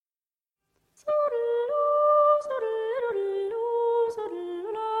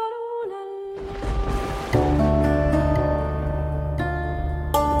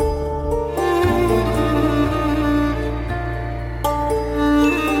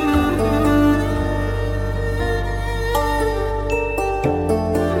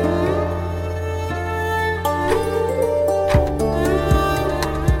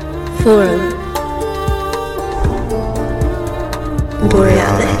Forum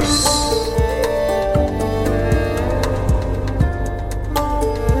Borealis.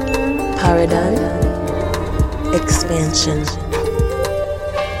 Paradigm Expansion.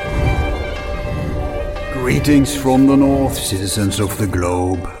 Greetings from the north, citizens of the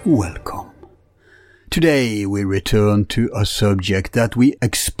globe. Welcome. Today we return to a subject that we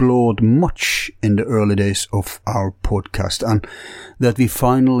explored much in the early days of our podcast and that we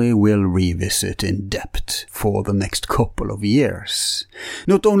finally will revisit in depth for the next couple of years.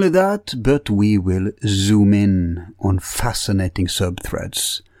 Not only that, but we will zoom in on fascinating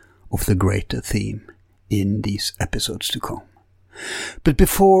subthreads of the greater theme in these episodes to come. But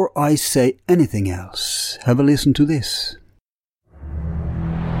before I say anything else, have a listen to this.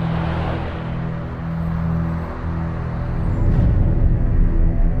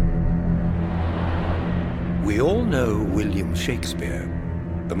 We all know William Shakespeare,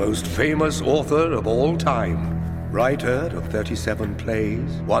 the most famous author of all time, writer of 37 plays,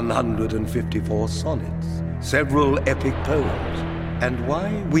 154 sonnets, several epic poems, and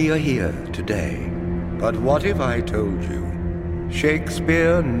why we are here today. But what if I told you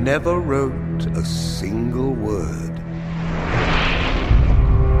Shakespeare never wrote a single word?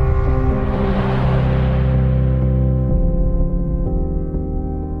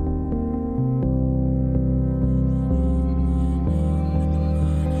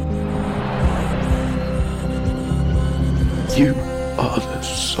 You are the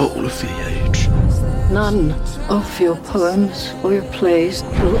soul of the age. None of your poems or your plays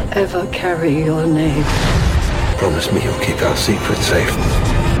will ever carry your name. Promise me you'll keep our secret safe.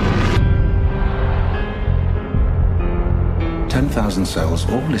 10,000 cells,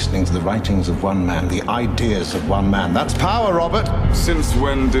 all listening to the writings of one man, the ideas of one man. That's power, Robert! Since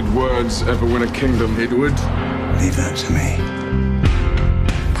when did words ever win a kingdom, Edward? Leave that to me.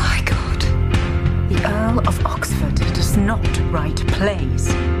 By God, the Earl of Oxford does not write plays.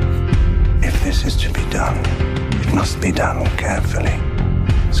 If this is to be done, it must be done carefully,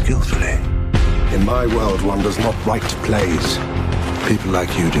 skillfully. In my world, one does not write plays. People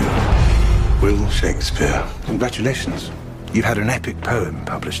like you do. Will Shakespeare. Congratulations. You've had an epic poem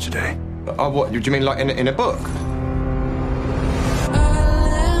published today. What? Do you mean like in a book?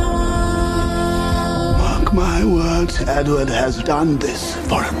 Mark my words, Edward has done this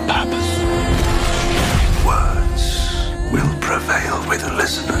for a purpose. Words will prevail with the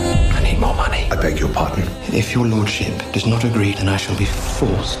listener. I need more money. I beg your pardon. If your lordship does not agree, then I shall be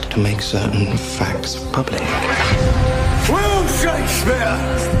forced to make certain facts public. Will Shakespeare!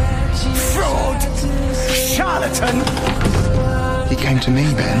 Fraud! Charlatan! He came to me,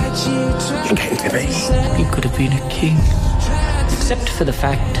 Ben. He came to me. He could have been a king, except for the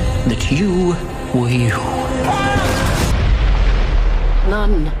fact that you were you.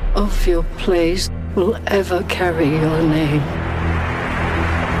 None of your plays will ever carry your name.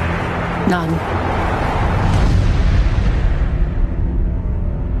 None.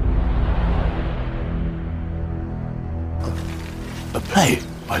 A play,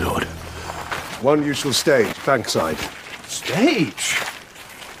 my lord. One you shall stage, Bankside. Stage?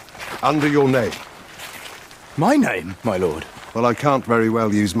 Under your name. My name, my lord. Well, I can't very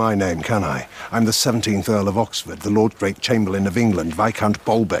well use my name, can I? I'm the 17th Earl of Oxford, the Lord Great Chamberlain of England, Viscount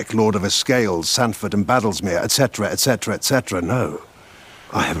Bolbec, Lord of Escales, Sandford and Badlesmere, etc., etc., etc. No.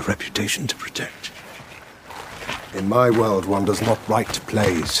 I have a reputation to protect. In my world, one does not write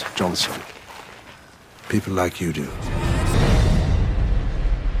plays, Johnson. People like you do.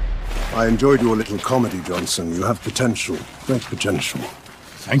 I enjoyed your little comedy, Johnson. You have potential, great potential.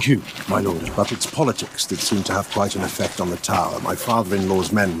 Thank you, My lord, but it's politics that seem to have quite an effect on the Tower. My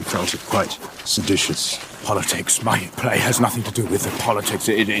father-in-law's men felt it quite seditious. Politics. My play has nothing to do with the politics.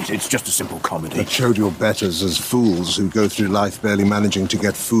 It's just a simple comedy. It showed your betters as fools who go through life barely managing to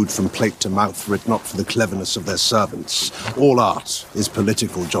get food from plate to mouth were it not for the cleverness of their servants. All art is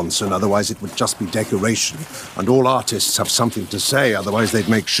political, Johnson, otherwise it would just be decoration. And all artists have something to say, otherwise they'd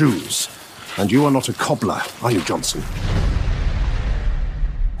make shoes. And you are not a cobbler, are you, Johnson?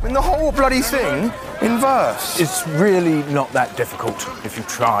 I mean, the whole bloody thing in verse. It's really not that difficult if you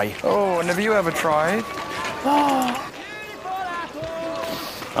try. Oh, and have you ever tried?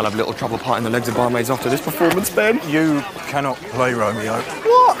 I'll have a little trouble parting the legs of barmaids after this performance, Ben. You cannot play Romeo.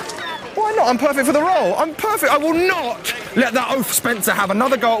 What? Why not? I'm perfect for the role. I'm perfect. I will not let that oaf Spencer have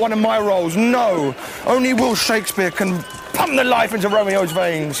another go at one of my roles. No. Only Will Shakespeare can pump the life into Romeo's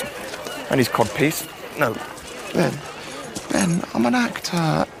veins. And his codpiece. No. Ben, I'm an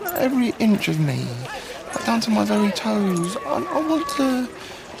actor. Every inch of me, down to my very toes.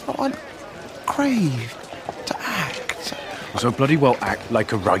 I crave to act. So bloody well act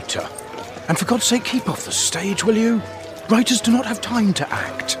like a writer. And for God's sake, keep off the stage, will you? Writers do not have time to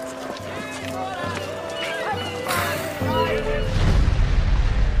act.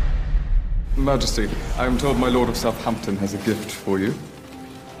 Majesty, I am told my Lord of Southampton has a gift for you.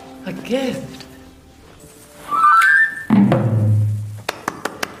 A gift?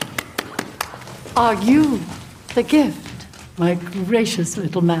 Are you the gift, my gracious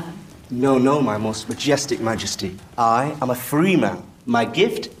little man? No, my most majestic Majesty. I am a free man. My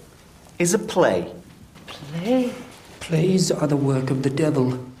gift is a play. Play? Plays are the work of the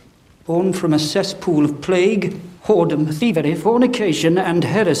devil, born from a cesspool of plague, whoredom, thievery, fornication, and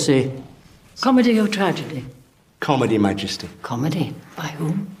heresy. Comedy or tragedy? Comedy, Majesty. Comedy? By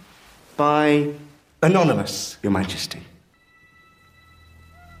whom? By Anonymous, Your Majesty.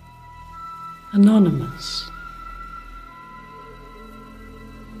 Anonymous.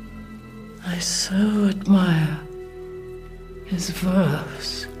 I so admire his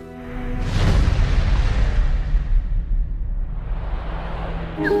verse.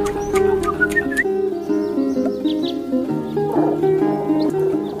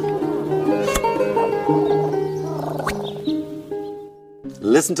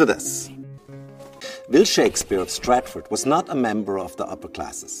 Listen to this. Will Shakespeare of Stratford was not a member of the upper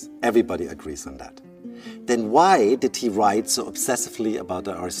classes. Everybody agrees on that. Then why did he write so obsessively about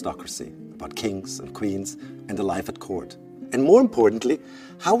the aristocracy, about kings and queens and the life at court? And more importantly,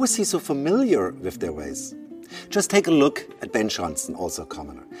 how was he so familiar with their ways? Just take a look at Ben Jonson, also a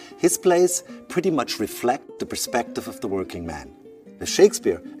commoner. His plays pretty much reflect the perspective of the working man. With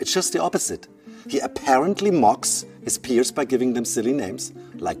Shakespeare, it's just the opposite. He apparently mocks his peers by giving them silly names,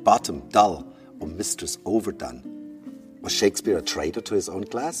 like Bottom, Dull, or Mistress Overdone. Was Shakespeare a traitor to his own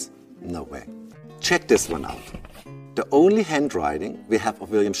class? No way. Check this one out. The only handwriting we have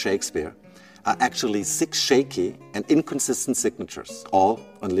of William Shakespeare are actually 6 shaky and inconsistent signatures, all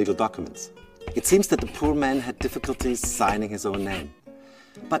on legal documents. It seems that the poor man had difficulties signing his own name.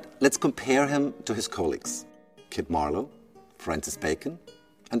 But let's compare him to his colleagues, Kit Marlowe, Francis Bacon,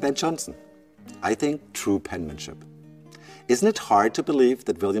 and Ben Jonson. I think true penmanship. Isn't it hard to believe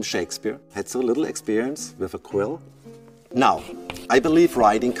that William Shakespeare had so little experience with a quill? Now, I believe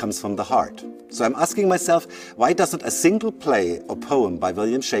writing comes from the heart. So I'm asking myself, why doesn't a single play or poem by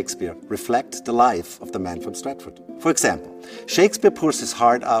William Shakespeare reflect the life of the man from Stratford? For example, Shakespeare pours his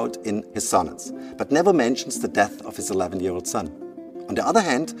heart out in his sonnets, but never mentions the death of his 11-year-old son. On the other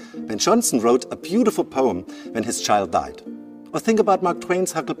hand, Ben Jonson wrote a beautiful poem when his child died. Or think about Mark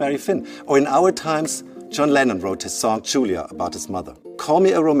Twain's Huckleberry Finn. Or in our times, John Lennon wrote his song Julia about his mother. Call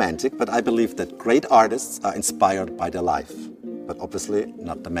me a romantic, but I believe that great artists are inspired by their life. But obviously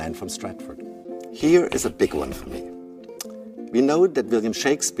not the man from Stratford. Here is a big one for me. We know that William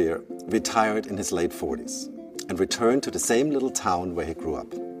Shakespeare retired in his late 40s and returned to the same little town where he grew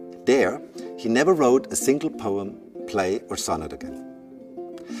up. There, he never wrote a single poem, play, or sonnet again.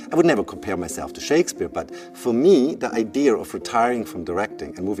 I would never compare myself to Shakespeare, but for me, the idea of retiring from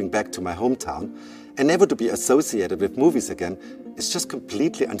directing and moving back to my hometown and never to be associated with movies again is just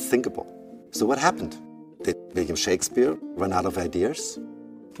completely unthinkable. So what happened? Did William Shakespeare run out of ideas?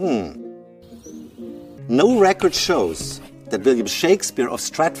 No record shows that William Shakespeare of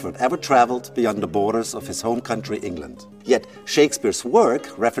Stratford ever traveled beyond the borders of his home country, England. Yet Shakespeare's work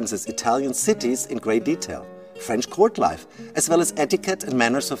references Italian cities in great detail, French court life, as well as etiquette and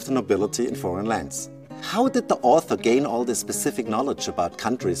manners of the nobility in foreign lands. How did the author gain all this specific knowledge about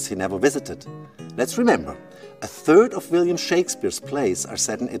countries he never visited? Let's remember, 1/3 of William Shakespeare's plays are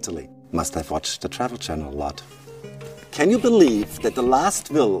set in Italy. Must have watched the Travel Channel a lot. Can you believe that the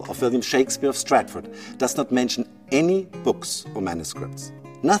last will of William Shakespeare of Stratford does not mention any books or manuscripts?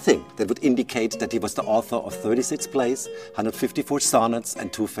 Nothing that would indicate that he was the author of 36 plays, 154 sonnets,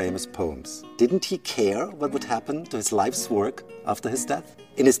 and 2 famous poems. Didn't he care what would happen to his life's work after his death?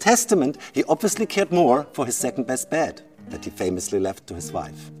 In his testament, he obviously cared more for his second-best bed that he famously left to his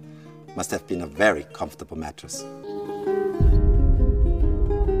wife. Must have been a very comfortable mattress.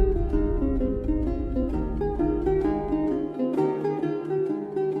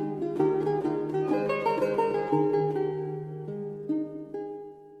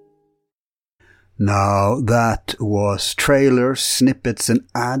 Now that was trailers, snippets and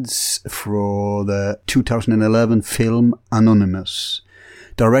ads for the 2011 film Anonymous,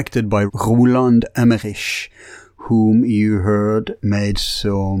 directed by Roland Emmerich, whom you heard made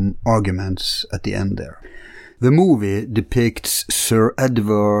some arguments at the end there. The movie depicts Sir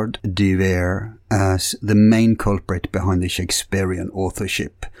Edward de Vere as the main culprit behind the Shakespearean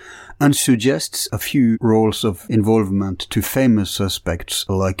authorship, and suggests a few roles of involvement to famous suspects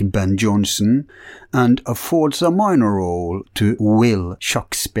like Ben Jonson, and affords a minor role to Will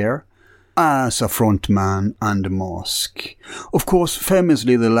Shakespeare as a frontman and a mask. Of course,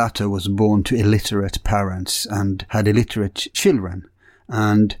 famously the latter was born to illiterate parents and had illiterate children,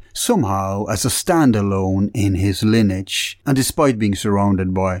 and somehow as a standalone in his lineage, and despite being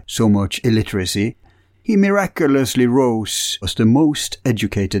surrounded by so much illiteracy, he miraculously rose as the most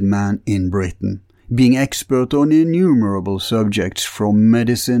educated man in Britain, being expert on innumerable subjects from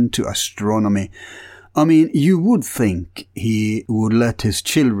medicine to astronomy. I mean, you would think he would let his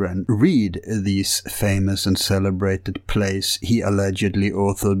children read these famous and celebrated plays he allegedly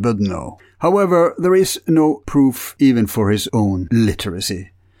authored, but no. However, there is no proof even for his own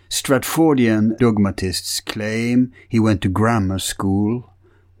literacy. Stratfordian dogmatists claim he went to grammar school,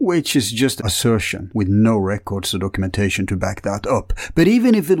 which is just assertion with no records or documentation to back that up. But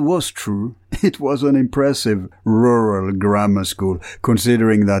even if it was true, it was an impressive rural grammar school,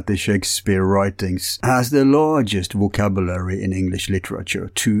 considering that the Shakespeare writings has the largest vocabulary in English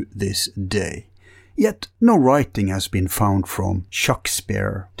literature to this day. Yet no writing has been found from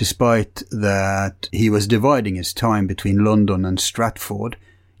Shakespeare, despite that he was dividing his time between London and Stratford.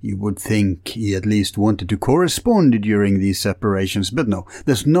 You would think he at least wanted to correspond during these separations, but no,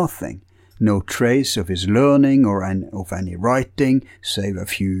 there's nothing. No trace of his learning or of any writing, save a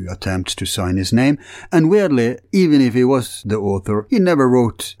few attempts to sign his name. And weirdly, even if he was the author, he never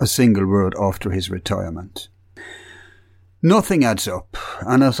wrote a single word after his retirement. Nothing adds up,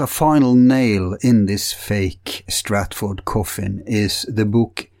 and as a final nail in this fake Stratford coffin is the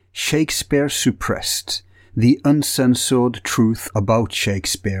book Shakespeare Suppressed: The Uncensored Truth About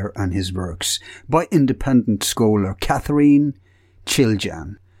Shakespeare and His Works by independent scholar Katherine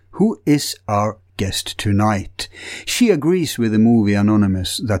Chiljan, who is our guest tonight. She agrees with the movie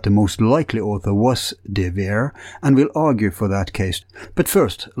Anonymous that the most likely author was de Vere and will argue for that case. But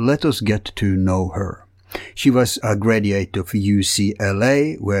first, let us get to know her. She was a graduate of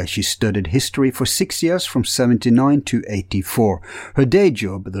UCLA, where she studied history for 6 years from 79 to 84. Her day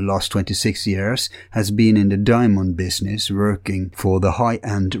job, the last 26 years, has been in the diamond business, working for the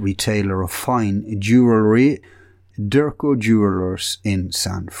high-end retailer of fine jewelry, Durco Jewelers in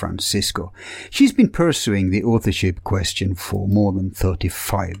San Francisco. She's been pursuing the authorship question for more than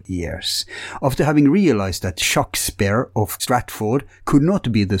 35 years. After having realized that Shakespeare of Stratford could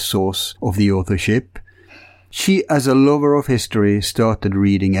not be the source of the authorship, she, as a lover of history, started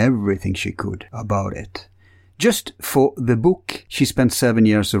reading everything she could about it. Just for the book, she spent 7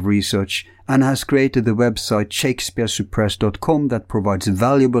 years of research and has created the website shakespearesuppressed.com that provides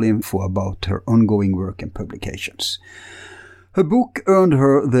valuable info about her ongoing work and publications. Her book earned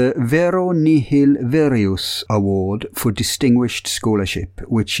her the Vero Nihil Verius Award for Distinguished Scholarship,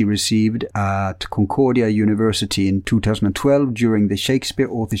 which she received at Concordia University in 2012 during the Shakespeare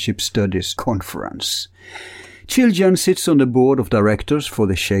Authorship Studies Conference. Chiljan sits on the board of directors for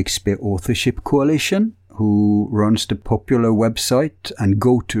the Shakespeare Authorship Coalition, who runs the popular website and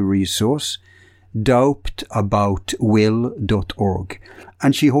go-to resource doubtaboutwill.org,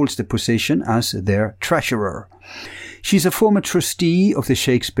 and she holds the position as their treasurer. She's a former trustee of the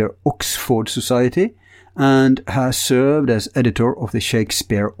Shakespeare Oxford Society and has served as editor of the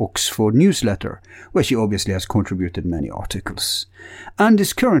Shakespeare Oxford newsletter, where she obviously has contributed many articles, and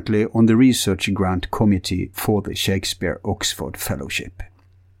is currently on the research grant committee for the Shakespeare Oxford Fellowship.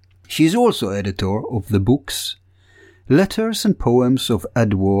 She is also editor of the books Letters and Poems of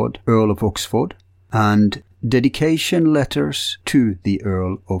Edward, Earl of Oxford, and Dedication Letters to the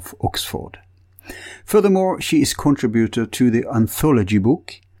Earl of Oxford. Furthermore, she is contributor to the anthology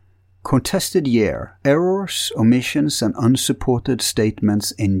book Contested Year: Errors, Omissions and Unsupported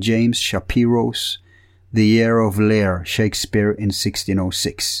Statements in James Shapiro's The Year of Lear, Shakespeare in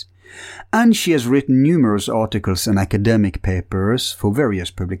 1606. And she has written numerous articles and academic papers for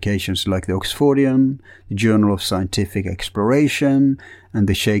various publications like the Oxfordian, the Journal of Scientific Exploration, and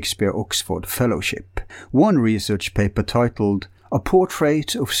the Shakespeare Oxford Fellowship. One research paper titled A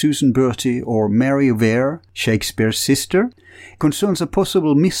Portrait of Susan Bertie or Mary Vere, Shakespeare's sister, concerns a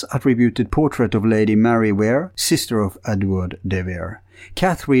possible misattributed portrait of Lady Mary Vere, sister of Edward de Vere.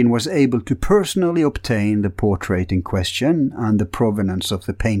 Katherine was able to personally obtain the portrait in question, and the provenance of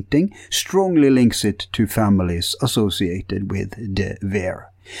the painting strongly links it to families associated with de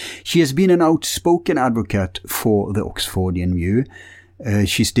Vere. She has been an outspoken advocate for the Oxfordian view,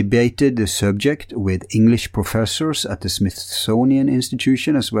 She's debated the subject with English professors at the Smithsonian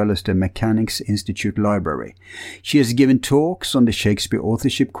Institution as well as the Mechanics Institute Library. She has given talks on the Shakespeare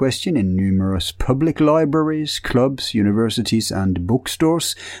authorship question in numerous public libraries, clubs, universities and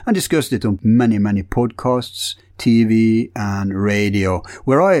bookstores, and discussed it on many podcasts, TV and radio,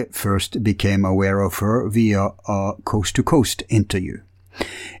 where I first became aware of her via a coast-to-coast interview.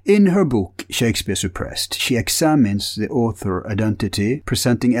 In her book, Shakespeare Suppressed, she examines the author identity,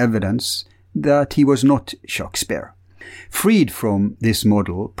 presenting evidence that he was not Shakespeare. Freed from this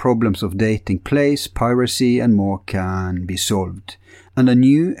model, problems of dating plays, piracy and more can be solved, and a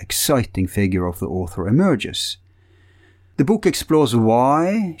new, exciting figure of the author emerges. The book explores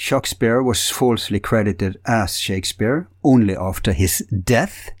why Shakespeare was falsely credited as Shakespeare only after his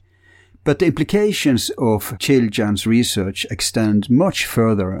death, but the implications of Chiljan's research extend much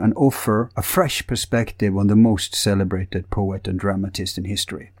further and offer a fresh perspective on the most celebrated poet and dramatist in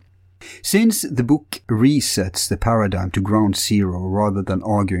history. Since the book resets the paradigm to ground zero rather than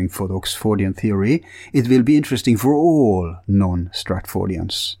arguing for the Oxfordian theory, it will be interesting for all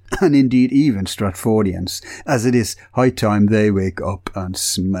non-Stratfordians, and indeed even Stratfordians, as it is high time they wake up and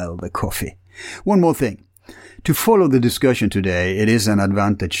smell the coffee. One more thing. To follow the discussion today, it is an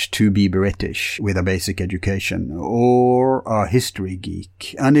advantage to be British with a basic education or a history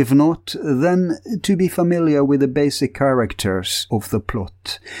geek, and if not, then to be familiar with the basic characters of the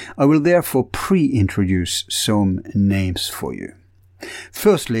plot. I will therefore pre-introduce some names for you.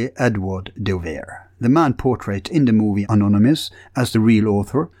 Firstly, Edward de Vere, the man portrayed in the movie Anonymous as the real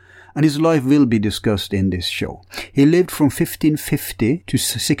author, and his life will be discussed in this show. He lived from 1550 to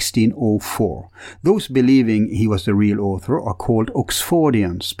 1604. Those believing he was the real author are called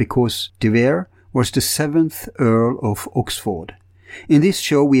Oxfordians because de Vere was the 7th Earl of Oxford. In this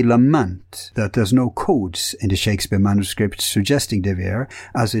show we lament that there's no codes in the Shakespeare manuscript suggesting de Vere,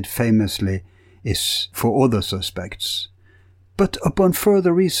 as it famously is for other suspects. But upon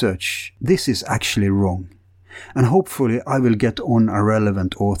further research, this is actually wrong. And hopefully I will get on a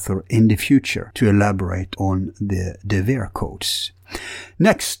relevant author in the future to elaborate on the De Vere codes.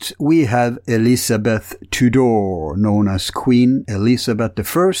 Next, we have Elizabeth Tudor, known as Queen Elizabeth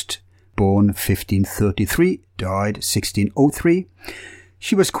I, born 1533, died 1603.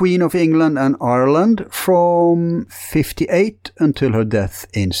 She was Queen of England and Ireland from 58 until her death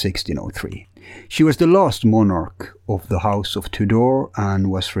in 1603. She was the last monarch of the House of Tudor and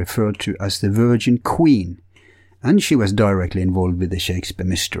was referred to as the Virgin Queen, and she was directly involved with the Shakespeare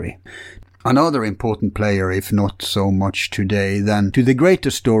mystery. Another important player, if not so much today than to the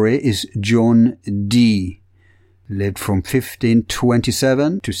greater story, is John Dee. Lived from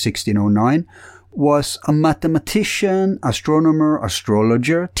 1527 to 1609, was a mathematician, astronomer,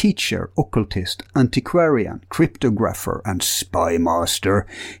 astrologer, teacher, occultist, antiquarian, cryptographer, and spy master,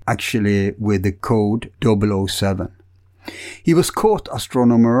 actually with the code 007. He was court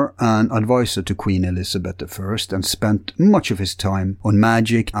astronomer and advisor to Queen Elizabeth I and spent much of his time on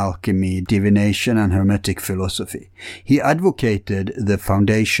magic, alchemy, divination and hermetic philosophy. He advocated the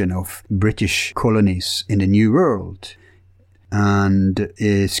foundation of British colonies in the New World and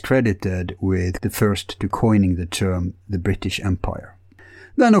is credited with the first to coining the term the British Empire.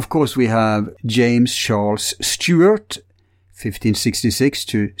 Then of course we have James Charles Stuart, 1566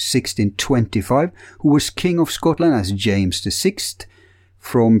 to 1625, who was King of Scotland as James VI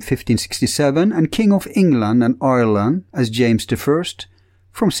from 1567 and King of England and Ireland as James I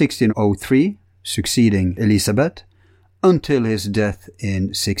from 1603, succeeding Elizabeth, until his death in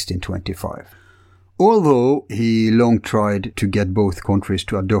 1625. Although he long tried to get both countries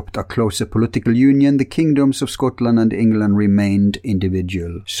to adopt a closer political union, the kingdoms of Scotland and England remained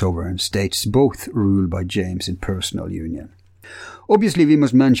individual sovereign states, both ruled by James in personal union. Obviously, we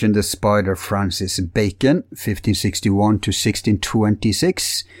must mention the spider Francis Bacon, 1561 to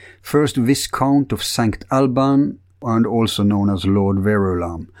 1626, first Viscount of St. Alban and also known as Lord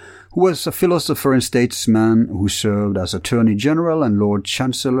Verulam, who was a philosopher and statesman who served as Attorney General and Lord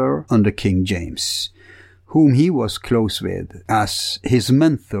Chancellor under King James, whom he was close with, as his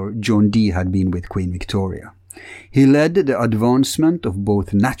mentor John Dee had been with Queen Victoria. He led the advancement of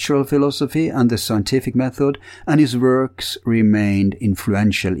both natural philosophy and the scientific method, and his works remained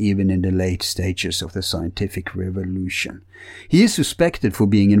influential even in the late stages of the scientific revolution. He is suspected for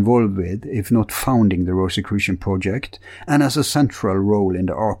being involved with, if not founding, the Rosicrucian project, and has a central role in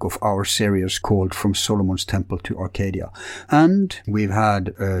the arc of our series called From Solomon's Temple to Arcadia. And we've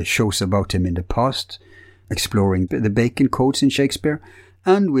had shows about him in the past, exploring the Bacon codes in Shakespeare,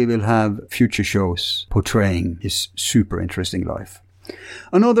 and we will have future shows portraying his super interesting life.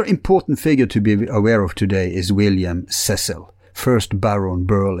 Another important figure to be aware of today is William Cecil, 1st Baron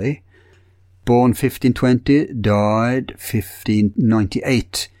Burleigh. Born 1520, died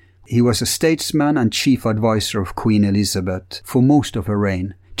 1598. He was a statesman and chief advisor of Queen Elizabeth for most of her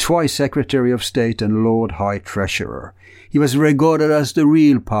reign, twice Secretary of State and Lord High Treasurer. He was regarded as the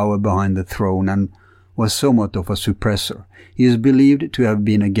real power behind the throne and was somewhat of a suppressor. He is believed to have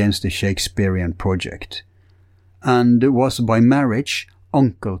been against the Shakespearean project, and was by marriage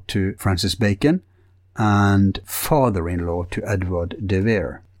uncle to Francis Bacon and father-in-law to Edward de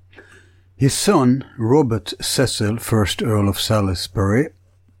Vere. His son, Robert Cecil, 1st Earl of Salisbury,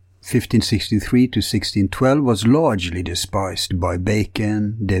 1563 to 1612, was largely despised by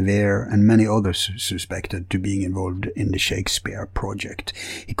Bacon, de Vere, and many others suspected to being involved in the Shakespeare project.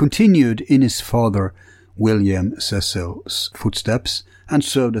 He continued in his father William Cecil's footsteps and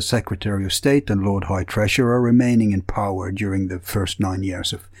served as Secretary of State and Lord High Treasurer, remaining in power during the first 9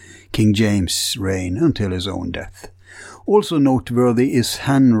 years of King James' reign until his own death. Also noteworthy is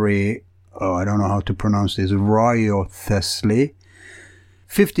Henry, I don't know how to pronounce this, Wriothesley,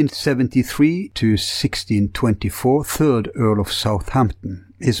 1573 to 1624, 3rd Earl of Southampton,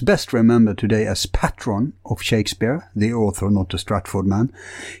 is best remembered today as patron of Shakespeare, the author, not the Stratford man.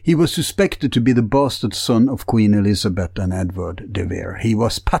 He was suspected to be the bastard son of Queen Elizabeth and Edward de Vere. He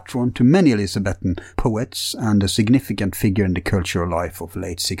was patron to many Elizabethan poets and a significant figure in the cultural life of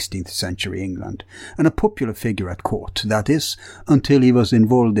late 16th century England, and a popular figure at court, that is, until he was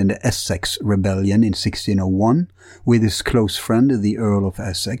involved in the Essex Rebellion in 1601 with his close friend, the Earl of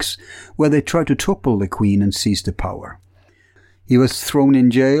Essex, where they tried to topple the Queen and seize the power. He was thrown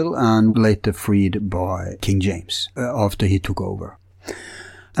in jail and later freed by King James after he took over.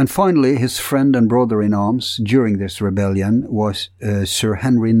 And finally, his friend and brother-in-arms during this rebellion was Sir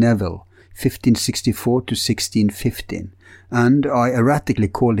Henry Neville, 1564 to 1615. And I erratically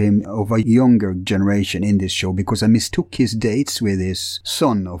called him of a younger generation in this show because I mistook his dates with his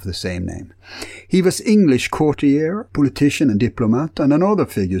son of the same name. He was English courtier, politician and diplomat, and another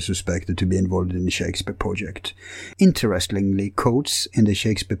figure suspected to be involved in the Shakespeare project. Interestingly, quotes in the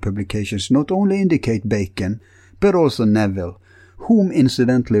Shakespeare publications not only indicate Bacon, but also Neville, whom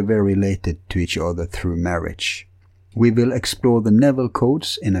incidentally were related to each other through marriage. We will explore the Neville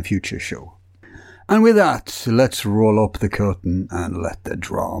codes in a future show. And with that, let's roll up the curtain and let the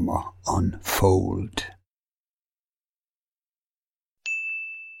drama unfold.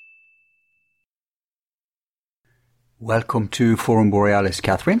 Welcome to Forum Borealis,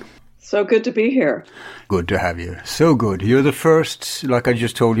 Katherine. So good to be here. Good to have you. So good. You're the first, like I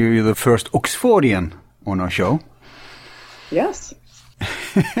just told you, you're the first Oxfordian on our show. Yes.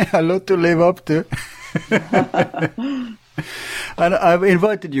 A lot to live up to. And I've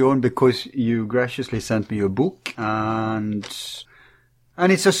invited you on because you graciously sent me your book, and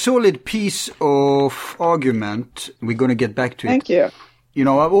it's a solid piece of argument. We're going to get back to it. Thank you. You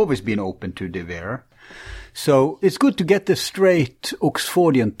know, I've always been open to De Vere. So it's good to get the straight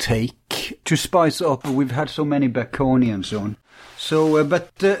Oxfordian take to spice up. We've had so many Baconians on. So,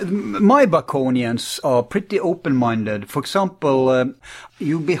 but my Baconians are pretty open-minded. For example,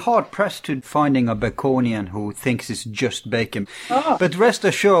 you'll be hard-pressed to finding a Baconian who thinks it's just Bacon. Oh. But rest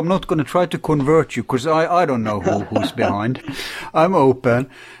assured, I'm not going to try to convert you, because I don't know who's behind. I'm open.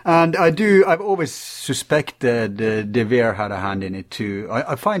 And I've always suspected De Vere had a hand in it too.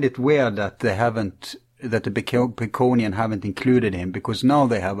 I find it weird that that the Baconian haven't included him, because now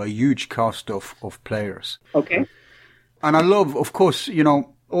they have a huge cast of players. Okay. And I love, of course, you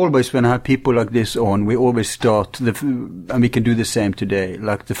know, always when I have people like this on, we always start, and we can do the same today,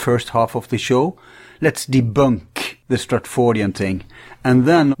 like the first half of the show. Let's debunk the Stratfordian thing, and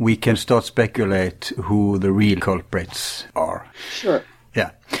then we can start speculate who the real culprits are. Sure. Yeah.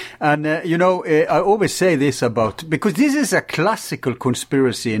 And, you know, I always say this because this is a classical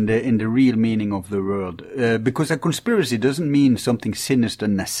conspiracy in the real meaning of the word. Because a conspiracy doesn't mean something sinister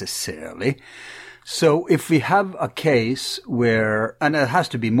necessarily. So if we have a case where, and it has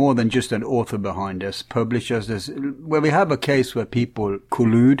to be more than just an author behind us, publishers, where we have a case where people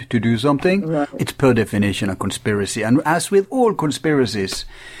collude to do something, right, it's per definition a conspiracy. And as with all conspiracies,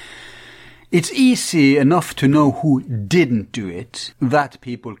 it's easy enough to know who didn't do it, that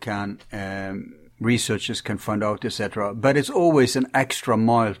people can, researchers can find out, etc. But it's always an extra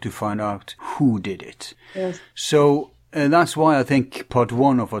mile to find out who did it. Yes. So, that's why I think part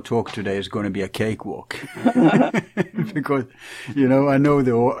one of our talk today is going to be a cakewalk. Because, you know, I know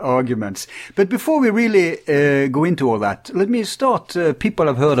the arguments. But before we really go into all that, let me start. People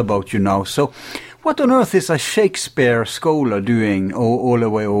have heard about you now. So what on earth is a Shakespeare scholar doing all the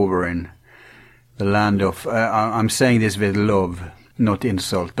way over in the land of, I'm saying this with love, not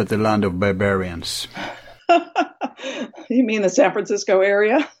insult, but the land of barbarians? You mean the San Francisco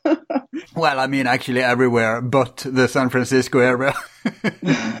area? Well, I mean, actually everywhere but the San Francisco area.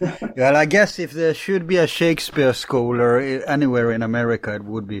 Well, I guess if there should be a Shakespeare scholar anywhere in America, it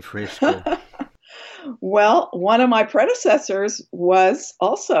would be Frisco. Well, one of my predecessors was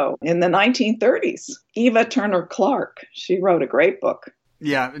also in the 1930s, Eva Turner Clarke. She wrote a great book.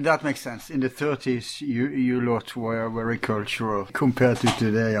 Yeah, that makes sense. In the 30s, you lot were very cultural compared to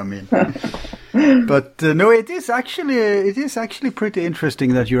today, I mean. But no, it is actually pretty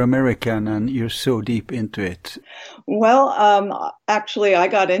interesting that you're American and you're so deep into it. Well, actually, I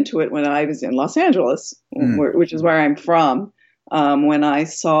got into it when I was in Los Angeles, which is where I'm from, when I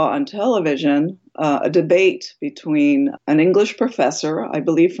saw on television a debate between an English professor, I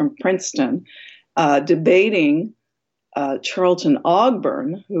believe from Princeton, debating Charlton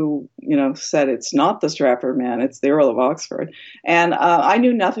Ogburn, who, said it's not the Stratford man, it's the Earl of Oxford. And I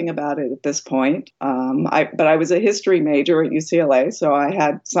knew nothing about it at this point. But I was a history major at UCLA, so I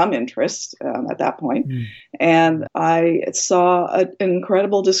had some interest at that point. And I saw an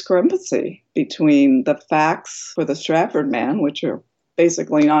incredible discrepancy between the facts for the Stratford man, which are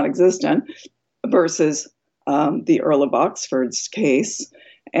basically non-existent, versus the Earl of Oxford's case.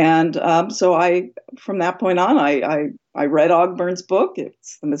 And so from that point on, I read Ogburn's book.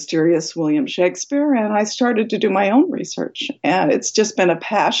 It's The Mysterious William Shakespeare, and I started to do my own research. And it's just been a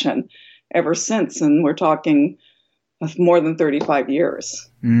passion ever since. And we're talking of more than 35 years.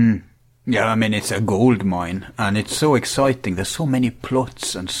 Yeah, I mean, it's a gold mine, and it's so exciting. There's so many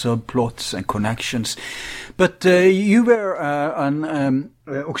plots and subplots and connections. But you were an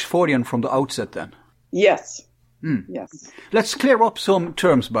Oxfordian from the outset then? Yes. Yes. Let's clear up some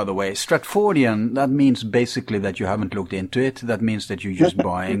terms, by the way. Stratfordian, that means basically that you haven't looked into it. That means that you're just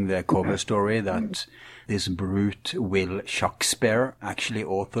buying the cover story that this brute Will Shakespeare actually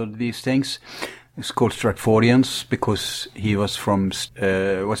authored these things. It's called Stratfordians because he was from,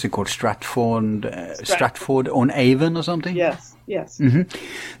 what's it called, Stratford-on-Avon or something? Yes. Then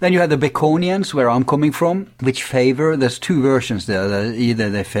you have the Baconians, where I'm coming from, which favor, there's two versions there.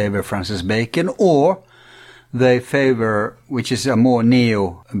 Either they favor Francis Bacon or they favor, which is a more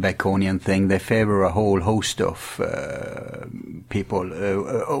neo-Baconian thing, they favor a whole host of people,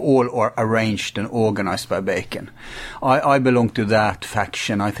 all are arranged and organized by Bacon. I belong to that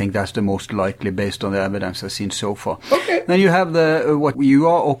faction. I think that's the most likely based on the evidence I've seen so far. Okay. Then you have what you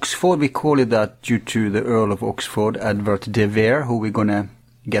are, Oxford. We call it that due to the Earl of Oxford, Edward de Vere, who we're going to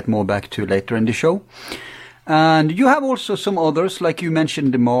get more back to later in the show. And you have also some others, like you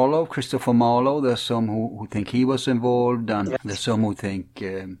mentioned, Marlowe, Christopher Marlowe. There's some who think he was involved, and there's some who think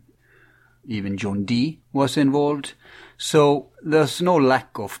even John Dee was involved. So there's no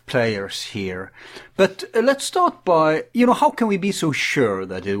lack of players here. But let's start by, how can we be so sure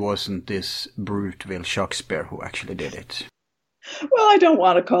that it wasn't this brute Will Shakespeare who actually did it? Well, I don't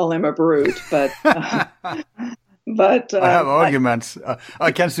want to call him a brute, but but I have arguments.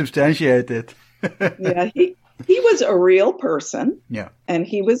 I can substantiate it. Yeah, he was a real person. Yeah. And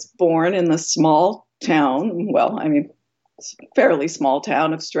he was born in the small town, fairly small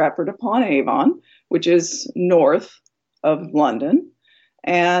town of Stratford-upon-Avon, which is north of London.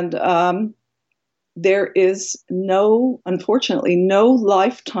 And there is unfortunately, no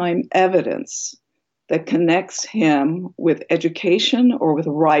lifetime evidence that connects him with education or with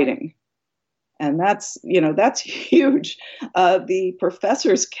writing. And that's huge. The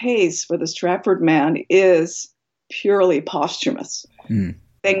professor's case for the Stratford man is purely posthumous.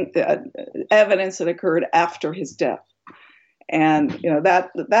 Evidence that occurred after his death. And,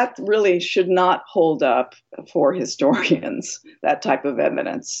 that really should not hold up for historians, that type of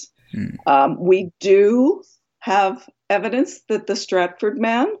evidence. We do have evidence that the Stratford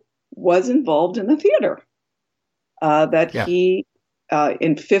man was involved in the theater, he...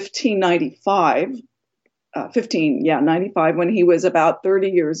 in 1595, when he was about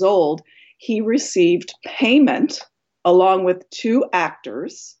 30 years old, he received payment along with two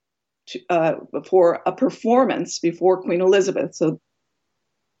actors for a performance before Queen Elizabeth. So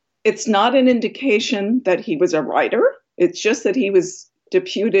it's not an indication that he was a writer. It's just that he was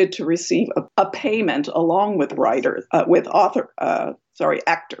deputed to receive a payment along with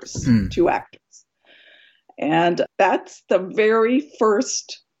actors, two actors. And that's the very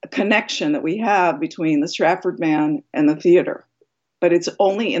first connection that we have between the Stratford man and the theater. But it's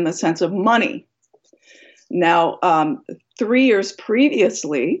only in the sense of money. Now, 3 years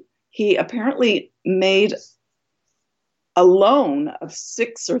previously, he apparently made a loan of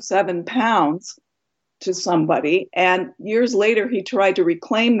 £6 or £7 to somebody. And years later, he tried to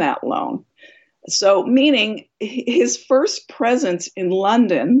reclaim that loan. So meaning his first presence in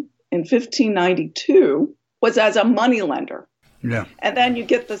London in 1592 was as a moneylender. Yeah. And then you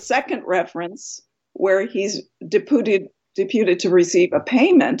get the second reference where he's deputed to receive a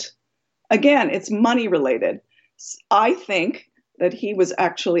payment. Again, it's money related. I think that he was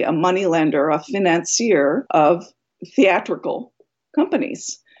actually a moneylender, a financier of theatrical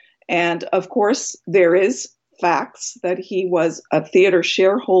companies. And of course, there is facts that he was a theater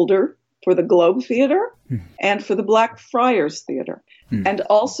shareholder for the Globe Theater and for the Blackfriars Theater. And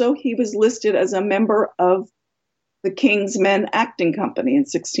also he was listed as a member of the King's Men Acting Company in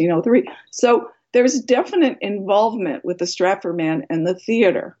 1603. So there's definite involvement with the Stratford man and the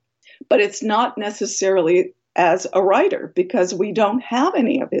theater, but it's not necessarily as a writer because we don't have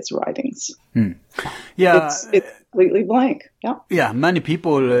any of his writings. Yeah, it's completely blank. Yeah, yeah. Many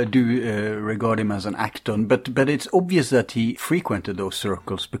people do regard him as an actor, but it's obvious that he frequented those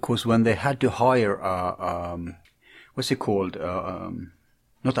circles because when they had to hire what's it called?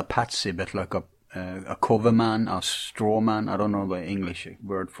 Not a patsy, but like a cover man, a straw man. I don't know the English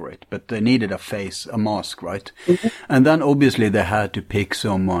word for it, but they needed a face, a mask, right? And then obviously they had to pick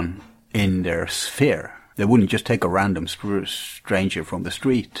someone in their sphere. They wouldn't just take a random stranger from the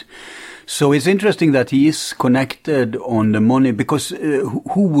street. So it's interesting that he is connected on the money because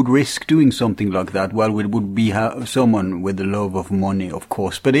who would risk doing something like that? Well, it would be someone with the love of money, of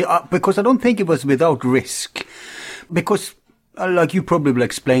course. But because I don't think it was without risk. Because like you probably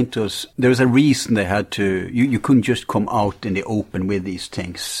explained to us, there was a reason they had to, you couldn't just come out in the open with these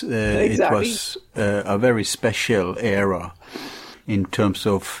things. Exactly. It was a very special era in terms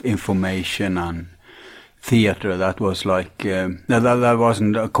of information and theater. That was like, that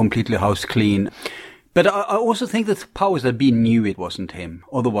wasn't completely house clean. But I also think that the powers that be knew it wasn't him.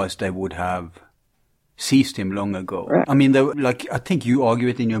 Otherwise they would have seized him long ago. Right. I mean, I think you argue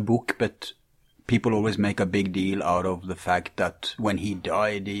it in your book, but people always make a big deal out of the fact that when he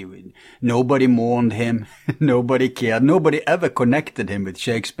died, nobody mourned him, nobody cared, nobody ever connected him with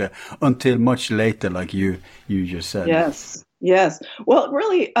Shakespeare until much later, like you just said. Yes, yes. Well,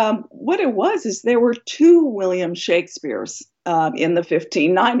 really, what it was is there were two William Shakespeares in the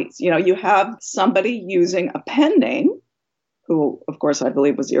 1590s. You know, you have somebody using a pen name, who, of course, I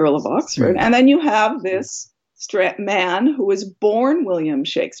believe was the Earl of Oxford, and then you have this man who was born William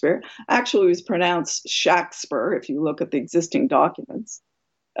Shakespeare, actually was pronounced Shakespeare if you look at the existing documents,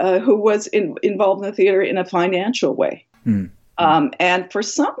 who was involved in the theater in a financial way. And for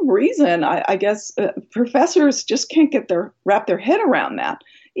some reason, I guess professors just can't wrap their head around that.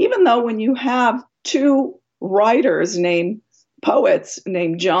 Even though when you have two poets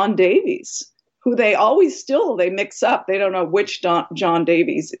named John Davies, who they always they mix up. They don't know which John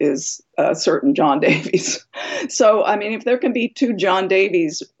Davies is a certain John Davies. So, I mean, if there can be two John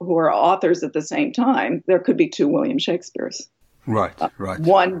Davies who are authors at the same time, there could be two William Shakespeares. Right, right.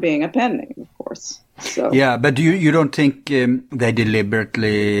 One being a pen name, of course. So yeah, but you don't think they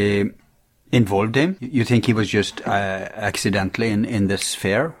deliberately involved him? You think he was just accidentally in the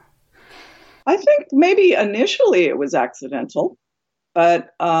sphere? I think maybe initially it was accidental.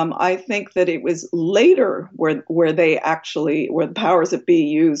 But I think that it was later where the powers that be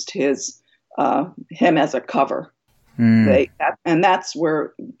used him as a cover. And that's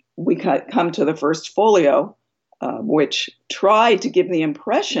where we come to the first folio, which tried to give the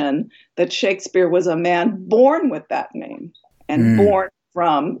impression that Shakespeare was a man born with that name and born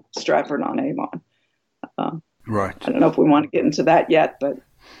from Stratford-on-Avon. Right. I don't know if we want to get into that yet, but.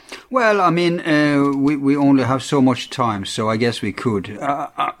 Well, I mean, we only have so much time, so I guess we could.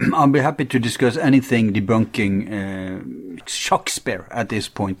 I'll be happy to discuss anything debunking Shakespeare at this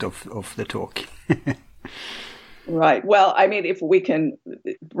point of the talk. Right. Well, I mean, if we can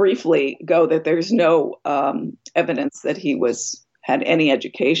briefly go that there's no evidence that he had any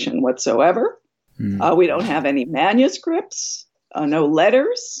education whatsoever. We don't have any manuscripts, no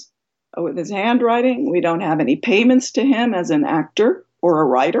letters with his handwriting. We don't have any payments to him as an actor or a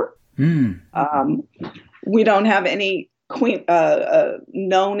writer. We don't have any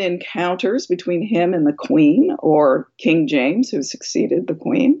known encounters between him and the Queen or King James, who succeeded the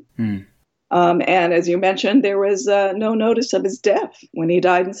Queen. And as you mentioned, there was no notice of his death when he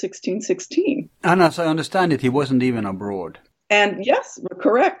died in 1616. And as I understand it, he wasn't even abroad. And yes,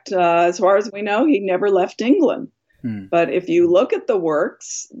 correct. As far as we know, he never left England. But if you look at the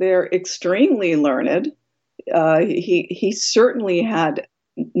works, they're extremely learned. He certainly had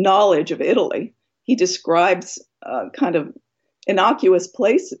knowledge of Italy. He describes kind of innocuous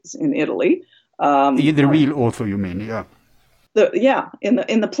places in Italy. The real author, you mean? Yeah.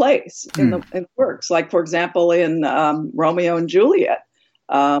 In the place, in the works. Like, for example, in Romeo and Juliet,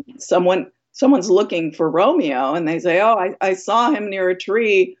 someone's looking for Romeo, and they say, "Oh, I saw him near a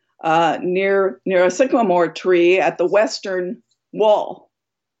tree near a sycamore tree at the western wall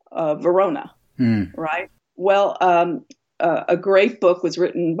of Verona, right? Well, a great book was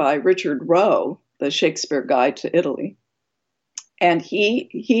written by Richard Rowe, the Shakespeare Guide to Italy. And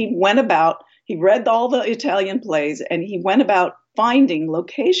he went about, he read all the Italian plays, and he went about finding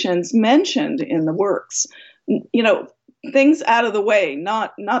locations mentioned in the works. You know, things out of the way,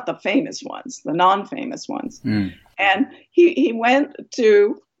 not the famous ones, the non-famous ones. And he went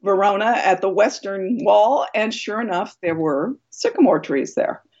to Verona at the western wall, and sure enough, there were sycamore trees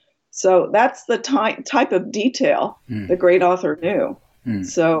there. So that's the type of detail the great author knew.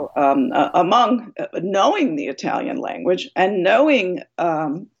 So among knowing the Italian language and knowing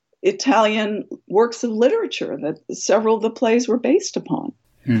Italian works of literature that several of the plays were based upon.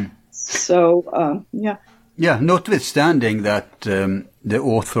 So, yeah. Yeah, notwithstanding that the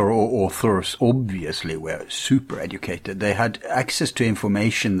author or authors obviously were super educated. They had access to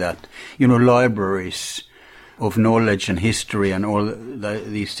information that, you know, libraries of knowledge and history and all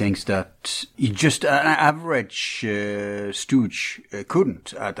these things that just an average stooge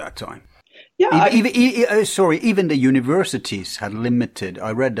couldn't at that time. Yeah, even the universities had limited.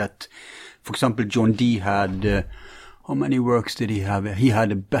 I read that, for example, John Dee had, how many works did he have? He had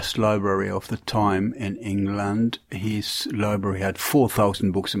the best library of the time in England. His library had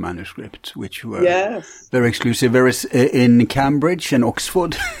 4,000 books and manuscripts, which were very exclusive. Whereas in Cambridge and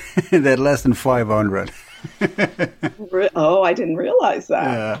Oxford, they had less than 500. Oh, I didn't realize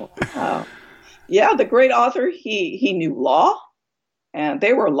that. Yeah. Wow. Yeah, the great author, he knew law, and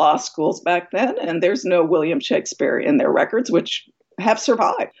they were law schools back then, and there's no William Shakespeare in their records, which have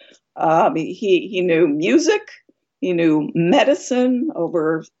survived. He knew music, he knew medicine,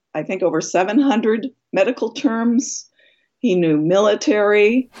 over 700 medical terms. He knew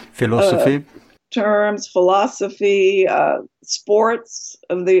military philosophy terms, philosophy, sports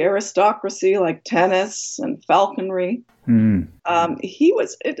of the aristocracy like tennis and falconry. He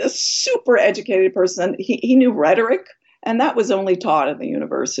was a super educated person. He knew rhetoric, and that was only taught at the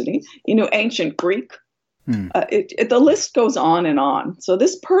university. He knew ancient Greek. The list goes on and on. So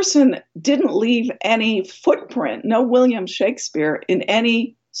this person didn't leave any footprint, no William Shakespeare in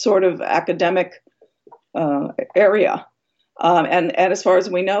any sort of academic area. And as far as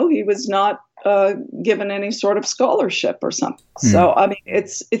we know, he was not given any sort of scholarship or something. So, I mean,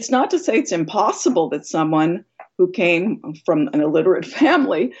 it's not to say it's impossible that someone who came from an illiterate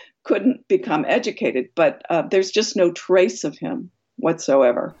family couldn't become educated, but there's just no trace of him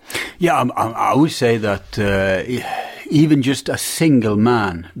whatsoever. Yeah, I would say that even just a single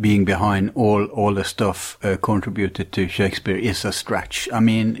man being behind all the stuff contributed to Shakespeare is a stretch. I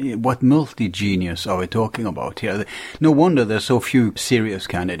mean, what multi-genius are we talking about here? No wonder there's so few serious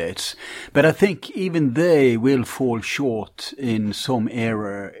candidates. But I think even they will fall short in some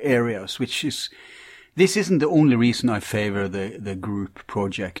areas, which is... This isn't the only reason I favor the group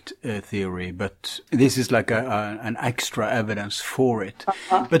project theory, but this is like an extra evidence for it.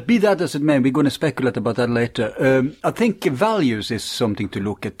 But be that as it may, we're going to speculate about that later. I think values is something to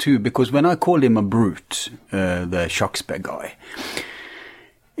look at too, because when I called him a brute, the Shakespeare guy,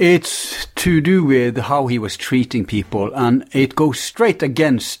 it's to do with how he was treating people, and it goes straight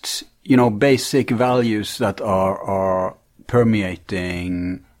against, you know, basic values that are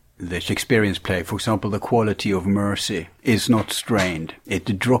permeating the Shakespearean play. For example, the quality of mercy is not strained.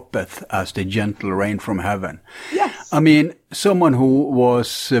 It droppeth as the gentle rain from heaven. Yes. I mean, someone who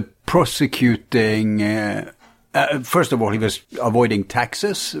was prosecuting, first of all, he was avoiding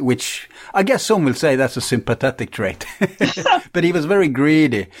taxes, which I guess some will say that's a sympathetic trait. But he was very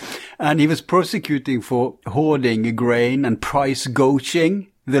greedy. And he was prosecuting for hoarding grain and price gouging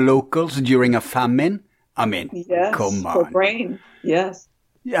the locals during a famine. I mean, come on. For grain, yes.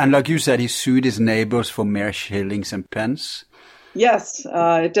 Yeah, and like you said, he sued his neighbors for mere shillings and pence. Yes,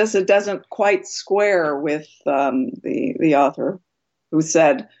 it doesn't quite square with the author, who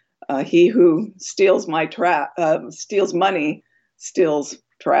said, "He who steals my steals money steals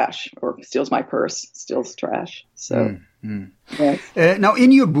trash, or steals my purse steals trash." So, yes. Now,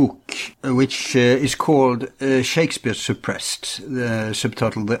 in your book, which is called Shakespeare Suppressed, the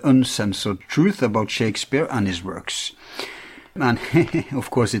subtitle "The Uncensored Truth About Shakespeare and His Works." And of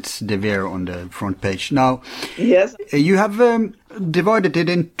course, it's De Vere on the front page. Now, yes, you have divided it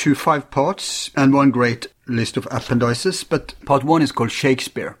into 5 parts and one great list of appendices. But part 1 is called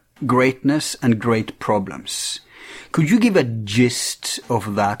Shakespeare, Greatness and Great Problems. Could you give a gist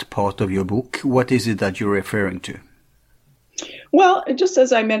of that part of your book? What is it that you're referring to? Well, just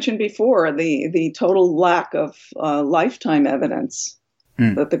as I mentioned before, the total lack of lifetime evidence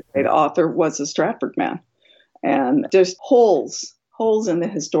that the great author was a Stratford man. And just holes holes in the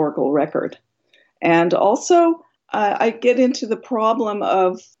historical record. And also, I get into the problem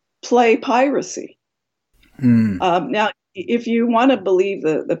of play piracy. Now, if you want to believe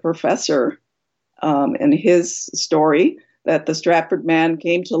the professor and his story that the Stratford man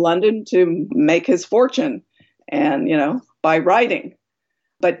came to London to make his fortune and, by writing,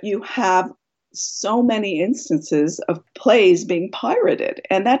 but you have so many instances of plays being pirated,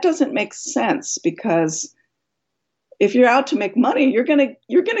 and that doesn't make sense because if you're out to make money, you're gonna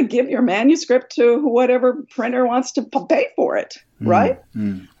give your manuscript to whatever printer wants to pay for it, right?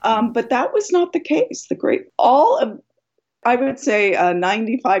 But that was not the case. I would say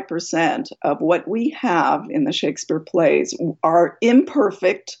 95% of what we have in the Shakespeare plays are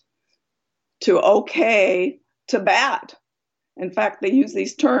imperfect to okay to bad. In fact, they use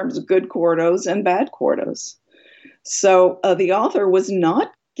these terms, good quartos and bad quartos. So the author was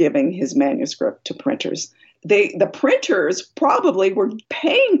not giving his manuscript to printers. The printers probably were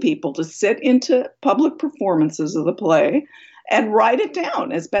paying people to sit into public performances of the play and write it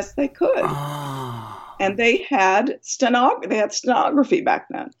down as best they could. And they had stenography back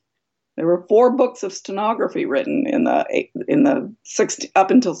then. There were 4 books of stenography written in the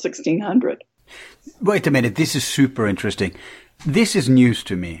up until 1600. Wait a minute, this is super interesting. This is news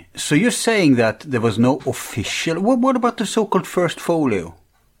to me. So you're saying that there was no official... What about the so-called first folio?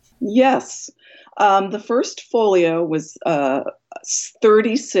 Yes. The first folio was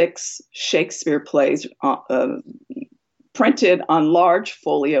 36 Shakespeare plays printed on large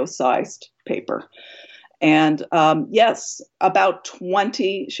folio-sized paper. And yes, about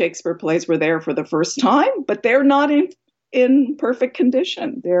 20 Shakespeare plays were there for the first time, but they're not in perfect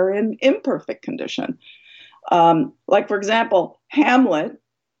condition. They're in imperfect condition. Like, for example, Hamlet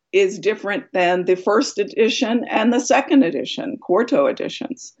is different than the first edition and the second edition, quarto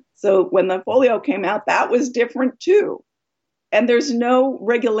editions. So when the folio came out, that was different too. And there's no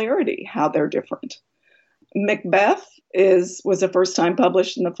regularity how they're different. Macbeth was the first time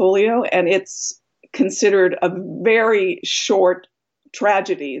published in the folio, and it's considered a very short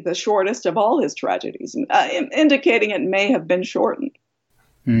tragedy, the shortest of all his tragedies, indicating it may have been shortened.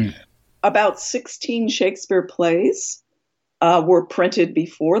 About 16 Shakespeare plays were printed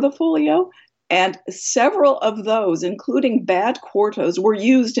before the folio, and several of those, including bad quartos, were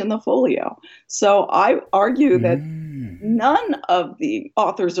used in the folio. So I argue that none of the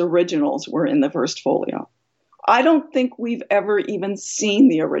author's originals were in the first folio. I don't think we've ever even seen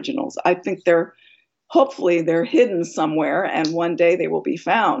the originals. I think hopefully they're hidden somewhere, and one day they will be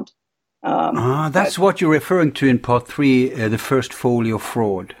found. That's what you're referring to in part 3, the first folio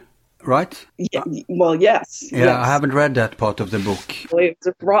fraud, right? Yeah, well, yes. Yeah, yes. I haven't read that part of the book. It's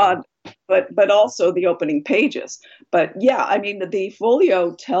a fraud, but also the opening pages. But yeah, I mean, the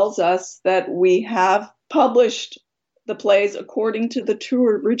folio tells us that we have published the plays according to the true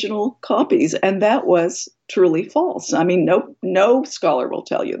original copies, and that was truly false. I mean, no scholar will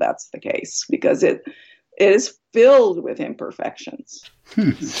tell you that's the case because it is filled with imperfections.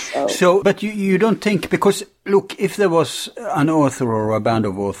 But you don't think, because look, if there was an author or a band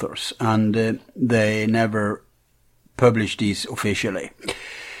of authors and they never published these officially,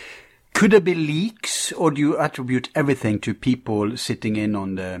 could there be leaks, or do you attribute everything to people sitting in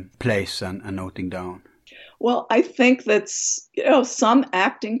on the plays and noting down? Well, I think that some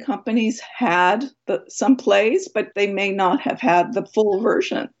acting companies had some plays, but they may not have had the full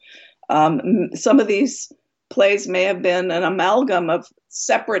version. Some of these plays may have been an amalgam of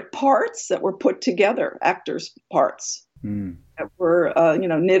separate parts that were put together, actors' parts that were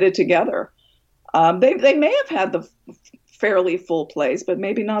knitted together. They may have had the fairly full plays, but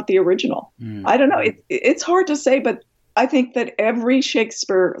maybe not the original. I don't know. It's hard to say, but I think that every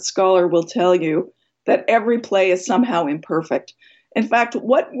Shakespeare scholar will tell you that every play is somehow imperfect. In fact,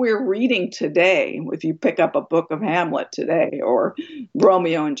 what we're reading today, if you pick up a book of Hamlet today or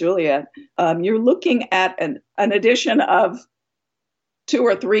Romeo and Juliet, you're looking at an addition of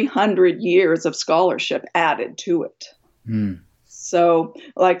 200 or 300 years of scholarship added to it. So,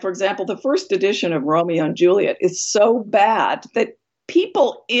 like, for example, the first edition of Romeo and Juliet is so bad that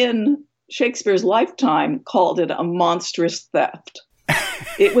people in Shakespeare's lifetime called it a monstrous theft.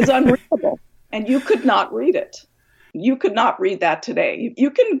 It was unreadable. And you could not read it. You could not read that today.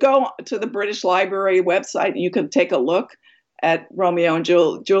 You can go to the British Library website and you can take a look at Romeo and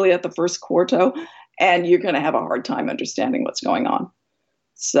Juliet, the first quarto, and you're going to have a hard time understanding what's going on.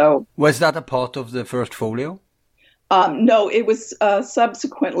 So, was that a part of the first folio? No, it was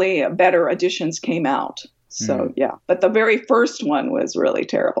subsequently better editions came out. So, yeah. But the very first one was really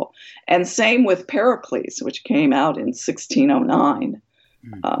terrible. And same with Pericles, which came out in 1609.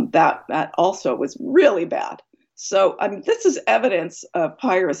 That also was really bad. So, I mean, this is evidence of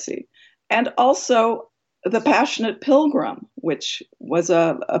piracy. And also The Passionate Pilgrim, which was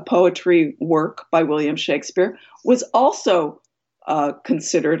a poetry work by William Shakespeare, was also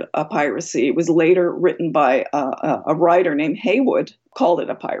considered a piracy. It was later written by a writer named Haywood, called it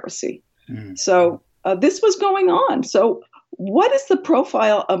a piracy. So this was going on. So what is the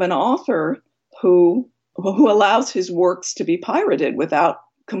profile of an author who allows his works to be pirated without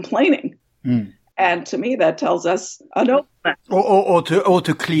complaining? And to me, that tells us a no. Or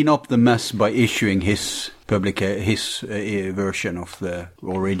to clean up the mess by issuing his version of the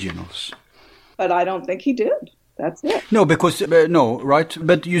originals. But I don't think he did. That's it. No, because no, right?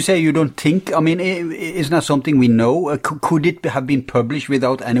 But you say you don't think. I mean, isn't that something we know? Could it have been published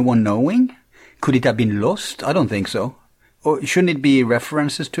without anyone knowing? Could it have been lost? I don't think so. Or shouldn't it be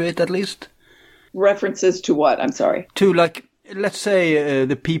references to it at least? References to what? I'm sorry. To, like, let's say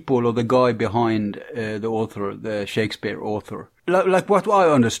the people or the guy behind the author, the Shakespeare author. Like what I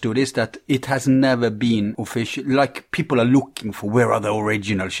understood is that it has never been official. Like, people are looking for where are the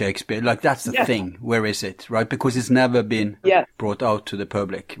original Shakespeare. Like, that's the thing. Where is it, right? Because it's never been brought out to the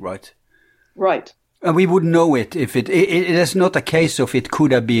public, right? Right. And we would know it if it is not a case of it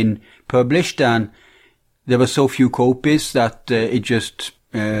could have been published and there were so few copies that it just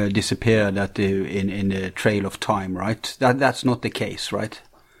disappeared in the trail of time, right? That's not the case, right?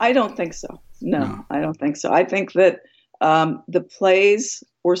 I don't think so. No, I don't think so. I think that the plays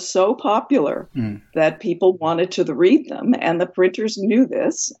were so popular that people wanted to read them, and the printers knew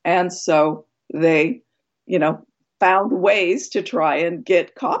this, and so they, found ways to try and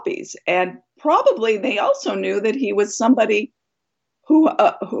get copies. And probably they also knew that he was somebody who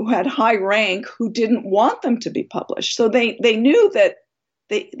had high rank who didn't want them to be published. So they knew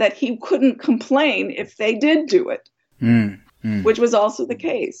that he couldn't complain if they did do it, which was also the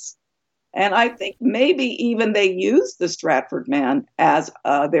case. And I think maybe even they used the Stratford man as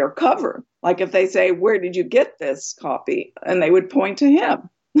their cover. Like if they say, "Where did you get this copy?" And they would point to him,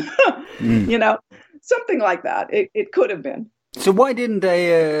 something like that. It could have been. So why didn't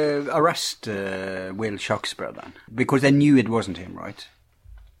they arrest Will Shakespeare then? Because they knew it wasn't him, right?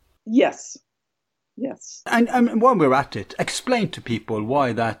 Yes. And while we're at it, explain to people why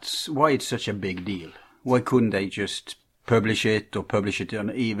it's such a big deal. Why couldn't they just publish it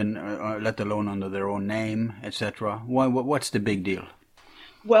on even let alone under their own name, etc.? What's the big deal?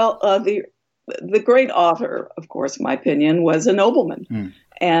 Well, the great author, of course, in my opinion, was a nobleman,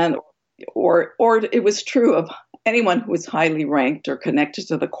 and or it was true of anyone who was highly ranked or connected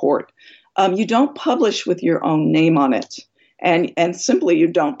to the court. You don't publish with your own name on it, and simply you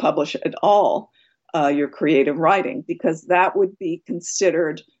don't publish at all your creative writing, because that would be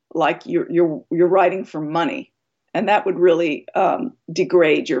considered like you're writing for money. And that would really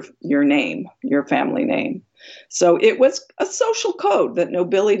degrade your name, your family name. So it was a social code that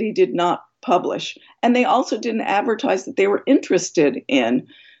nobility did not publish. And they also didn't advertise that they were interested in,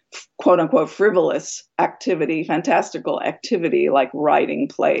 quote unquote, frivolous activity, fantastical activity like writing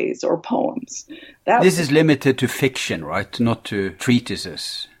plays or poems. This is limited to fiction, right? Not to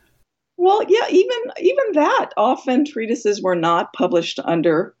treatises. Well, yeah, even that. Often treatises were not published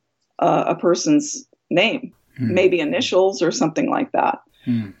under a person's name. Maybe initials or something like that.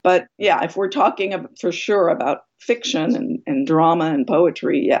 But yeah, if we're talking for sure about fiction and drama and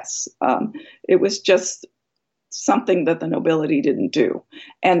poetry, yes, it was just something that the nobility didn't do.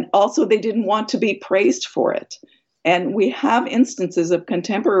 And also they didn't want to be praised for it. And we have instances of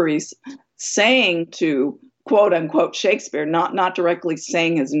contemporaries saying to, quote unquote, Shakespeare, not directly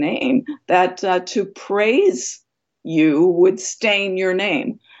saying his name, that to praise you would stain your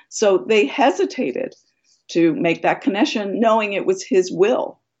name. So they hesitated to make that connection, knowing it was his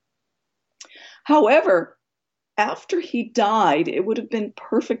will. However, after he died, it would have been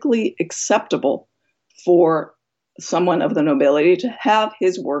perfectly acceptable for someone of the nobility to have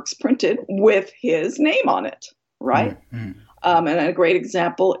his works printed with his name on it, right? And a great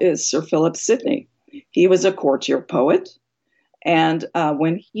example is Sir Philip Sidney. He was a courtier poet, and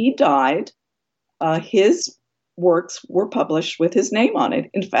when he died, his works were published with his name on it.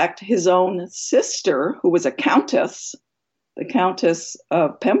 In fact, his own sister, who was a countess, the Countess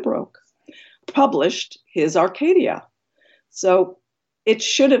of Pembroke, published his Arcadia. So it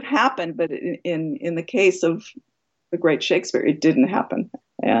should have happened, but in the case of the great Shakespeare, it didn't happen.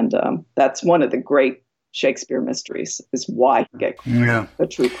 And that's one of the great Shakespeare mysteries, is why he gets the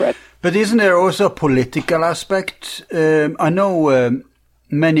true credit. But isn't there also a political aspect? I know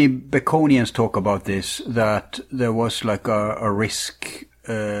many Baconians talk about this, that there was like a risk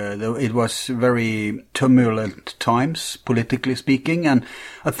It was very turbulent times, politically speaking. And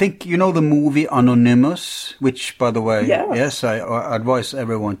I think, you know, the movie Anonymous, which, by the way, yes, I advise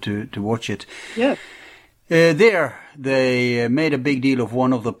everyone to watch it. Yeah. There, they made a big deal of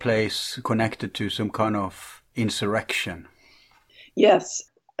one of the plays connected to some kind of insurrection. Yes.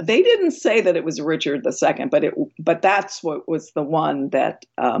 They didn't say that it was Richard II, but that's what was the one that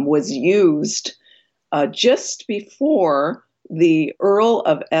was used just before the Earl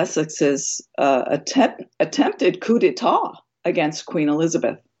of Essex's attempted coup d'etat against Queen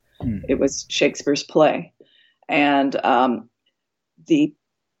Elizabeth. It was Shakespeare's play, and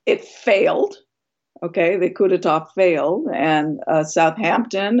it failed. Okay, the coup d'etat failed, and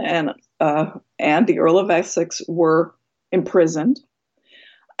Southampton and the Earl of Essex were imprisoned.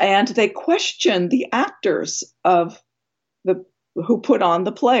 And they questioned the actors who put on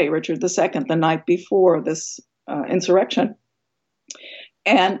the play, Richard II, the night before this insurrection.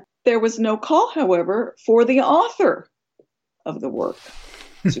 And there was no call, however, for the author of the work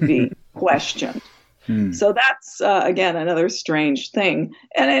to be questioned. So that's, again, another strange thing.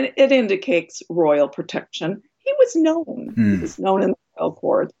 And it indicates royal protection. He was known. He was known in the royal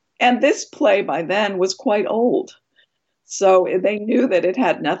court. And this play by then was quite old. So they knew that it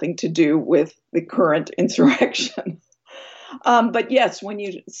had nothing to do with the current insurrection. But yes, when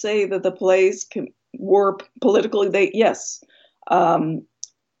you say that the plays were politically,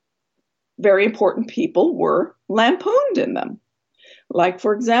 very important people were lampooned in them. Like,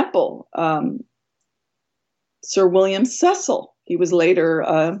 for example, Sir William Cecil. He was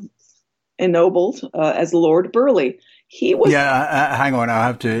later ennobled as Lord Burleigh. He was. Yeah, hang on. I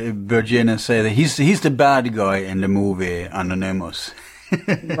have to budge in and say that he's the bad guy in the movie Anonymous.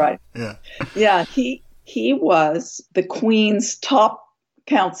 Right. Yeah. He was the Queen's top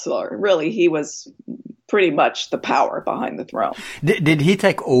counselor. Really, he was pretty much the power behind the throne. Did he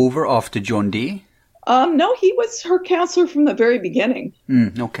take over after John Dee? No, he was her counselor from the very beginning.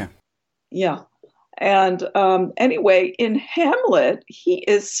 Okay. Yeah. And anyway, in Hamlet, he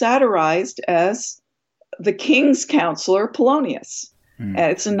is satirized as the king's counselor, Polonius. And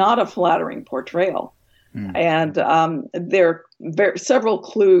it's not a flattering portrayal. And there are several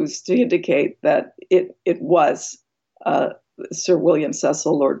clues to indicate that it was Sir William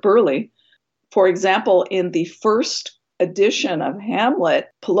Cecil, Lord Burleigh. For example, in the first edition of Hamlet,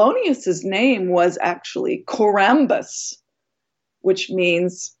 Polonius's name was actually Corambus, which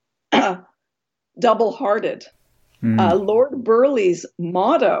means double-hearted. Lord Burleigh's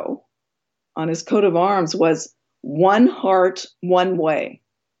motto on his coat of arms was "One heart, one way."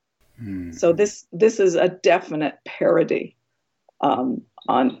 So this is a definite parody and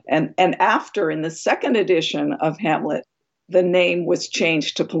after, in the second edition of Hamlet, the name was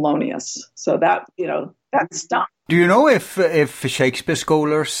changed to Polonius. So that stopped. Do you know if Shakespeare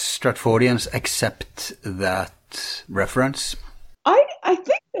scholars, Stratfordians, accept that reference? I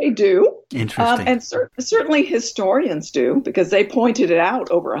think they do. Interesting. And certainly historians do, because they pointed it out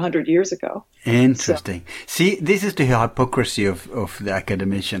over 100 years ago. Interesting. So. See, this is the hypocrisy of the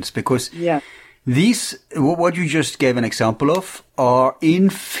academicians, because these, what you just gave an example of, are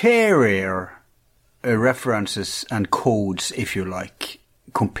inferior references and codes, if you like,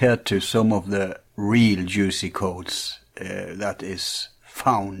 compared to some of the real juicy codes that is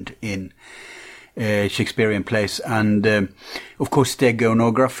found in Shakespearean plays. And of course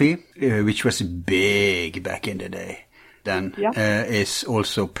steganography, which was big back in the day, then is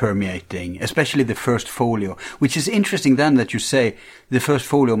also permeating, especially the first folio, which is interesting then that you say the first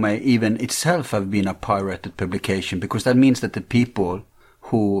folio may even itself have been a pirated publication, because that means that the people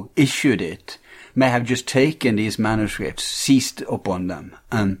who issued it may have just taken these manuscripts, seized upon them,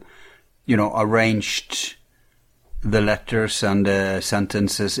 and, arranged the letters and the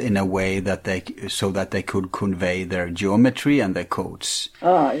sentences in a way that so that they could convey their geometry and their codes.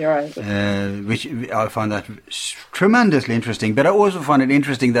 Oh, you're right. Which I find that tremendously interesting. But I also find it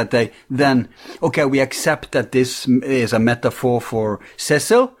interesting that they then, we accept that this is a metaphor for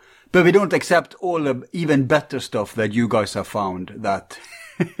Cecil, but we don't accept all the even better stuff that you guys have found that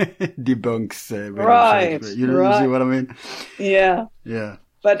debunks. Right. You see what I mean? Yeah. Yeah.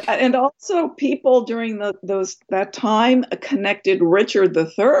 But and also people during that time connected Richard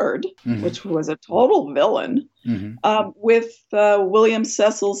III, which was a total villain, with William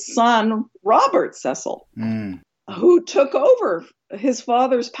Cecil's son Robert Cecil, who took over his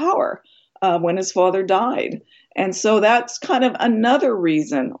father's power when his father died, and so that's kind of another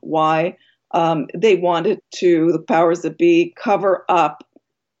reason why they wanted the powers that be, cover up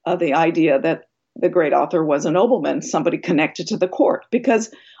the idea that the great author was a nobleman, somebody connected to the court, because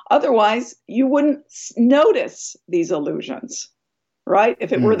otherwise you wouldn't notice these allusions. right?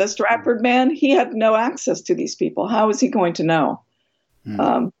 If it were the Stratford man, he had no access to these people. How was he going to know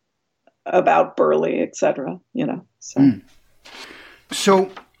about Burley, etc.? So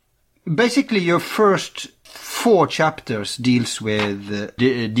basically, your first 4 chapters deals with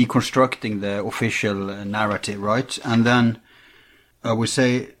deconstructing the official narrative, right? And then I would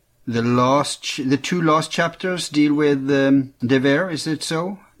say the 2 last chapters deal with De Vere. Is it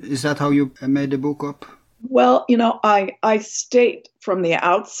so? Is that how you made the book up? Well, I state from the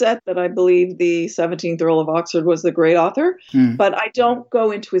outset that I believe the 17th Earl of Oxford was the great author, but I don't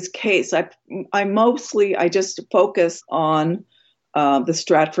go into his case. I just focus on the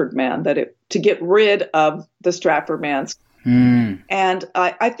Stratford man, to get rid of the Stratford man's. And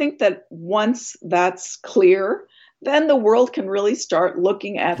I think that once that's clear, then the world can really start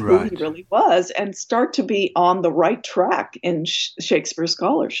looking at who he really was and start to be on the right track in Shakespeare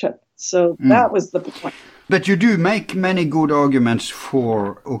scholarship. So that was the point. But you do make many good arguments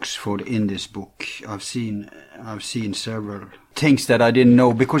for Oxford in this book. I've seen several things that I didn't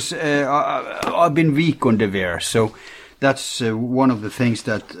know because I've been weak on De Vere. So that's one of the things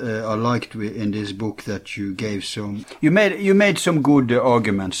that I liked in this book, that you gave you made some good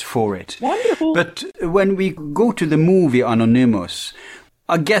arguments for it. Wonderful. But when we go to the movie Anonymous,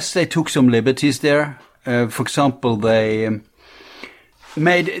 I guess they took some liberties there. For example, they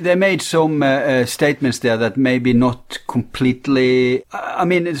made some statements there that maybe not completely,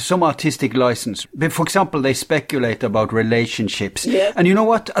 some artistic license. But for example, they speculate about relationships. Yes. And you know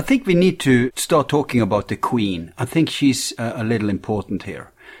what? I think we need to start talking about the Queen. I think she's a little important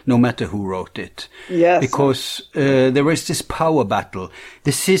here, no matter who wrote it. Yes. Because there is this power battle.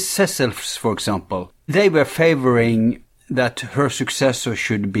 The Cecils, for example, they were favoring that her successor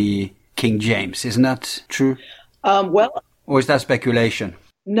should be King James. Isn't that true? Or is that speculation?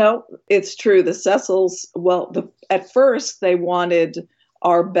 No, it's true. The Cecils, at first they wanted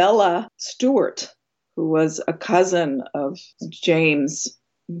Arbella Stuart, who was a cousin of James,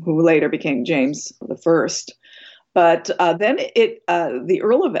 who later became James I. But then the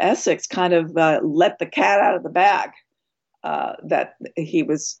Earl of Essex kind of let the cat out of the bag that he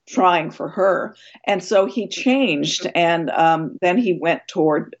was trying for her. And so he changed, and then he went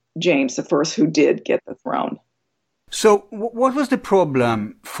toward James I, who did get the throne. So what was the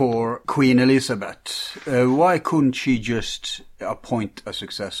problem for Queen Elizabeth? Why couldn't she just appoint a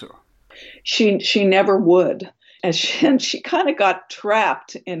successor? She never would. And she kind of got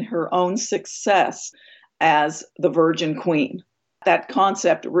trapped in her own success as the Virgin Queen. That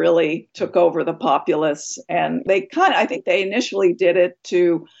concept really took over the populace. And I think they initially did it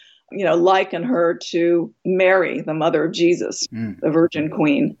to, liken her to Mary, the mother of Jesus, the Virgin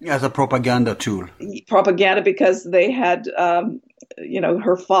Queen. As a propaganda tool. Propaganda, because they had,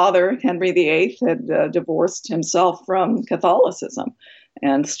 her father, Henry VIII, had divorced himself from Catholicism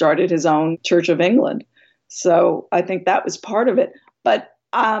and started his own Church of England. So I think that was part of it. But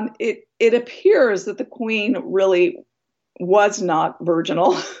it appears that the Queen really was not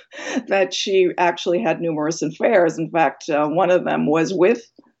virginal, that she actually had numerous affairs. In fact, one of them was with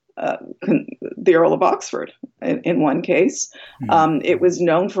the Earl of Oxford in one case. It was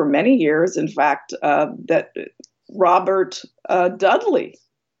known for many years, in fact, that Robert Dudley,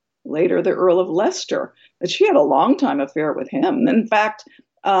 later the Earl of Leicester, that she had a long-time affair with him. In fact,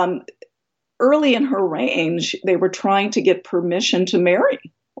 early in her reign, they were trying to get permission to marry,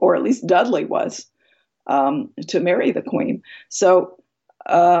 or at least Dudley was, to marry the Queen. So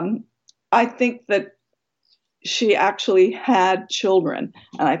I think that she actually had children.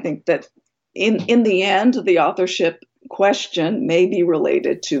 And I think that in the end, the authorship question may be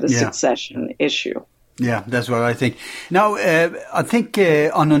related to the succession issue. Yeah, that's what I think. Now, I think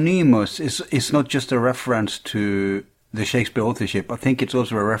Anonymous is not just a reference to the Shakespeare authorship. I think it's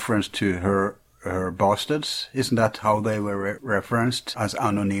also a reference to her bastards. Isn't that how they were referenced as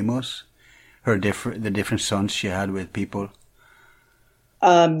Anonymous? The different sons she had with people.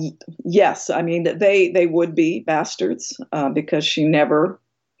 Yes, I mean they would be bastards because she never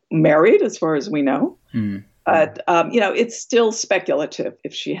married, as far as we know. But it's still speculative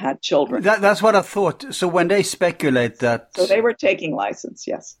if she had children. That's what I thought. So when they speculate that, so they were taking license,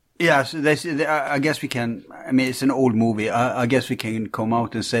 yes. Yes, I guess we can. I mean, it's an old movie. I guess we can come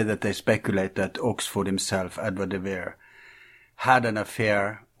out and say that they speculate that Oxford himself, Edward de Vere, had an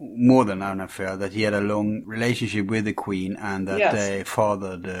affair. More than an affair, that he had a long relationship with the Queen, and that they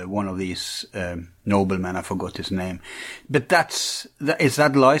fathered one of these noblemen. I forgot his name. But is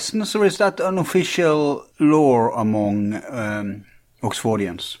that license, or is that an official law among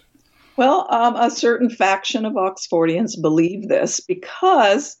Oxfordians? Well, a certain faction of Oxfordians believe this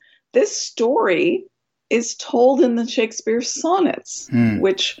because this story is told in the Shakespeare sonnets,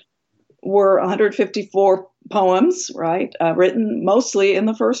 which were 154 poems, right, written mostly in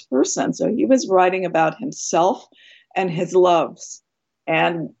the first person. So he was writing about himself and his loves.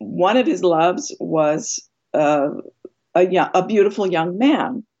 And one of his loves was a beautiful young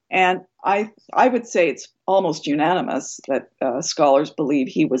man. And I would say it's almost unanimous that scholars believe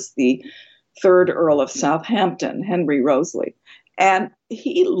he was the third Earl of Southampton, Henry Roseley. And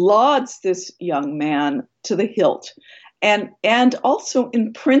he lauds this young man to the hilt, and also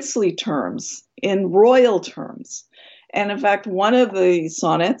in princely terms, in royal terms. And in fact, one of the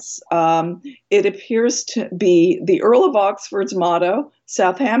sonnets, it appears to be the Earl of Oxford's motto,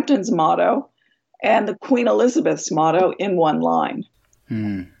 Southampton's motto, and the Queen Elizabeth's motto in one line.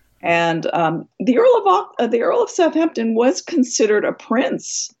 And the Earl of Southampton was considered a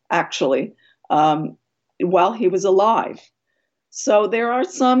prince, actually, while he was alive. So there are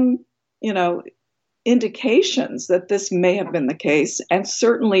some, indications that this may have been the case, and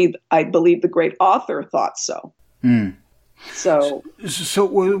certainly, I believe the great author thought so. So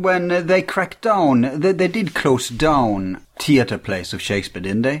when they cracked down, they did close down theater plays of Shakespeare,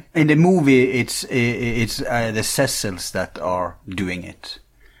 didn't they? In the movie, it's the Cecils that are doing it.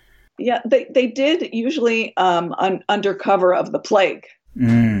 Yeah, they did, usually under cover of the plague.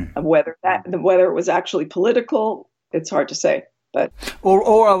 Whether it was actually political, it's hard to say. But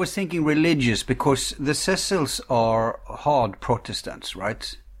or I was thinking religious, because the Cecils are hard Protestants,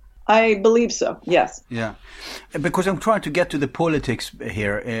 right? I believe so, yes. Yeah, because I'm trying to get to the politics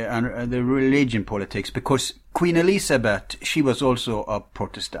here, and the religion politics, because Queen Elizabeth, she was also a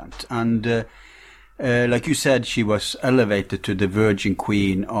Protestant, and like you said, she was elevated to the Virgin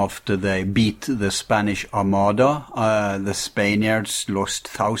Queen after they beat the Spanish Armada. The Spaniards lost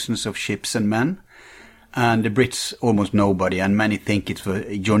thousands of ships and men, and the Brits almost nobody, and many think it's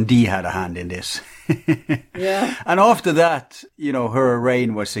John Dee had a hand in this. Yeah. And after that, her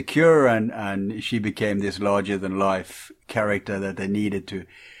reign was secure, and she became this larger-than-life character that they needed to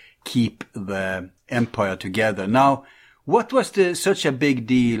keep the empire together. Now, what was such a big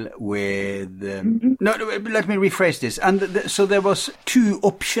deal with... No, let me rephrase this. And so there was two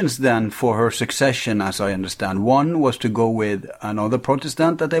options then for her succession, as I understand. One was to go with another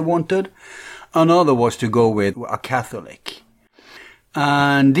Protestant that they wanted. Another was to go with a Catholic.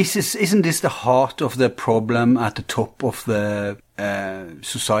 And isn't this the heart of the problem at the top of the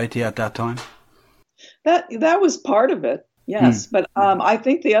society at that time? That was part of it, yes. But I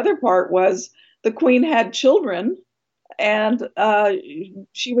think the other part was the Queen had children, and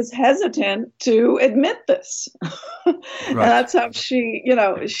she was hesitant to admit this. Right. And that's how she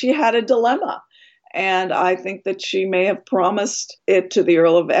had a dilemma. And I think that she may have promised it to the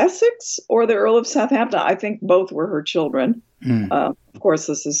Earl of Essex or the Earl of Southampton. I think both were her children. Of course,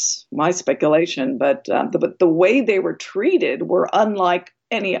 this is my speculation, but the way they were treated were unlike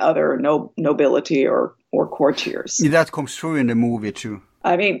any other nobility or courtiers. That comes through in the movie too.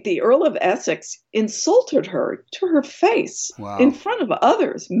 I mean, the Earl of Essex insulted her to her face in front of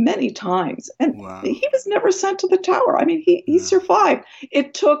others many times. And he was never sent to the Tower. I mean, he survived.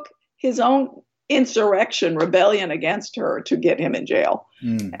 It took his own insurrection, rebellion against her to get him in jail.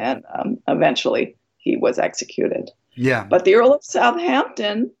 And eventually he was executed. Yeah. But the Earl of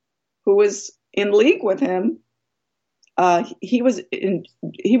Southampton, who was in league with him, he was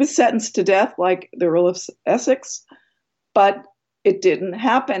sentenced to death like the Earl of Essex, but it didn't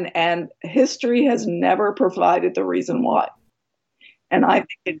happen, and history has never provided the reason why. And I think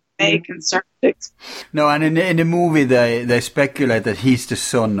it may concern Shakespeare. No, and in the movie they speculate that he's the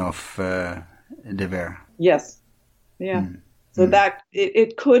son of De Vere. Yes. Yeah. So that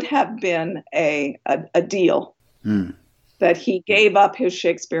it could have been a deal that he gave up his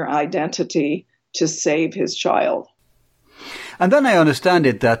Shakespeare identity to save his child. And then I understand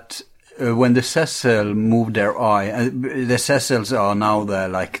it that when the Cecil moved their eye, the Cecils are now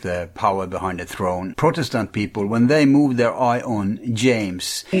the power behind the throne. Protestant people, when they moved their eye on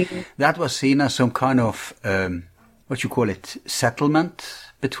James, that was seen as some kind of, settlement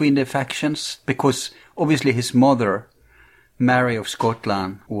between the factions. Because obviously his mother, Mary of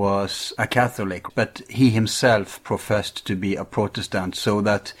Scotland, was a Catholic, but he himself professed to be a Protestant, so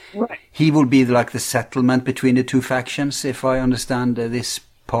that he will be like the settlement between the two factions, if I understand this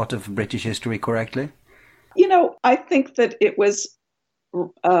part of British history correctly? I think that it was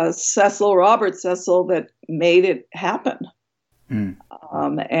Robert Cecil, that made it happen. And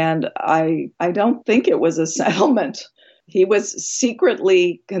I don't think it was a settlement. He was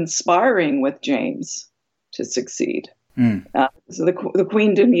secretly conspiring with James to succeed. So the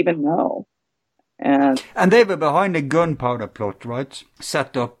Queen didn't even know. And they were behind the gunpowder plot, right?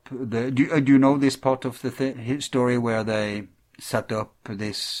 Set up do you know this part of the story where they set up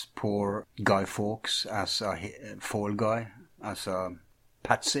this poor Guy Fawkes as a fall guy, as a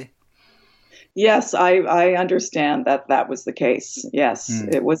patsy? Yes, I understand that was the case. Yes,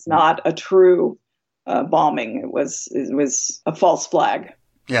 It was not a true bombing. It was a false flag.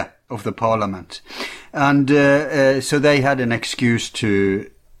 Yeah, of the parliament. And so they had an excuse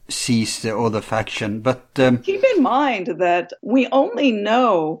to seize the other faction. But keep in mind that we only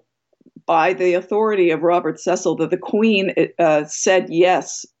know by the authority of Robert Cecil that the Queen said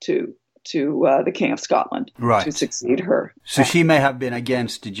yes to the King of Scotland, right, to succeed her. So she may have been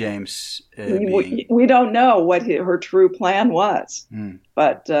against James. We don't know what her true plan was,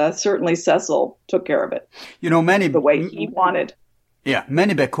 but certainly Cecil took care of it. The way he wanted. Yeah,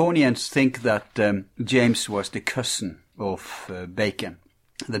 many Baconians think that James was the cousin of Bacon.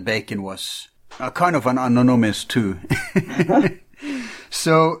 That Bacon was kind of an anonymous too.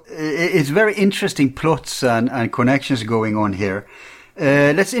 So it's very interesting plots and connections going on here.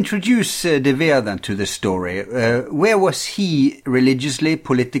 Let's introduce De Vere then to the story. Where was he religiously,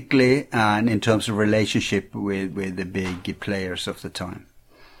 politically, and in terms of relationship with the big players of the time?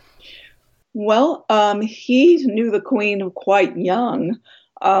 Well, he knew the Queen quite young.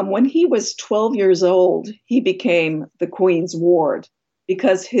 When he was 12 years old, he became the Queen's ward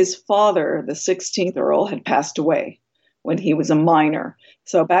because his father, the 16th Earl, had passed away when he was a minor.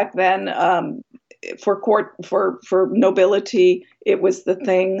 So back then, for nobility, it was the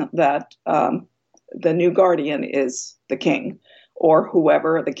thing that the new guardian is the king, or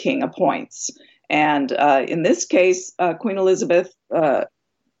whoever the king appoints. And in this case, Queen Elizabeth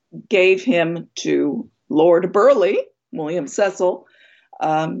gave him to Lord Burleigh, William Cecil,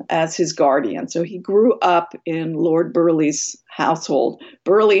 as his guardian. So he grew up in Lord Burleigh's household.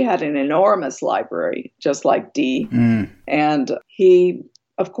 Burleigh had an enormous library, just like Dee. And he,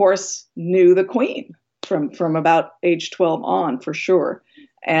 of course, knew the Queen from about age 12 on, for sure.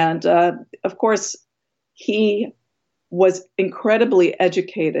 And, of course, he was incredibly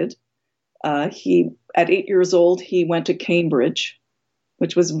educated. At 8 years old, he went to Cambridge,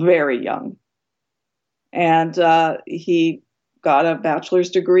 which was very young. And he got a bachelor's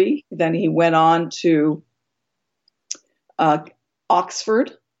degree. Then he went on to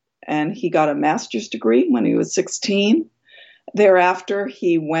Oxford, and he got a master's degree when he was 16. Thereafter,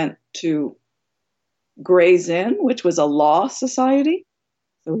 he went to Gray's Inn, which was a law society.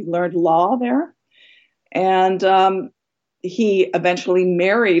 So he learned law there. And he eventually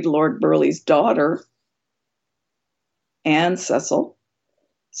married Lord Burleigh's daughter, Anne Cecil.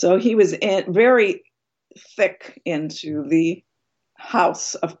 So he was very thick into the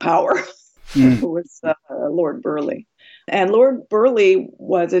house of power, who was Lord Burleigh. And Lord Burleigh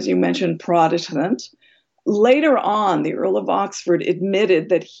was, as you mentioned, Protestant. Later on, the Earl of Oxford admitted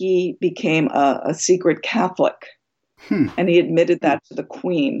that he became a secret Catholic, and he admitted that to the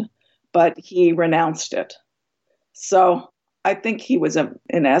Queen, but he renounced it. So I think he was,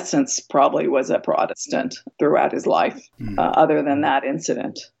 in essence, probably was a Protestant throughout his life, other than that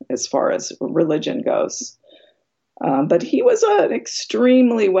incident, as far as religion goes. But he was an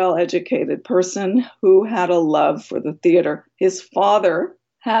extremely well-educated person who had a love for the theater. His father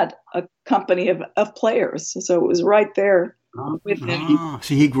had a company of players, so it was right there with him.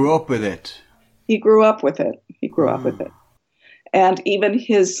 So he grew up with it. He grew up with it. And even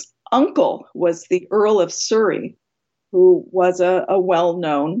his uncle was the Earl of Surrey, who was a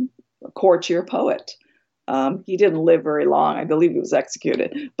well-known courtier poet. He didn't live very long. I believe he was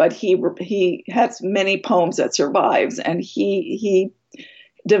executed. But he has many poems that survives, and he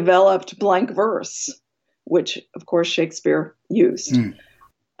developed blank verse, which, of course, Shakespeare used.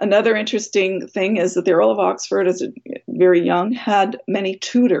 Another interesting thing is that the Earl of Oxford, as very young, had many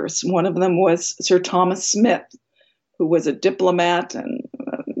tutors. One of them was Sir Thomas Smith, who was a diplomat and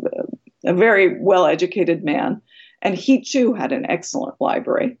a very well-educated man. And he, too, had an excellent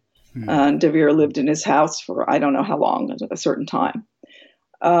library. De Vere lived in his house for I don't know how long, a certain time.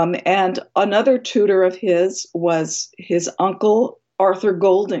 And another tutor of his was his uncle, Arthur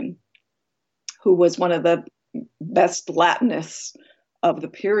Golding, who was one of the best Latinists of the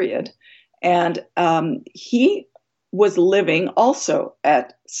period. And he was living also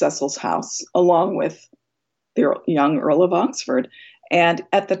at Cecil's house, along with the young Earl of Oxford. And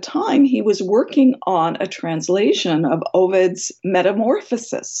at the time, he was working on a translation of Ovid's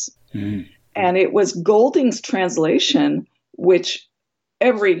Metamorphoses. And it was Golding's translation, which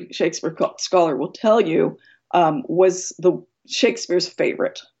every Shakespeare scholar will tell you was Shakespeare's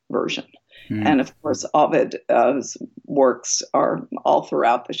favorite version. And of course, Ovid's works are all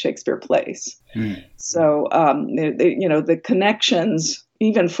throughout the Shakespeare plays. So, the connections,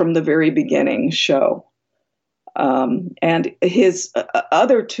 even from the very beginning, show. And his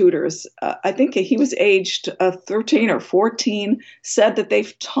other tutors, I think he was aged 13 or 14, said that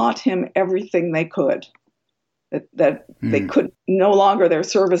they've taught him everything they could. That they could no longer, their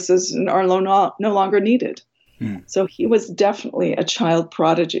services are no longer needed. So he was definitely a child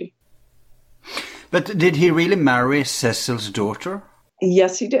prodigy. But did he really marry Cecil's daughter?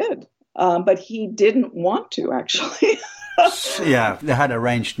 Yes, he did. But he didn't want to, actually. Yeah, they had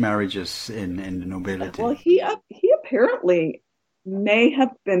arranged marriages in the nobility. Well, he apparently may have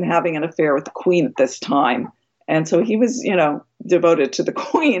been having an affair with the queen at this time. And so he was, devoted to the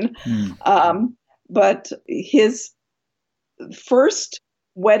queen. But his first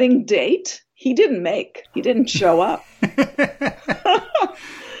wedding date, he didn't make. He didn't show up.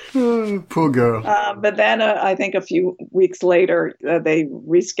 Poor girl. But then I think a few weeks later, they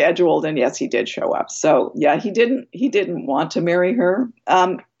rescheduled, and yes, he did show up. So yeah, he didn't want to marry her.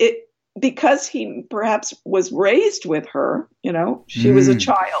 Because he perhaps was raised with her. She was a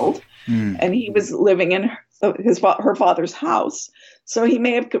child, and he was living in her father's house. So he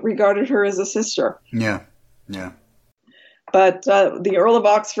may have regarded her as a sister. Yeah. But the Earl of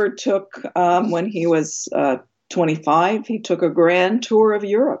Oxford took, when he was 25, he took a grand tour of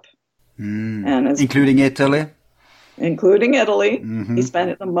Europe. And including Italy? Including Italy. Mm-hmm. He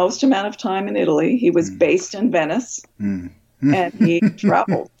spent the most amount of time in Italy. He was based in Venice. And he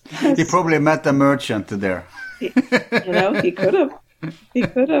traveled. He probably met a merchant there. He could have. He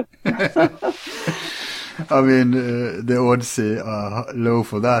could have. I mean, the odds are low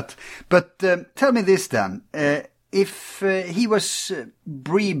for that. But tell me this then. If he was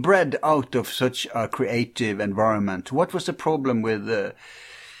bred out of such a creative environment, what was the problem with De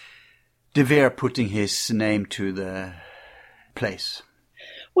Vere putting his name to the place?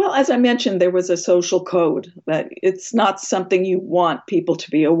 Well, as I mentioned, there was a social code that it's not something you want people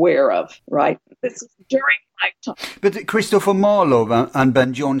to be aware of, right? This is during my time. But Christopher Marlowe and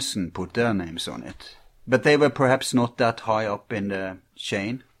Ben Jonson put their names on it. But they were perhaps not that high up in the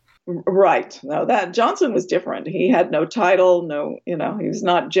chain. Right. No, that Johnson was different. He had no title, he was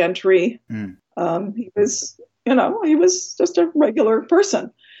not gentry. He was, he was just a regular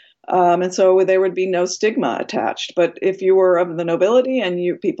person. And so there would be no stigma attached. But if you were of the nobility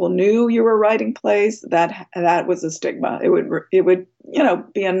and people knew you were writing plays, that was a stigma. It would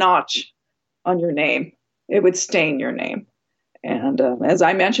be a notch on your name. It would stain your name. And as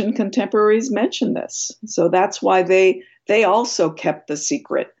I mentioned, contemporaries mentioned this. So that's why they also kept the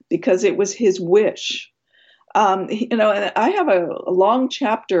secret, because it was his wish. And I have a long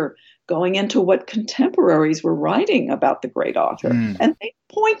chapter going into what contemporaries were writing about the great author. And they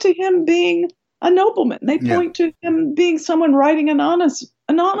point to him being a nobleman. They point to him being someone writing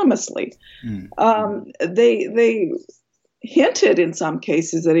anonymously. They hinted in some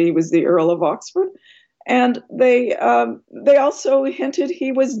cases that he was the Earl of Oxford. And they also hinted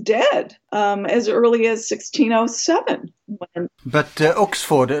he was dead as early as 1607. But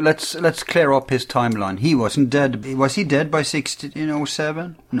Oxford, let's clear up his timeline. He wasn't dead. Was he dead by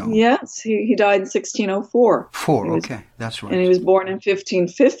 1607? No. Yes, he died in 1604. Okay, that's right. And he was born in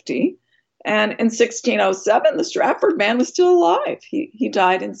 1550. And in 1607, the Stratford man was still alive. He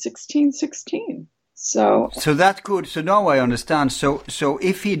died in 1616. So now I understand. So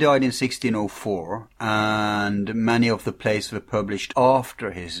if he died in 1604 and many of the plays were published after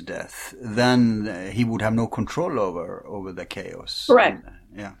his death, then he would have no control over the chaos. Correct.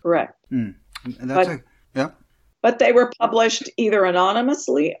 Correct. But they were published either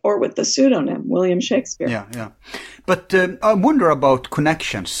anonymously or with the pseudonym William Shakespeare. Yeah. But I wonder about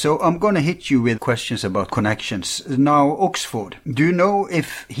connections. So I'm going to hit you with questions about connections. Now, Oxford, do you know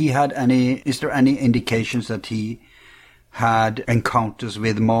if he had is there any indications that he had encounters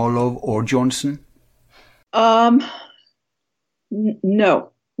with Marlowe or Jonson? No,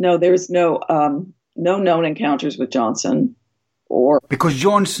 there's no known encounters with Jonson. Because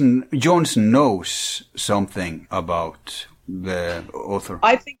Jonson knows something about the author.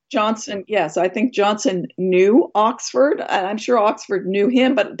 I think Jonson knew Oxford, and I'm sure Oxford knew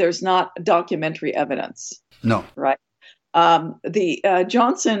him, but there's not documentary evidence. No. Right.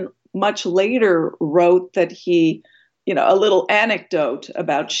 Jonson much later wrote that he, a little anecdote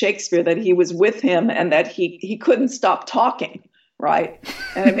about Shakespeare, that he was with him and that he couldn't stop talking. Right.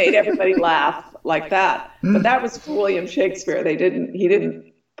 And it made everybody laugh like that. But that was William Shakespeare. He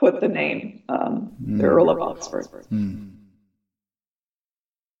didn't put the name, the Earl of Oxford.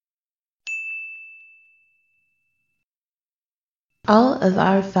 All of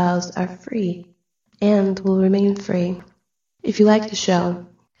our files are free and will remain free. If you like the show,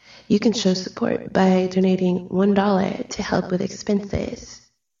 you can show support by donating $1 to help with expenses.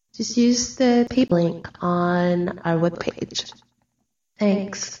 Just use the PayPal link on our webpage.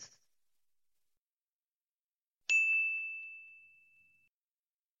 Thanks.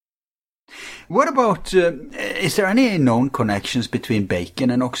 What about, is there any known connections between Bacon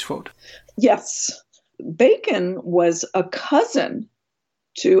and Oxford? Yes. Bacon was a cousin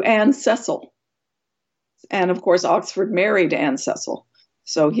to Anne Cecil. And of course, Oxford married Anne Cecil.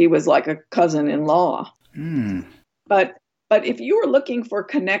 So he was like a cousin-in-law. But if you were looking for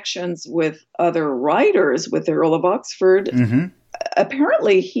connections with other writers with the Earl of Oxford,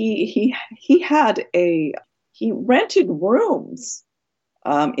 apparently he rented rooms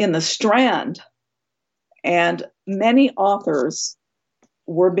in the Strand, and many authors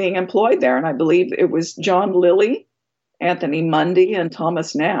were being employed there. And I believe it was John Lilly, Anthony Mundy, and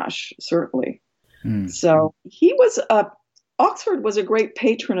Thomas Nash, certainly. So Oxford was a great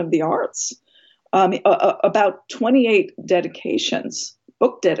patron of the arts. About 28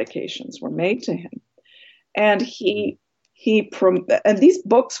 book dedications were made to him. And and these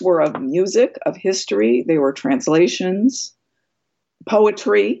books were of music, of history, they were translations,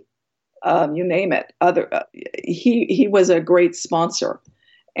 poetry, you name it. He was a great sponsor,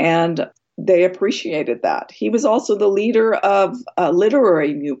 and they appreciated that. He was also the leader of a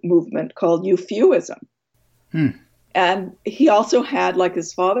literary movement called Euphuism. And he also had, like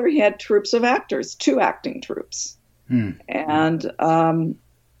his father, he had troops of actors, 2 acting troops. And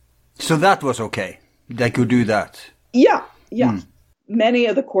so that was okay. They could do that. Yeah. Many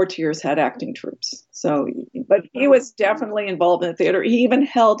of the courtiers had acting troops. But he was definitely involved in the theater. He even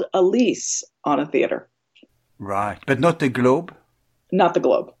held a lease on a theater. Right, but not the Globe? Not the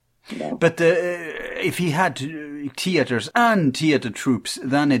Globe. No. But if he had theaters and theater troops,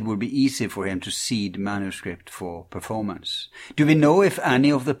 then it would be easy for him to seed manuscript for performance. Do we know if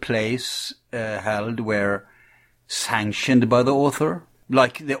any of the plays held were sanctioned by the author?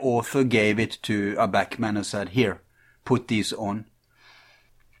 Like the author gave it to a backman and said, "Here, put these on"?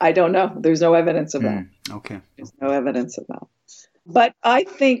 I don't know. There's no evidence of that. Okay. There's no evidence of that. But I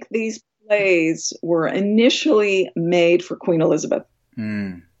think these plays were initially made for Queen Elizabeth.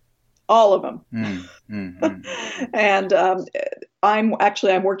 All of them. And I'm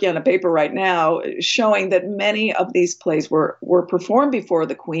working on a paper right now showing that many of these plays were performed before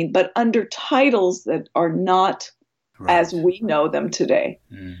the Queen, but under titles that are not as we know them today.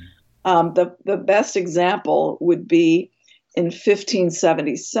 The best example would be in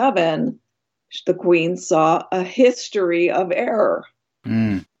 1577, the Queen saw A History of Error.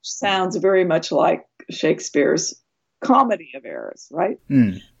 Sounds very much like Shakespeare's Comedy of Errors, right?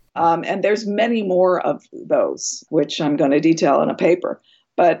 And there's many more of those, which I'm going to detail in a paper.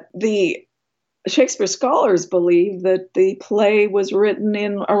 But the Shakespeare scholars believe that the play was written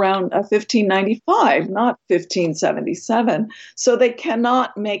in around 1595, not 1577. So they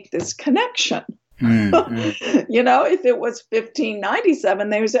cannot make this connection. You know, if it was 1597,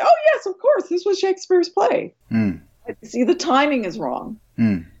 they would say, "Oh, yes, of course, this was Shakespeare's play." See, the timing is wrong.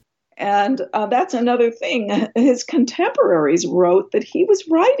 And that's another thing. His contemporaries wrote that he was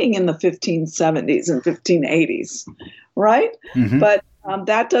writing in the 1570s and 1580s, right? But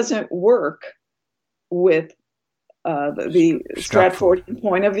that doesn't work with the Stratfordian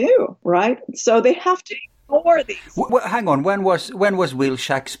point of view, right? So they have to ignore these. Well, hang on. When was Will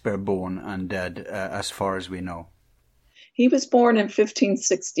Shakespeare born and dead, as far as we know? He was born in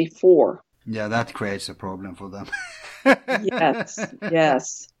 1564. Yeah, that creates a problem for them.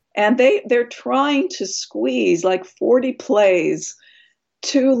 Yes. And they're trying to squeeze like 40 plays,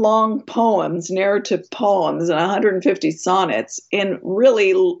 2 long poems, narrative poems, and 150 sonnets in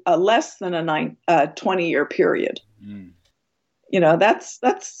really less than a 20-year period. You know, that's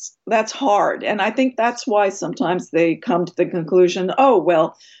hard. And I think that's why sometimes they come to the conclusion, oh,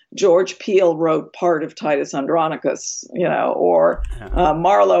 well, George Peele wrote part of Titus Andronicus, you know, or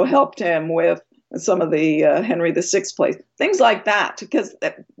Marlowe helped him with some of the Henry VI plays, things like that, because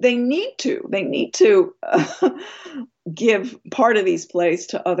they need to give part of these plays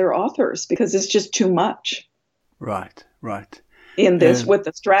to other authors because it's just too much. Right. In this, with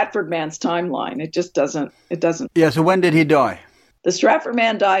the Stratford man's timeline, it doesn't. Yeah, so when did he die? The Stratford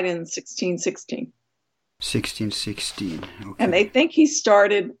man died in 1616. 1616, okay. And they think he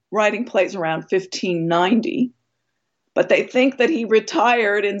started writing plays around 1590. But they think that he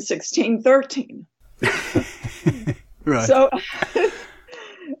retired in 1613. Right. So,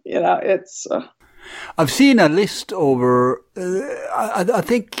 you know, it's... I've seen a list over, I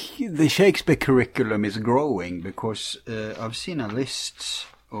think the Shakespeare curriculum is growing because I've seen a list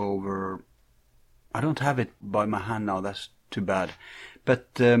over, I don't have it by my hand now, that's too bad. But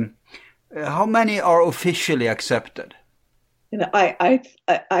how many are officially accepted? You know,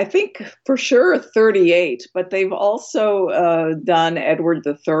 I think for sure 38, but they've also done Edward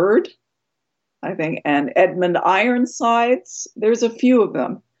III, I think, and Edmund Ironsides. There's a few of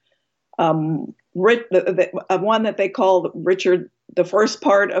them. One that they call Richard, the first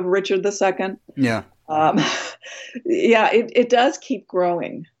part of Richard II. Yeah. Yeah, it does keep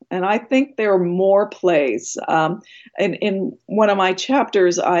growing. And I think there are more plays. In one of my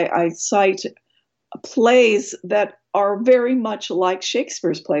chapters, I cite plays that are very much like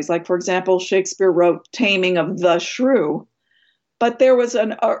Shakespeare's plays. Like, for example, Shakespeare wrote Taming of the Shrew, but there was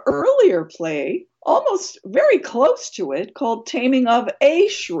an earlier play, almost very close to it, called Taming of a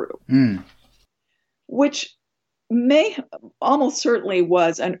Shrew, which may almost certainly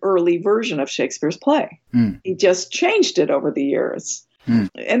was an early version of Shakespeare's play. He just changed it over the years.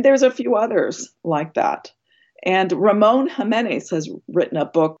 And there's a few others like that. And Ramon Jimenez has written a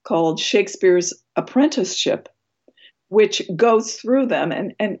book called Shakespeare's Apprenticeship, which goes through them,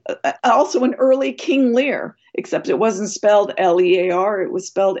 and also an early King Lear, except it wasn't spelled Lear, it was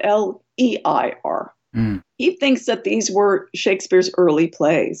spelled Leir. He thinks that these were Shakespeare's early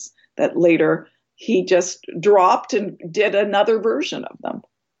plays, that later he just dropped and did another version of them.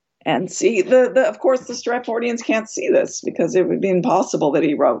 And see, of course, the Stratfordians can't see this because it would be impossible that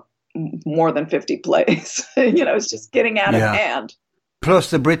he wrote more than 50 plays. You know, it's just getting out of hand.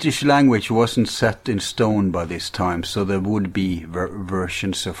 Plus, the British language wasn't set in stone by this time, so there would be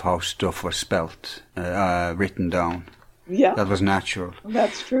versions of how stuff was spelt, written down. Yeah. That was natural.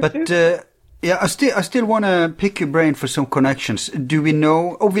 That's true, but, too. Yeah, I still want to pick your brain for some connections. Do we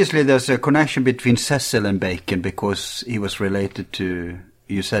know, obviously there's a connection between Cecil and Bacon because he was related to,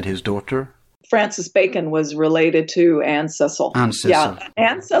 you said, his daughter? Francis Bacon was related to Anne Cecil. Anne Cecil. Yeah,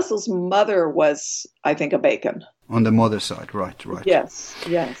 Anne Cecil's mother was, I think, a Bacon. On the mother's side, right. Yes.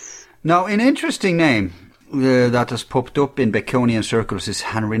 Now, an interesting name that has popped up in Baconian circles is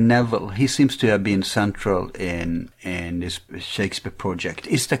Henry Neville. He seems to have been central in this Shakespeare project.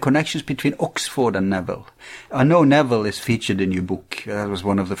 Is there connections between Oxford and Neville? I know Neville is featured in your book. That was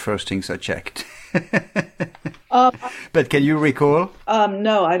one of the first things I checked. But can you recall?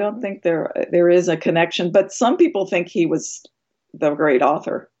 No, I don't think there is a connection. But some people think he was the great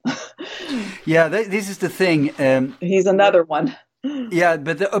author. Yeah, this is the thing. He's another one. Yeah,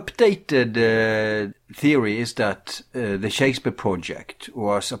 but the updated theory is that the Shakespeare project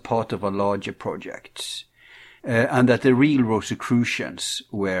was a part of a larger project. And that the real Rosicrucians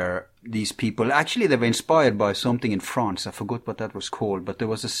were these people. Actually, they were inspired by something in France. I forgot what that was called, but there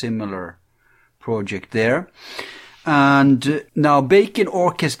was a similar project there. And now Bacon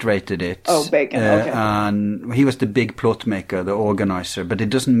orchestrated it. Oh, Bacon, okay. And he was the big plot maker, the organizer, but it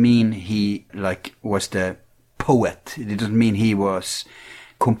doesn't mean he was the poet. It doesn't mean he was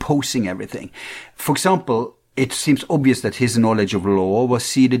composing everything. For example, it seems obvious that his knowledge of law was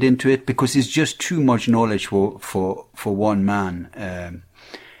seeded into it because it's just too much knowledge for one man.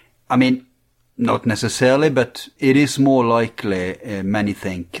 I mean, not necessarily, but it is more likely, many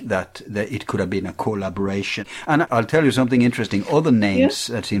think, that it could have been a collaboration. And I'll tell you something interesting. Other names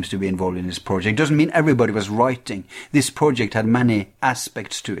that seems to be involved in this project doesn't mean everybody was writing. This project had many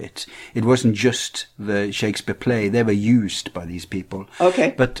aspects to it. It wasn't just the Shakespeare play. They were used by these people.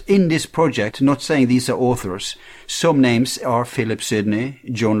 Okay. But in this project, not saying these are authors, some names are Philip Sidney,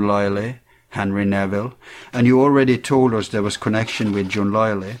 John Lyly, Henry Neville. And you already told us there was connection with John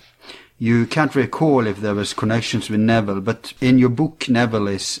Lyly. You can't recall if there was connections with Neville, but in your book, Neville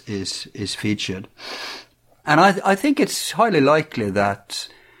is featured. And I think it's highly likely that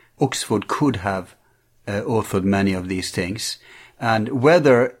Oxford could have authored many of these things. And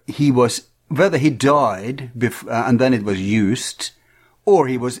whether he died and then it was used, or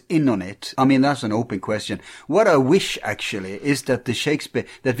he was in on it, I mean, that's an open question. What I wish, actually, is that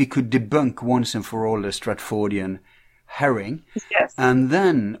that we could debunk once and for all the Stratfordian herring. Yes. And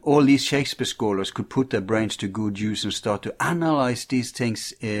then all these Shakespeare scholars could put their brains to good use and start to analyze these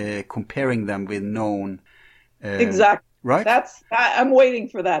things, comparing them with known. Exactly. Right? I'm waiting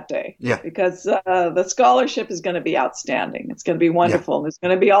for that day. Yeah. Because the scholarship is going to be outstanding. It's going to be wonderful. Yeah. There's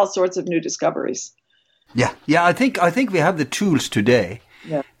going to be all sorts of new discoveries. Yeah. Yeah. I think we have the tools today.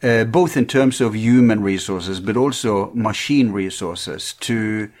 Yeah. Both in terms of human resources, but also machine resources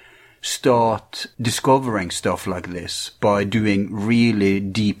to start discovering stuff like this by doing really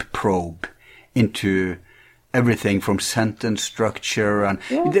deep probe into everything from sentence structure, and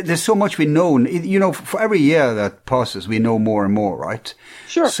there's so much we know. You know, for every year that passes, we know more and more, right?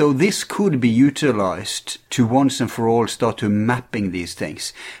 Sure. So this could be utilized to once and for all start to mapping these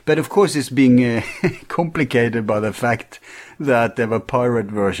things. But of course, it's being complicated by the fact that there were pirate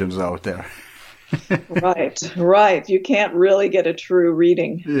versions out there. Right. You can't really get a true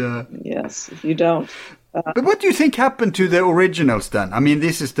reading. Yeah. Yes, if you don't. But what do you think happened to the originals then? I mean,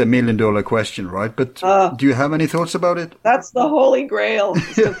 this is the $1,000,000 question, right? But do you have any thoughts about it? That's the holy grail,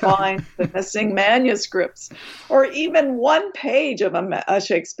 is to find the missing manuscripts, or even one page of a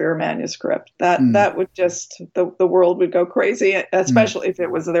Shakespeare manuscript. That would just, the world would go crazy, especially if it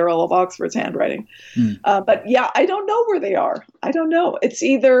was the Earl of Oxford's handwriting. But yeah, I don't know where they are. I don't know. It's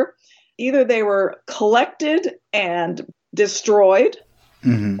either they were collected and destroyed,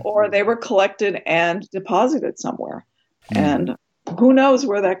 or they were collected and deposited somewhere. And who knows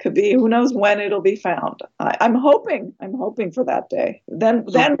where that could be? Who knows when it'll be found? I'm hoping for that day. Then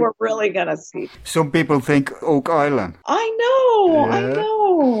we're really going to see. Some people think Oak Island. I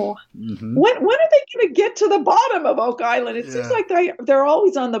know. When are they going to get to the bottom of Oak Island? It seems like they're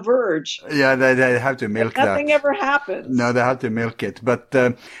always on the verge. Yeah, they have to milk that. Nothing ever happens. No, they have to milk it. But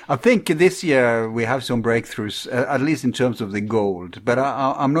I think this year we have some breakthroughs, at least in terms of the gold. But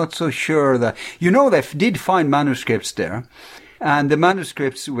I'm not so sure that... You know, they did find manuscripts there. And the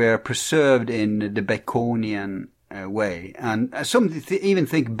manuscripts were preserved in the Baconian way. And some even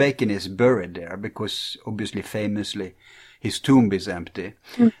think Bacon is buried there because, obviously, famously, his tomb is empty.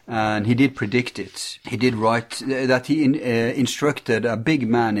 And he did predict it. He did write that he instructed a big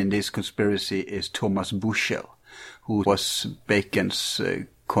man in this conspiracy is Thomas Bushell, who was Bacon's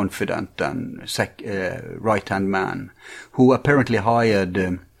confidant and right-hand man, who apparently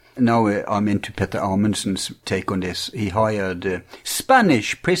hired... Now I'm into Peter Amundsen's take on this. He hired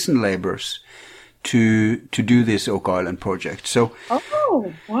Spanish prison laborers to do this Oak Island project. So,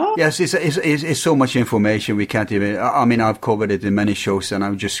 wow. Yes, it's so much information we can't even. I mean, I've covered it in many shows, and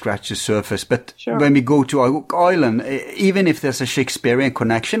I've just scratched the surface. But when we go to Oak Island, even if there's a Shakespearean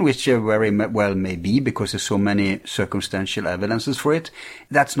connection, which there very well may be, because there's so many circumstantial evidences for it,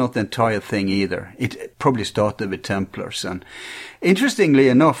 that's not the entire thing either. It probably started with Templars, and interestingly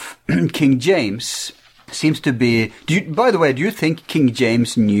enough, King James seems to be. By the way, do you think King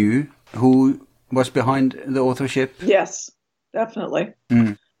James knew who was behind the authorship? Yes, definitely.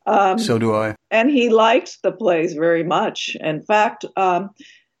 So do I. And he liked the plays very much. In fact,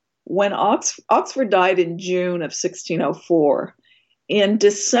 when Oxford died in June of 1604, in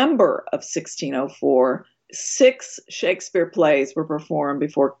December of 1604, 6 Shakespeare plays were performed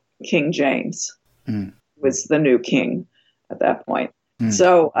before King James was the new king at that point.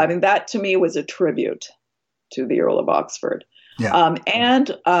 So, I mean, that to me was a tribute to the Earl of Oxford. Yeah.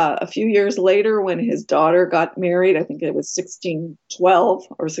 And a few years later, when his daughter got married, I think it was 1612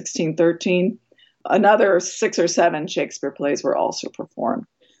 or 1613, another 6 or 7 Shakespeare plays were also performed.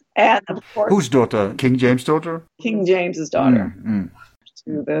 And of course, whose daughter? King James' daughter? King James's daughter.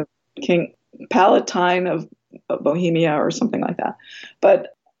 To the King Palatine of Bohemia or something like that.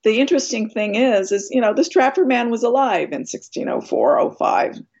 But the interesting thing is, you know, the Stratford man was alive in 1604,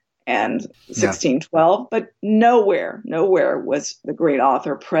 05. And 1612, but nowhere was the great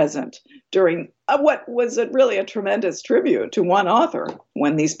author present during what was really a tremendous tribute to one author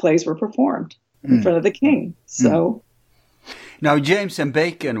when these plays were performed in front of the king. So, now James and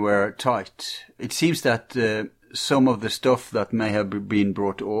Bacon were tight. It seems that some of the stuff that may have been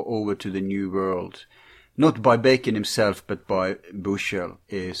brought over to the New World, not by Bacon himself, but by Bushell,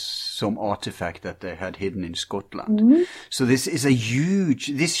 is some artifact that they had hidden in Scotland. So this is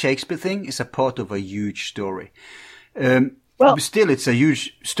this Shakespeare thing is a part of a huge story. Still, it's a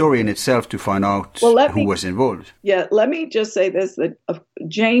huge story in itself to find out who was involved. Yeah, let me just say this, that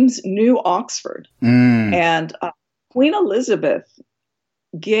James knew Oxford. And Queen Elizabeth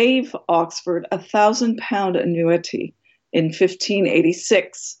gave Oxford £1,000 annuity in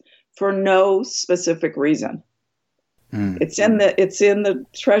 1586. For no specific reason. It's in the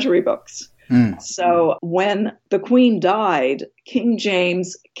treasury books. So when the Queen died, King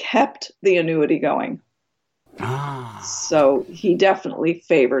James kept the annuity going. So he definitely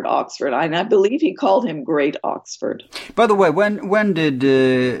favored Oxford, and I believe he called him Great Oxford. By the way, when did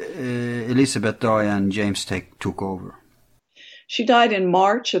Elizabeth die and James took over? She died in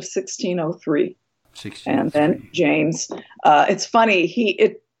March of 1603. And then James, it's funny,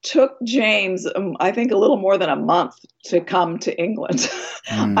 it took James, I think, a little more than a month to come to England.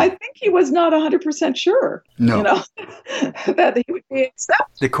 I think he was not 100% sure, that he would be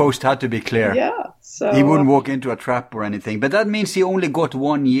accepted. The coast had to be clear. Yeah. So he wouldn't walk into a trap or anything. But that means he only got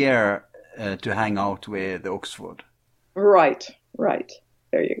 1 year to hang out with Oxford. Right.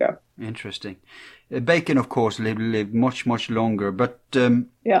 There you go. Interesting. Bacon, of course, lived much, much longer, but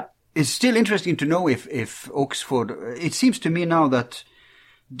it's still interesting to know if Oxford... It seems to me now that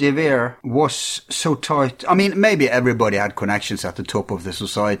De Vere was so tight. I mean, maybe everybody had connections at the top of the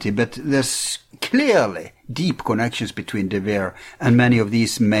society, but there's clearly deep connections between De Vere and many of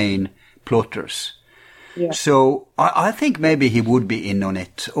these main plotters. Yeah. So I think maybe he would be in on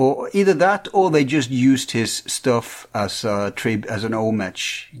it, or either that, or they just used his stuff as a as an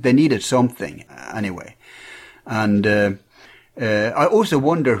homage. They needed something anyway, and I also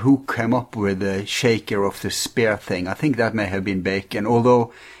wonder who came up with the shaker of the spear thing. I think that may have been Bacon.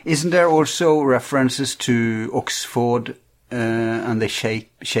 Although, isn't there also references to Oxford and the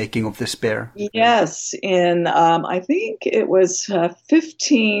shaking of the spear? Yes, in I think it was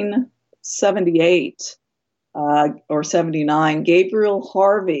 1578. Or 79, Gabriel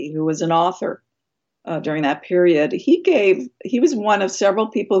Harvey, who was an author during that period, he was one of several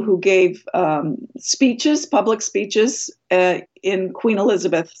people who gave speeches, public speeches, in Queen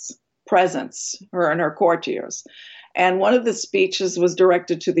Elizabeth's presence, her and her courtiers. And one of the speeches was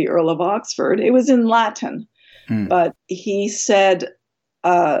directed to the Earl of Oxford. It was in Latin, but he said,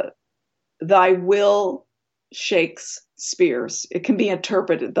 "Thy will shakes spears." It can be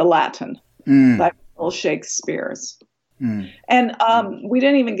interpreted, the Latin. Thy Shakespeare's. And we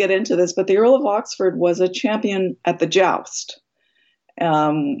didn't even get into this, but the Earl of Oxford was a champion at the joust.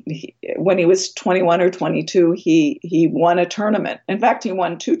 When he was 21 or 22, he won a tournament. In fact, he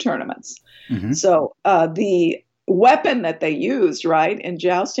won 2 tournaments. So the weapon that they used, right, in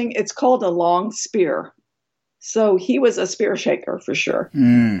jousting, it's called a long spear. So he was a spear shaker for sure.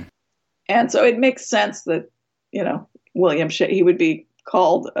 And so it makes sense that, he would be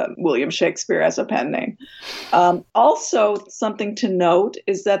called William Shakespeare as a pen name. Also, something to note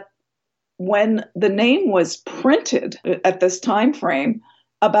is that when the name was printed at this time frame,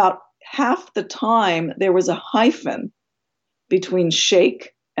 about half the time there was a hyphen between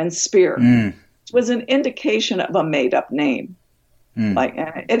shake and spear. It was an indication of a made-up name. Like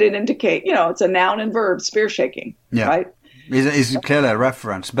it indicate, it's a noun and verb, spear shaking, right? It's clearly a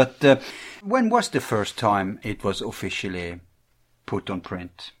reference. But when was the first time it was officially put on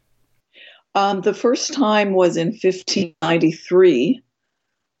print? The first time was in 1593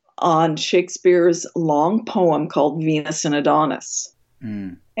 on Shakespeare's long poem called Venus and Adonis.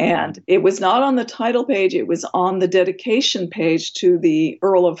 And it was not on the title page, it was on the dedication page to the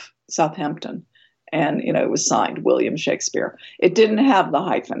Earl of Southampton. And, it was signed William Shakespeare. It didn't have the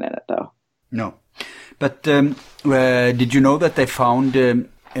hyphen in it, though. No. But did you know that they found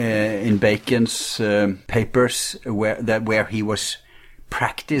in Bacon's papers where he was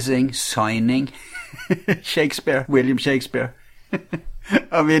practicing signing Shakespeare, William Shakespeare?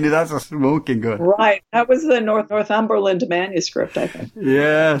 I mean, that's a smoking gun. Right. That was the Northumberland manuscript, I think.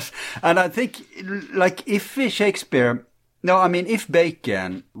 Yes. And I think, if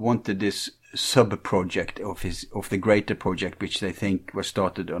Bacon wanted this sub-project of the greater project, which they think was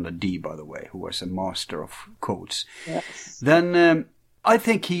started under Dee, by the way, who was a master of codes, then I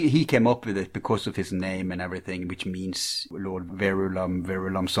think he came up with it because of his name and everything, which means Lord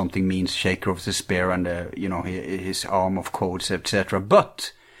Verulam something means shaker of the spear, and his arm of codes, etc.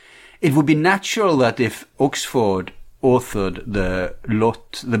 But it would be natural that if Oxford authored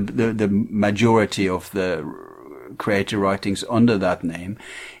the majority of the creative writings under that name,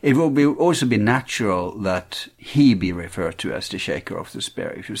 it will also be natural that he be referred to as the shaker of the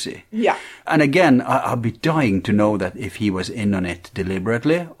spear, if you see. Yeah. And again, I'll be dying to know that if he was in on it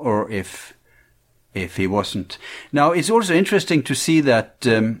deliberately or if he wasn't. Now, it's also interesting to see that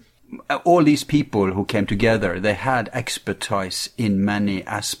all these people who came together, they had expertise in many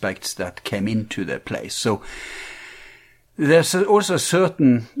aspects that came into their place. So there's also a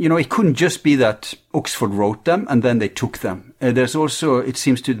certain, it couldn't just be that Oxford wrote them and then they took them. There's also, it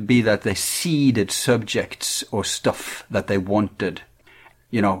seems to be that they seeded subjects or stuff that they wanted.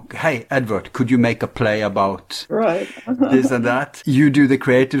 Hey, Edward, could you make a play about this and that? You do the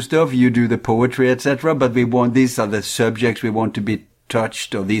creative stuff, you do the poetry, etc. But these are the subjects we want to be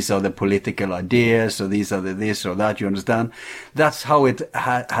touched, or these are the political ideas, or these are the this or that, you understand? That's how it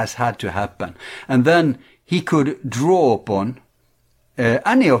has had to happen. And then he could draw upon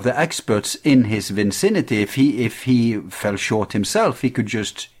any of the experts in his vicinity. If he fell short himself, he could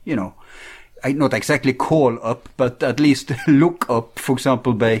just, not exactly call up, but at least look up, for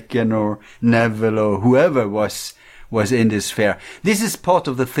example, Bacon or Neville or whoever was in this fair. This is part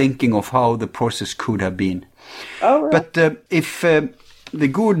of the thinking of how the process could have been. Oh, right. But if the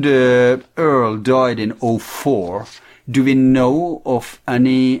good Earl died in 2004, do we know of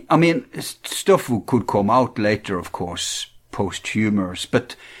any, I mean, stuff could come out later, of course, posthumous,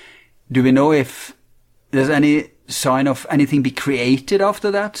 but do we know if there's any sign of anything be created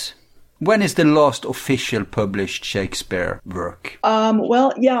after that? When is the last official published Shakespeare work?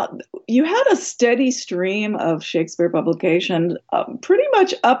 Well, yeah, you had a steady stream of Shakespeare publication pretty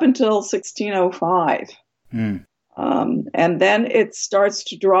much up until 1605. And then it starts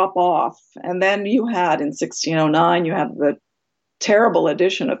to drop off. And then you had, in 1609, you had the terrible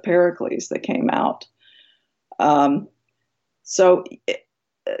edition of Pericles that came out. So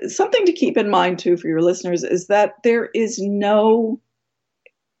something to keep in mind, too, for your listeners, is that there is no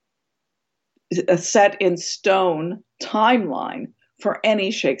a set in stone timeline for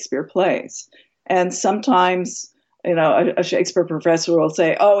any Shakespeare plays. And sometimes, you know, a Shakespeare professor will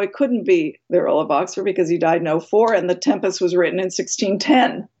say, oh, it couldn't be the Earl of Oxford because he died in 04 and The Tempest was written in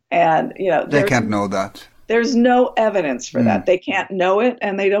 1610. And, you know, they can't know that. There's no evidence for that. They can't know it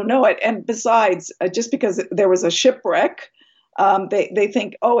and they don't know it. And besides, just because there was a shipwreck, they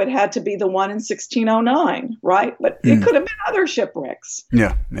think, oh, it had to be the one in 1609, right? But it could have been other shipwrecks.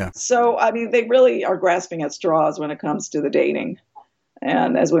 Yeah. So, I mean, they really are grasping at straws when it comes to the dating.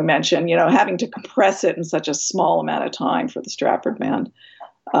 And as we mentioned, you know, having to compress it in such a small amount of time for the Stratford man.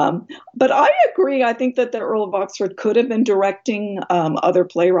 But I agree. I think that the Earl of Oxford could have been directing other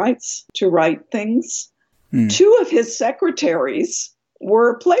playwrights to write things. 2 of his secretaries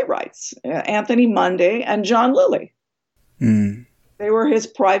were playwrights, Anthony Munday and John Lilly. They were his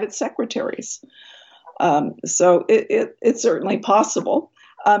private secretaries. So it's certainly possible.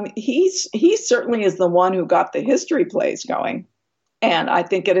 He certainly is the one who got the history plays going. And I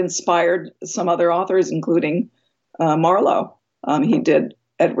think it inspired some other authors, including Marlowe. He did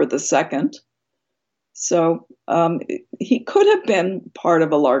Edward II. So he could have been part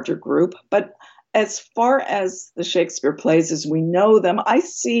of a larger group. But as far as the Shakespeare plays as we know them, I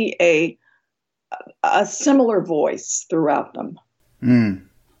see a similar voice throughout them.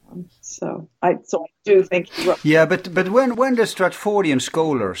 So I do think he wrote. Yeah, but when the Stratfordian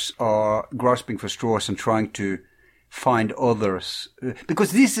scholars are grasping for straws and trying to find others,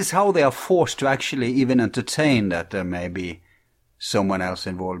 because this is how they are forced to actually even entertain that there may be someone else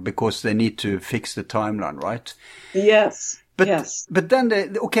involved, because they need to fix the timeline, right? Yes. But then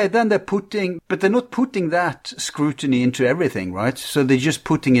they're not putting that scrutiny into everything, right? So they're just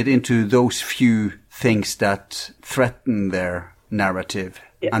putting it into those few things that threaten their narrative.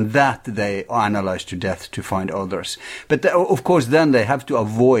 Yeah. And that they analyze to death to find others. But of course, then they have to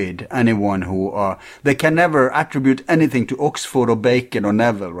avoid anyone they can never attribute anything to Oxford or Bacon or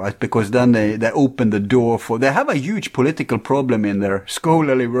Neville, right? Because then they open the door they have a huge political problem in their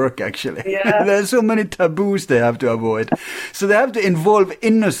scholarly work, actually. Yeah. There's so many taboos they have to avoid. So they have to involve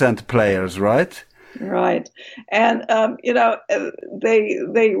innocent players, right? Right. And, you know,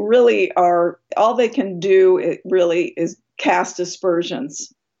 they really are, all they can do is cast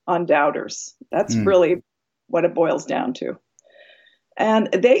aspersions on doubters. That's really what it boils down to. And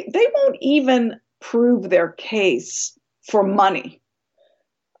they won't even prove their case for money.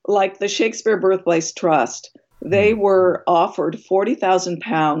 Like the Shakespeare Birthplace Trust, they were offered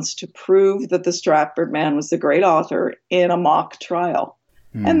 £40,000 to prove that the Stratford man was the great author in a mock trial.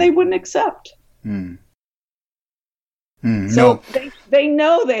 And they wouldn't accept. So they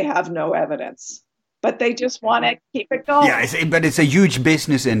know they have no evidence, but they just want to keep it going. Yeah, but it's a huge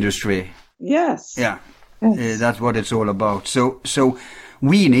business industry. Yes. Yeah, that's what it's all about. So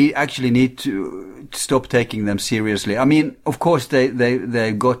we need to stop taking them seriously. I mean, of course, they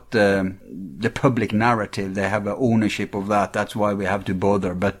got the public narrative. They have an ownership of that. That's why we have to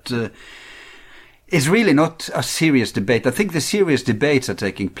bother. But it's really not a serious debate. I think the serious debates are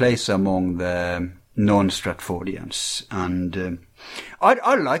taking place among the non-Stratfordians, and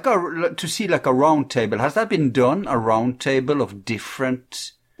I'd like to see like a round table. Has that been done? A round table of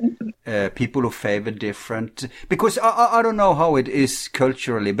different people who favor different, because I don't know how it is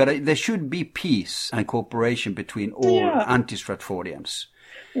culturally, but there should be peace and cooperation between all anti-Stratfordians.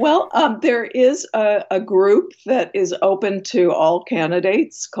 Well, there is a group that is open to all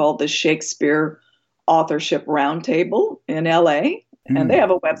candidates called the Shakespeare Authorship Roundtable in LA. And they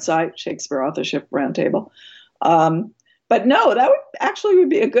have a website, Shakespeare Authorship Roundtable. But no, that would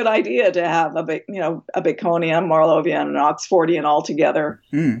be a good idea to have a Baconian, Marlovian, and Oxfordian all together.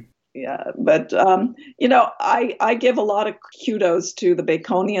 Yeah, but I give a lot of kudos to the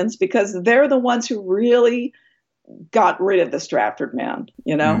Baconians because they're the ones who really got rid of the Stratford man.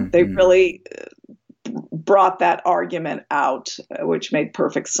 They really brought that argument out, which made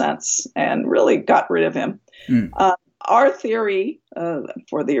perfect sense, and really got rid of him. our theory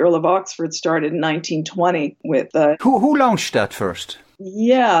for the Earl of Oxford started in 1920 with... Who launched that first?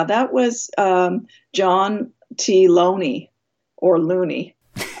 Yeah, that was John T. Looney, or Looney,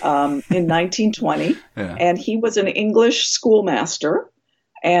 in 1920. Yeah. And he was an English schoolmaster,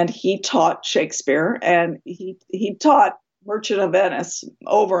 and he taught Shakespeare, and he taught Merchant of Venice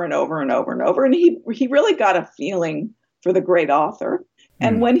over and over and over and over. And he really got a feeling for the great author.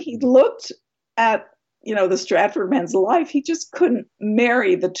 And when he looked at, the Stratford men's life, he just couldn't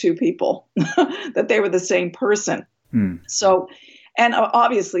marry the two people, that they were the same person. So, and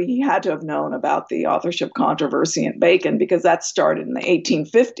obviously he had to have known about the authorship controversy in Bacon, because that started in the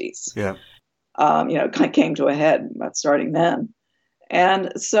 1850s. Yeah. It kind of came to a head starting then.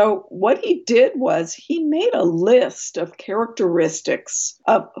 And so what he did was he made a list of characteristics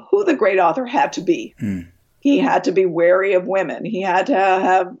of who the great author had to be. He had to be wary of women. He had to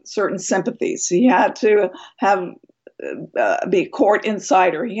have certain sympathies. He had to have be a court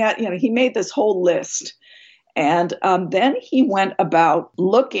insider. He made this whole list. And then he went about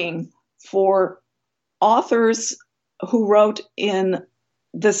looking for authors who wrote in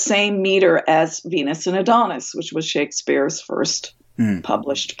the same meter as Venus and Adonis, which was Shakespeare's first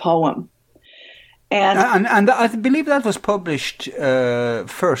published poem. And I believe that was published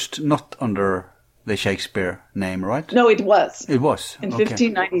first, not under the Shakespeare name, right? No, it was. It was. In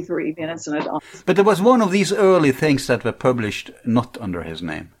 1593, Venus and Adonis. But there was one of these early things that were published not under his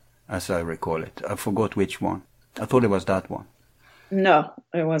name, as I recall it. I forgot which one. I thought it was that one. No,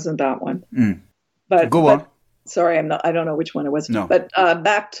 it wasn't that one. But go on. Sorry, I don't know which one it was. No. But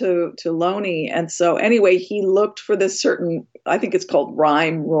back to Looney. And so anyway, he looked for this certain, I think it's called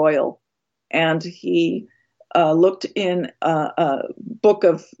rhyme royal. And he looked in a book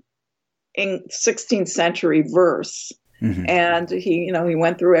of 16th century verse. And he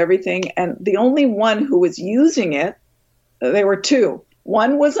went through everything. And the only one who was using it, there were two.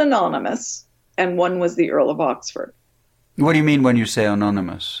 One was anonymous and one was the Earl of Oxford. What do you mean when you say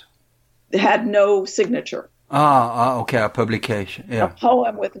anonymous? It had no signature. Okay, a publication. Yeah. A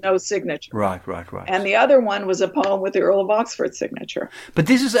poem with no signature. Right. And the other one was a poem with the Earl of Oxford signature. But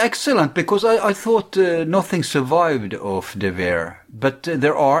this is excellent, because I thought nothing survived of De Vere. But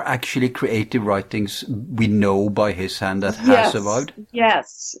there are actually creative writings we know by his hand that have survived.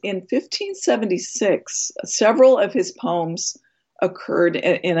 Yes. In 1576, several of his poems occurred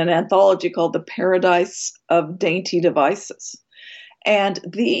in an anthology called The Paradise of Dainty Devices. And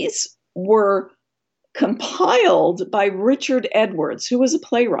these were compiled by Richard Edwards, who was a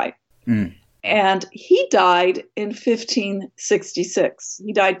playwright. And he died in 1566.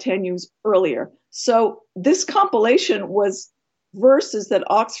 He died 10 years earlier. So this compilation was verses that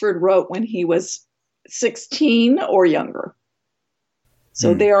Oxford wrote when he was 16 or younger.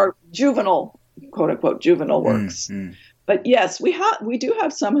 So they are juvenile, quote unquote, juvenile works. But yes, we do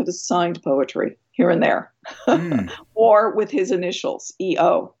have some of his signed poetry here and there, or with his initials,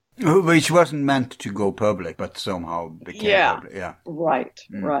 E.O. Which wasn't meant to go public, but somehow became public. Yeah.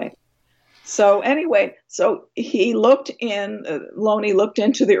 Right. So anyway, he Looney looked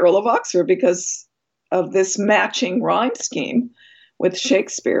into the Earl of Oxford because of this matching rhyme scheme with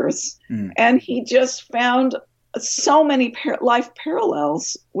Shakespeare's. And he just found so many life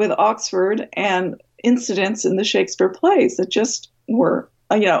parallels with Oxford and incidents in the Shakespeare plays that just were,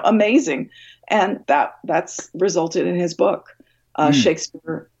 amazing. And that's resulted in his book.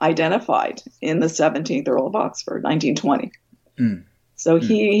 Shakespeare Identified in the 17th Earl of Oxford, 1920. So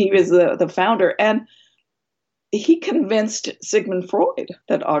he was the founder, and he convinced Sigmund Freud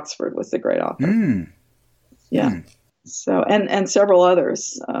that Oxford was the great author. So and several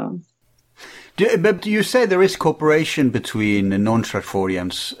others. But you say there is cooperation between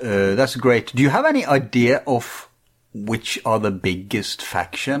non-Stratfordians. That's great. Do you have any idea of which are the biggest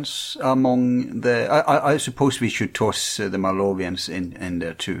factions among the... I suppose we should toss the Marlovians in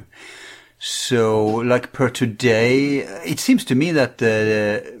there too. So, like per today, it seems to me that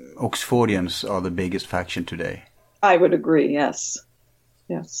the Oxfordians are the biggest faction today. I would agree, yes.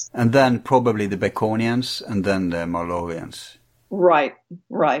 And then probably the Baconians, and then the Marlovians. Right.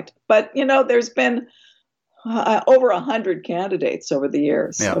 But, there's been over 100 candidates over the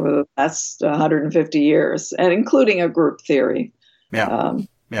years, over the last 150 years, and including a group theory. But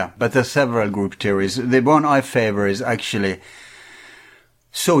there's several group theories. The one I favor is actually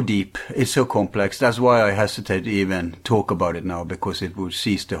so deep, it's so complex. That's why I hesitate to even talk about it now, because it would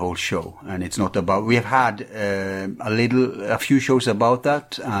seize the whole show. And it's not about... We have had a few shows about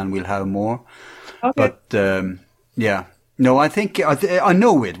that, and we'll have more. Okay. But, No, I think, I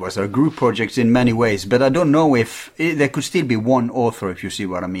know it was a group project in many ways, but I don't know if there could still be one author, if you see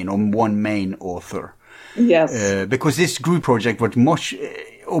what I mean, or one main author. Yes. Because this group project was much,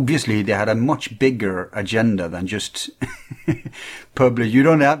 obviously they had a much bigger agenda than just publish. You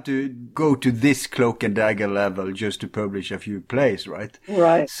don't have to go to this cloak and dagger level just to publish a few plays, right?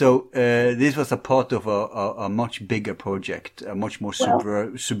 Right. So this was a part of a much bigger project, a much more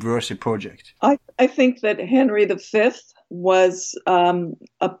subversive project. I think that Henry V was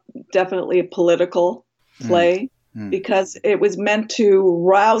definitely a political play. Because it was meant to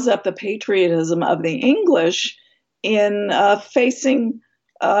rouse up the patriotism of the English in facing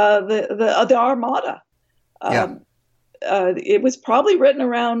the Armada. It was probably written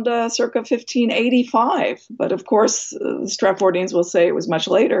around circa 1585, but of course the Stratfordians will say it was much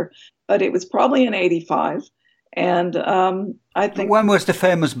later. But it was probably in 85, and I think. When was the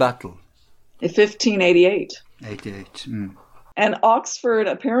famous battle? 1588. 88. And Oxford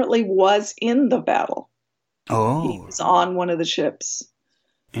apparently was in the battle. Oh. He was on one of the ships.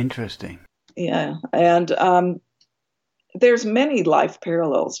 Interesting. Yeah. And there's many life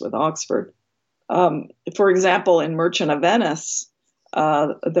parallels with Oxford. For example, in Merchant of Venice,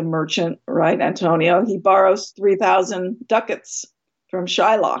 the merchant, right, Antonio, he borrows 3,000 ducats from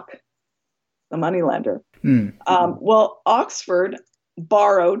Shylock, the moneylender. Well, Oxford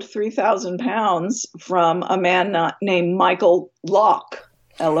borrowed 3,000 pounds from a man named Michael Locke,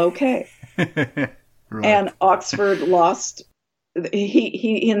 L-O-K. Right. And Oxford lost.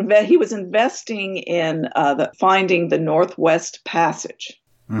 He was investing in finding the Northwest Passage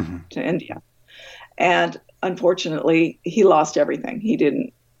to India, and unfortunately, he lost everything. He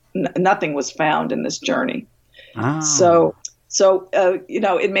didn't. Nothing was found in this journey. So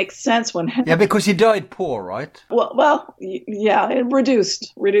it makes sense when. Because he died poor, right? Well, yeah, it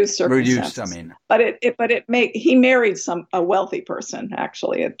reduced circumstances. Reduced, I mean. But he married a wealthy person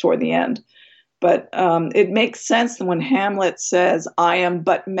actually toward the end. But it makes sense when Hamlet says, "I am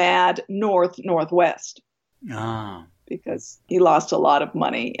but mad northwest," because he lost a lot of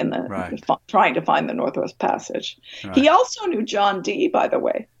money in trying to find the Northwest Passage. Right. He also knew John Dee, by the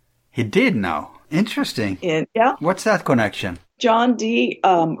way. He did now. Interesting. Yeah. What's that connection? John Dee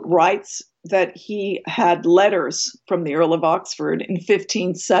writes that he had letters from the Earl of Oxford in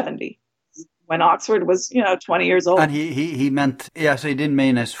 1570. When Oxford was, 20 years old. And he meant, so he didn't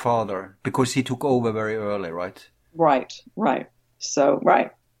mean his father, because he took over very early, right? Right. So,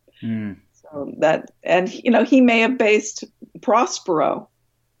 right. So that, and, he may have based Prospero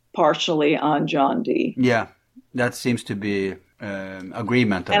partially on John Dee. Yeah, that seems to be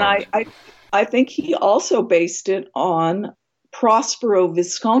agreement. And I think he also based it on Prospero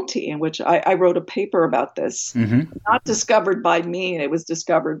Visconti, in which I wrote a paper about this. Not discovered by me. It was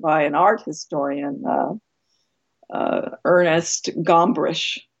discovered by an art historian, Ernest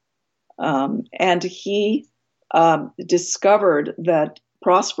Gombrich. And he discovered that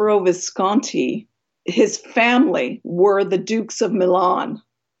Prospero Visconti, his family were the Dukes of Milan,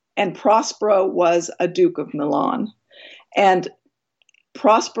 and Prospero was a Duke of Milan. And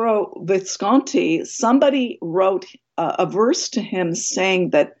Prospero Visconti, somebody wrote a verse to him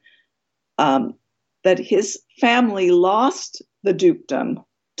saying that his family lost the dukedom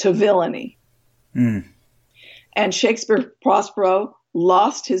to villainy. And Shakespeare Prospero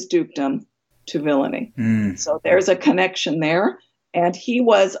lost his dukedom to villainy. So there's a connection there. And he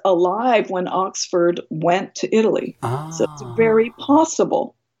was alive when Oxford went to Italy. So it's very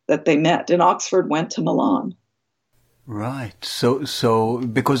possible that they met, and Oxford went to Milan. Right. So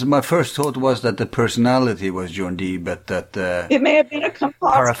because my first thought was that the personality was John Dee, but that it may have been a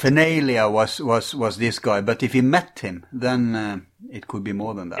composite. Paraphernalia was this guy. But if he met him, then it could be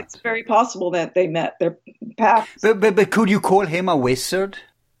more than that. It's very possible that they met their paths. But could you call him a wizard,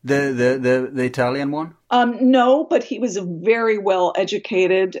 the Italian one? No, but he was very well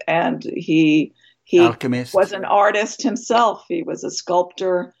educated, and he alchemist. Was an artist himself. He was a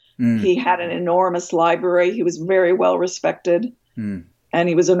sculptor. He had an enormous library. He was very well respected. And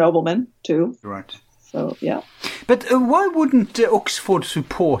he was a nobleman, too. Right. So, yeah. But why wouldn't Oxford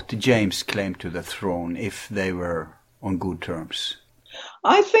support James' claim to the throne if they were on good terms?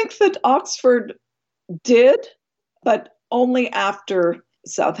 I think that Oxford did, but only after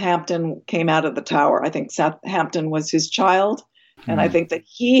Southampton came out of the Tower. I think Southampton was his child. And I think that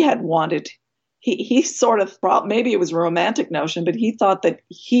he had wanted... He sort of thought, maybe it was a romantic notion, but he thought that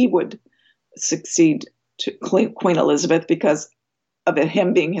he would succeed to Queen Elizabeth because of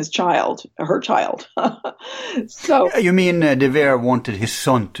him being his child, her child. So you mean De Vere wanted his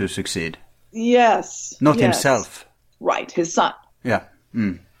son to succeed? Yes. Not himself. Right, his son. Yeah.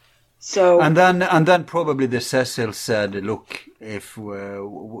 So and then probably the Cecil said, "Look, if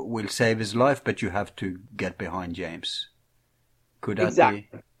we'll save his life, but you have to get behind James." Could that be?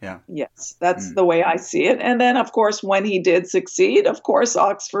 Yeah. Yes, that's the way I see it. And then, of course, when he did succeed, of course,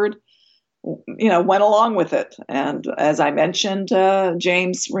 Oxford, went along with it. And as I mentioned,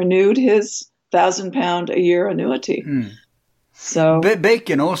 James renewed his £1,000 a year annuity. So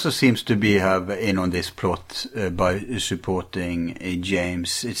Bacon also seems to have in on this plot by supporting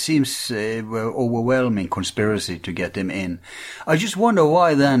James. It seems overwhelming conspiracy to get him in. I just wonder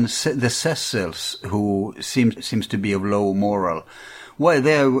why then the Cecils, who seems to be of low moral, why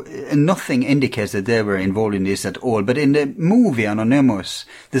nothing indicates that they were involved in this at all. But in the movie Anonymous,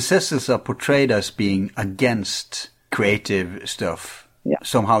 the Cecils are portrayed as being against creative stuff. Yeah.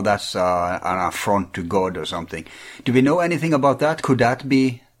 Somehow that's an affront to God or something. Do we know anything about that? Could that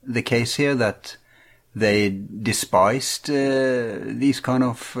be the case here, that they despised these kind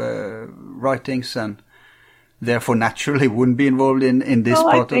of writings and therefore naturally wouldn't be involved in this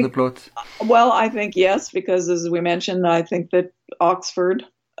part of the plot? Well, I think yes, because as we mentioned, I think that Oxford,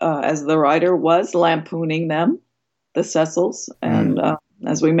 as the writer, was lampooning them, the Cecils. And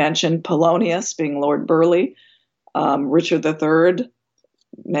as we mentioned, Polonius being Lord Burleigh, Richard III,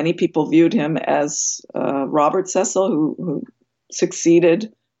 many people viewed him as Robert Cecil, who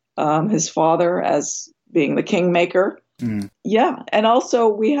succeeded his father as being the kingmaker. Yeah, and also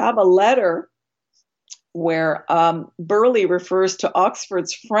we have a letter where Burleigh refers to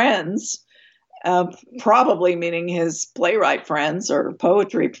Oxford's friends, probably meaning his playwright friends or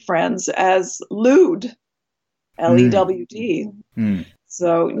poetry friends, as lewd, L-E-W-D.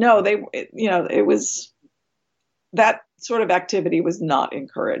 So no, it was that sort of activity was not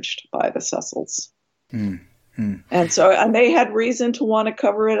encouraged by the Cecils. And they had reason to want to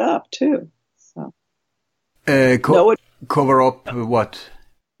cover it up too. So. Cover up what?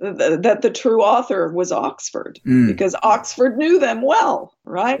 That the true author was Oxford, because Oxford knew them well,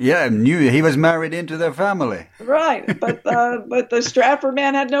 right? Yeah, he was married into their family. Right, but the Stratford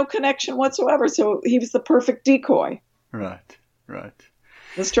man had no connection whatsoever, so he was the perfect decoy. Right.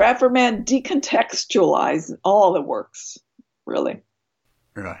 The Stratford man decontextualized all the works, really.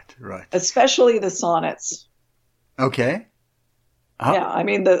 Right. Especially the sonnets. Okay. Yeah, I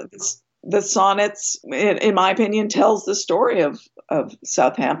mean the sonnets, in my opinion, tells the story of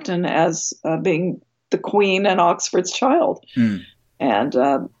Southampton as being the Queen and Oxford's child, and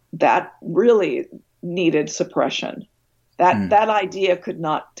that really needed suppression. That idea could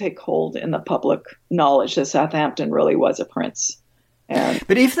not take hold in the public knowledge that Southampton really was a prince.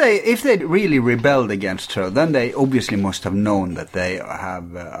 But if they really rebelled against her, then they obviously must have known that they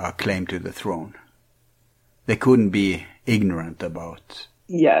have a claim to the throne. They couldn't be ignorant about.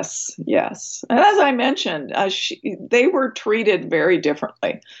 Yes. And as I mentioned, they were treated very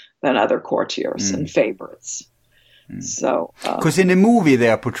differently than other courtiers and favorites. So, because in the movie they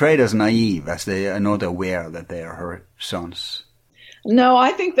are portrayed as naive, as they are not aware that they are her sons. No,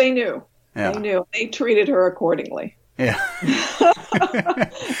 I think they knew. Yeah. They knew. They treated her accordingly. Yeah.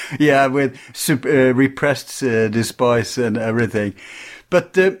 Yeah, with repressed despise and everything.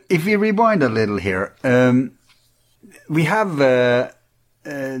 But if we rewind a little here, we have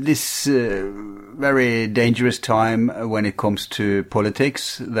this very dangerous time when it comes to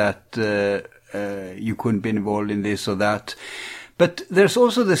politics, that you couldn't be involved in this or that. But there's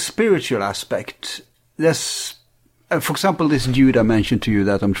also the spiritual aspect. There's, for example, this dude I mentioned to you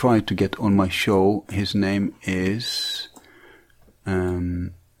that I'm trying to get on my show. His name is...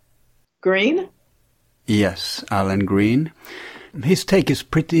 Green? Yes, Alan Green. His take is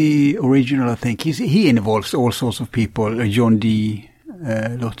pretty original, I think. He involves all sorts of people, John Dee,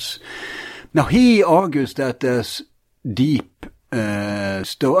 lots. Now, he argues that there's deep I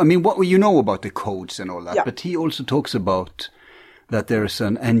mean, what you know about the codes and all that, but he also talks about that there's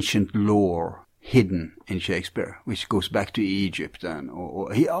an ancient lore hidden in Shakespeare, which goes back to Egypt. And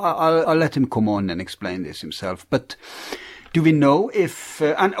I'll let him come on and explain this himself. But do we know if,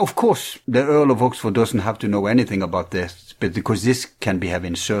 and of course, the Earl of Oxford doesn't have to know anything about this, but because this can be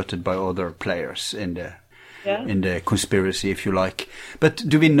inserted by other players in the conspiracy, if you like. But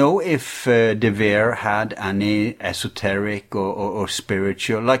do we know if De Vere had any esoteric or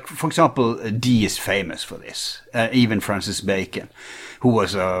spiritual, like, for example, Dee is famous for this, even Francis Bacon, who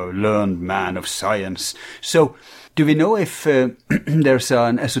was a learned man of science. So do we know if there's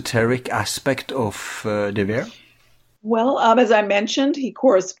an esoteric aspect of De Vere? Well, as I mentioned, he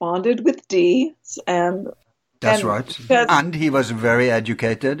corresponded with Dee, and that's right. And he was very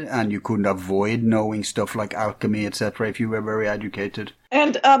educated, and you couldn't avoid knowing stuff like alchemy, etc., if you were very educated.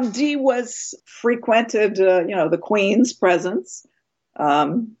 And Dee was frequented, the Queen's presence.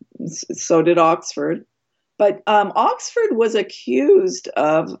 So did Oxford. But Oxford was accused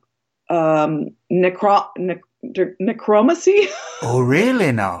of necromancy. Oh,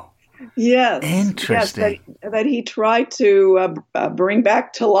 really now? Yes. Interesting. Yes, that he tried to bring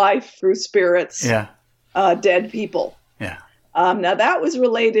back to life through spirits dead people. Yeah. Now, that was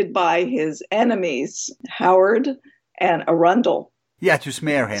related by his enemies, Howard and Arundel. Yeah, to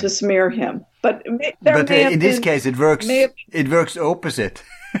smear him. To smear him. But in this case, it works. It works opposite.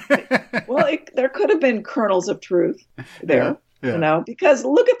 Well, there could have been kernels of truth there, because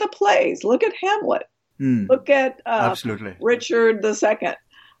look at the plays. Look at Hamlet. Look at absolutely Richard II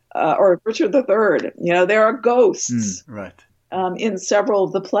or Richard III. There are ghosts right in several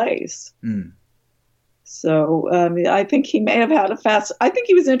of the plays. So I think he may have had I think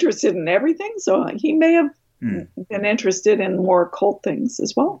he was interested in everything. So he may have been interested in more occult things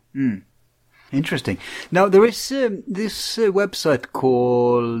as well. Interesting. Now, there is this website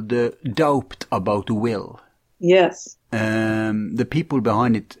called Doped About Will. Yes. The people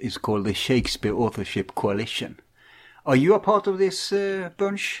behind it is called the Shakespeare Authorship Coalition. Are you a part of this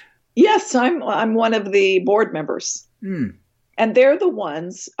bunch? Yes, I'm one of the board members. And they're the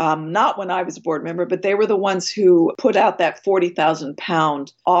ones, not when I was a board member, but they were the ones who put out that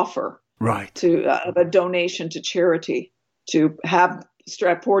 £40,000 offer. Right. To a donation to charity to have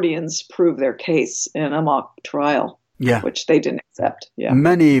Stratfordians prove their case in a mock trial, which they didn't accept. Yeah.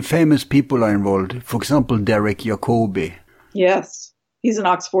 Many famous people are involved. For example, Derek Jacobi. Yes, he's an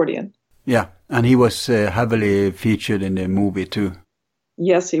Oxfordian. Yeah, and he was heavily featured in the movie too.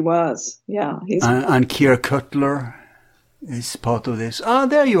 Yes, he was. Yeah. And Keir Cutler is part of this. Ah,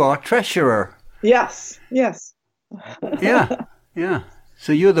 there you are, treasurer. Yes. Yeah.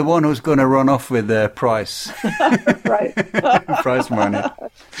 So you're the one who's going to run off with the prize. Right. Prize money.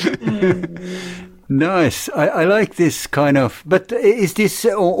 Nice. I like this kind of... But is this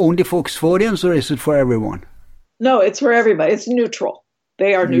only for Oxfordians or is it for everyone? No, it's for everybody. It's neutral.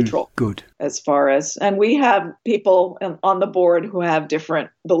 They are neutral. Good. As far as... And we have people on the board who have different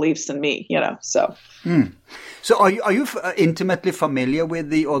beliefs than me, so... So are you intimately familiar with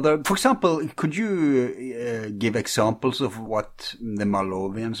the other... For example, could you give examples of what the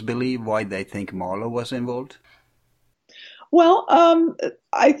Marlovians believe, why they think Marlowe was involved? Well,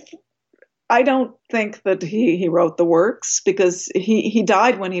 I don't think that he wrote the works because he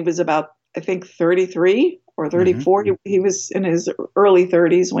died when he was about, I think, 33 or 34. He was in his early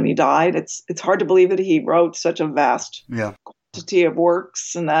 30s when he died. It's hard to believe that he wrote such a vast quantity of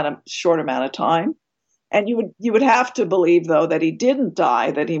works in that short amount of time. And you would have to believe, though, that he didn't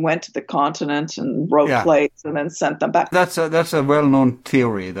die, that he went to the continent and wrote plays and then sent them back. That's a well-known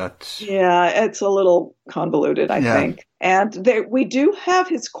theory. Yeah, it's a little convoluted, I think. And we do have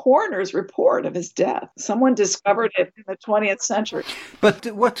his coroner's report of his death. Someone discovered it in the 20th century. But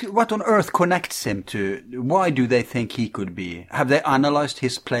what on earth connects him to? Why do they think he could be? Have they analyzed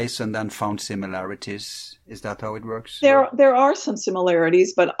his plays and then found similarities? Is that how it works? There are some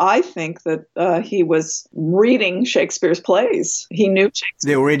similarities, but I think that he was reading Shakespeare's plays. He knew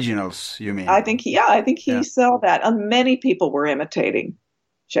Shakespeare. The originals, you mean? I think he saw that. And many people were imitating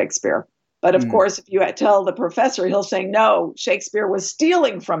Shakespeare. But of course, if you tell the professor, he'll say, no, Shakespeare was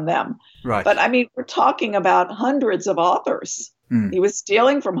stealing from them. Right. But I mean, we're talking about hundreds of authors. He was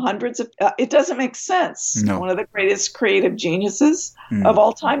stealing from hundreds of, it doesn't make sense. No. One of the greatest creative geniuses of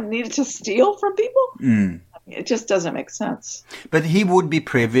all time needed to steal from people. It just doesn't make sense. But he would be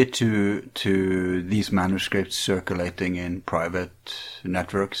privy to these manuscripts circulating in private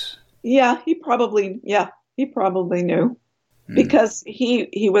networks. Yeah, he probably knew. Because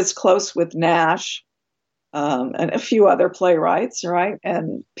he was close with Nash and a few other playwrights, right?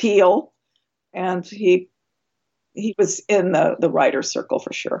 And Peele. And he was in the writer's circle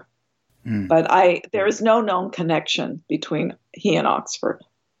for sure. But there is no known connection between he and Oxford.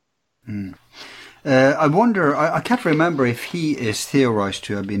 I wonder, I can't remember if he is theorized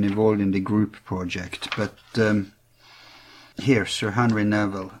to have been involved in the group project, but here, Sir Henry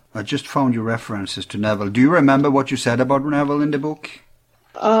Neville. I just found your references to Neville. Do you remember what you said about Neville in the book?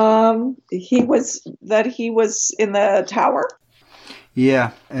 He was in the tower.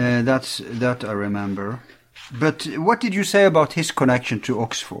 Yeah, that I remember. But what did you say about his connection to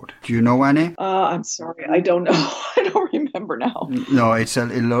Oxford? Do you know any? I'm sorry, I don't know. I don't remember now. No, it's a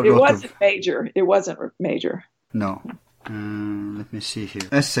lot. It wasn't major. It wasn't major. No. Let me see here.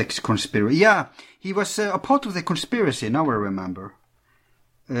 Essex conspiracy. Yeah, he was a part of the conspiracy. Now I remember.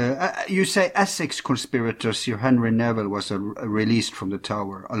 You say Essex conspirator Sir Henry Neville was released from the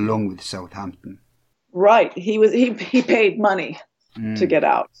Tower along with Southampton. Right. He paid money to get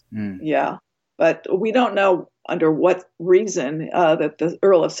out. Yeah. But we don't know under what reason that the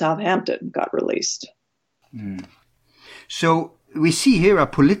Earl of Southampton got released. So we see here a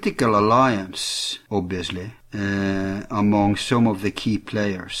political alliance, obviously. among some of the key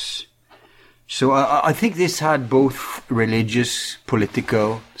players. So I think this had both religious,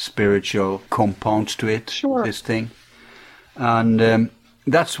 political, spiritual compounds to it, sure. This thing. And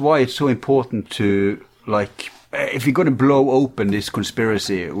that's why it's so important to, like, if you're going to blow open this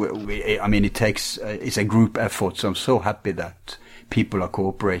conspiracy, I mean, it takes, it's a group effort, so I'm so happy that people are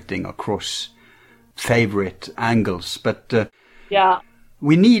cooperating across favorite angles. But yeah,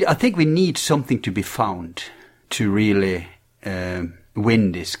 I think we need something to be found to really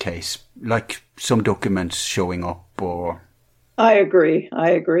win this case, like some documents showing up or... I agree.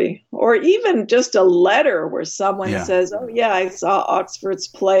 Or even just a letter where someone says, oh, yeah, I saw Oxford's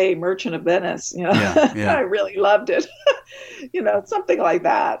play, Merchant of Venice. You know, I really loved it. You know, something like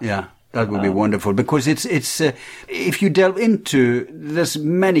that. Yeah, that would be wonderful, because it's if you delve into, there's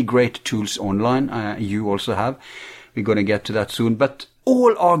many great tools online. You also have. We're going to get to that soon. But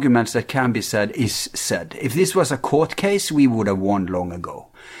all arguments that can be said is said. If this was a court case, we would have won long ago.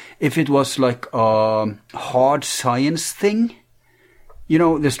 If it was like a hard science thing, you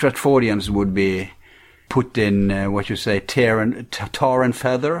know, the Stratfordians would be put in, tar and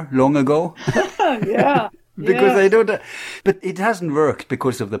feather long ago. Yeah. Because they don't, but it hasn't worked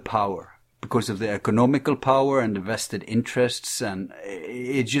because of the power, because of the economical power and the vested interests, and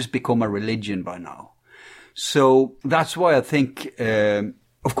it's just become a religion by now. So that's why I think,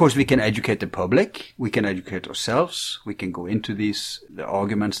 of course, we can educate the public, we can educate ourselves, we can go into the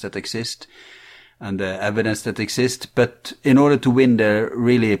arguments that exist and the evidence that exists. But in order to win the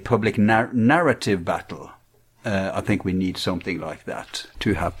really public narrative battle, I think we need something like that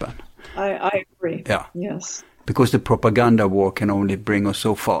to happen. I agree. Yeah. Yes. Because the propaganda war can only bring us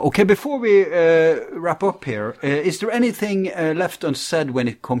so far. Okay, before we wrap up here, is there anything left unsaid when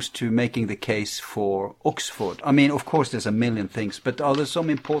it comes to making the case for Oxford? I mean, of course, there's a million things, but are there some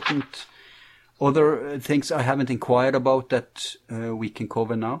important other things I haven't inquired about that we can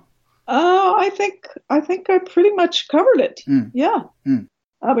cover now? I think I pretty much covered it. Yeah.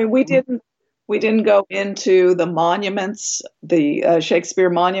 I mean, we didn't go into the monuments, the Shakespeare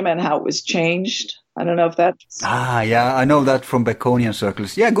monument, how it was changed. I don't know if that's... yeah, I know that from Baconian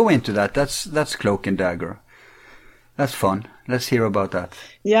circles. Yeah, go into that. That's Cloak and Dagger. That's fun. Let's hear about that.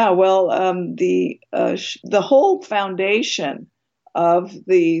 Yeah, well, the whole foundation of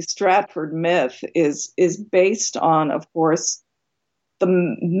the Stratford myth is based on, of course,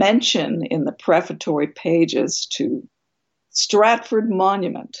 the mention in the prefatory pages to Stratford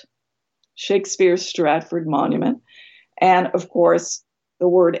Monument, Shakespeare's Stratford Monument, and of course the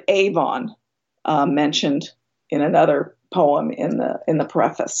word Avon mentioned in another poem in the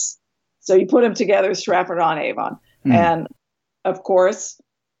preface. So you put them together, Stratford-on-Avon, and of course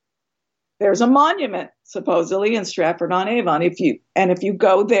there's a monument supposedly in Stratford-on-Avon. If you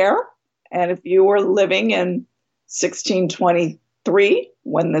go there, and if you were living in 1623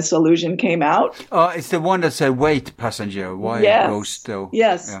 when this illusion came out. It's the one that said, wait, passenger, why goes still?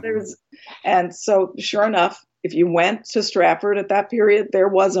 Yes, and so sure enough, if you went to Stratford at that period, there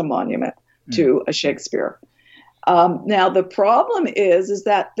was a monument to a Shakespeare. Now, the problem is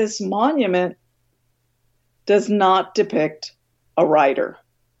that this monument does not depict a writer.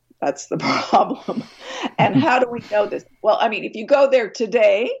 That's the problem. And how do we know this? Well, I mean, if you go there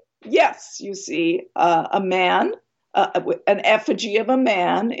today, yes, you see a man, an effigy of a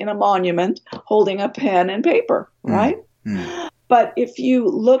man in a monument holding a pen and paper, right? But if you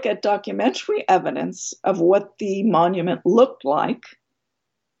look at documentary evidence of what the monument looked like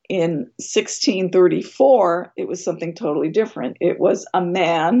in 1634, it was something totally different. It was a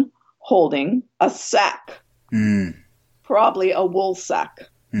man holding a sack, probably a wool sack.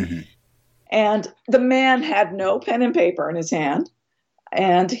 And the man had no pen and paper in his hand,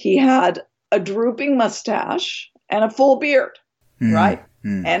 and he had a drooping mustache and a full beard, right?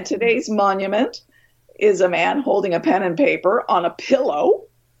 And today's monument is a man holding a pen and paper on a pillow,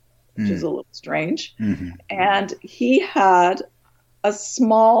 which is a little strange. And he had a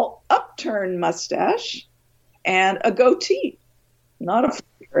small upturned mustache and a goatee, not a full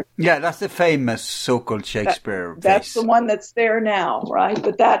beard. Yeah, that's the famous so-called Shakespeare face. That's the one that's there now, right?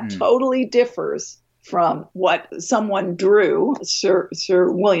 But that totally differs from what someone drew, Sir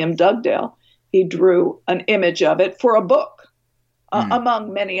William Dugdale. He drew an image of it for a book,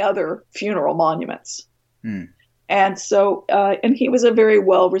 among many other funeral monuments. And so, and he was a very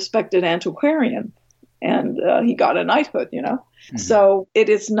well-respected antiquarian, and he got a knighthood, you know. So it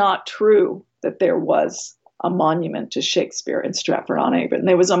is not true that there was a monument to Shakespeare in Stratford-on-Avon.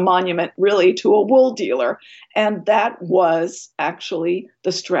 There was a monument really to a wool dealer, and that was actually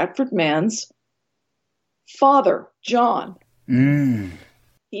the Stratford man's father, John.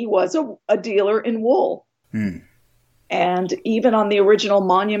 He was a dealer in wool. And even on the original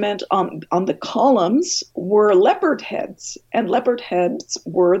monument, on the columns were leopard heads, and leopard heads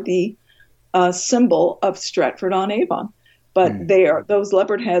were the symbol of Stratford-on-Avon. But those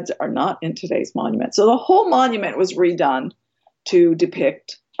leopard heads are not in today's monument. So the whole monument was redone to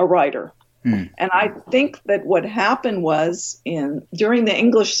depict a writer. And I think that what happened was during the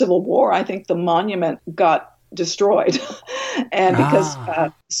English Civil War, I think the monument got destroyed, and because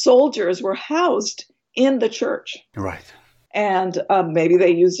soldiers were housed in the church. Right. And maybe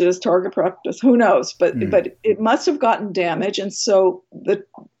they used it as target practice. Who knows? But it must have gotten damaged, and so the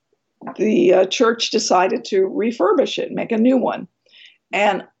church decided to refurbish it, make a new one.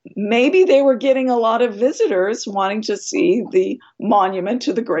 And maybe they were getting a lot of visitors wanting to see the monument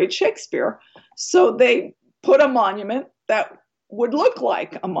to the great Shakespeare. So they put a monument that would look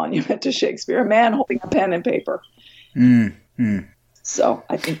like a monument to Shakespeare, a man holding a pen and paper. So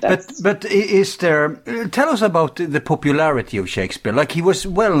I think that's... But is there... Tell us about the popularity of Shakespeare. Like, he was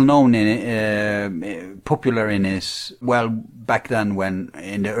well known, popular in his... Well, back then when,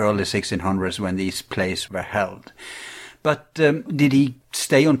 in the early 1600s, when these plays were held. But did he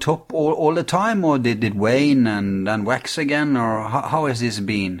stay on top all the time, or did it wane and then wax again, or how has this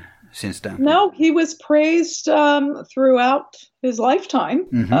been since then? No, he was praised throughout his lifetime,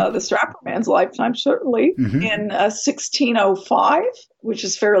 the Stratford man's lifetime, certainly. In 1605, which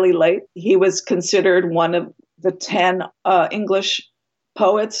is fairly late, he was considered one of the 10 English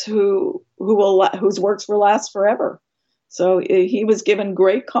poets whose works will last forever. So he was given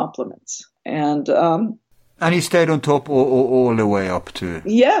great compliments. And he stayed on top all the way up to...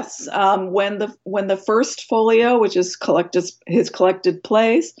 Yes. When the first folio, which is his collected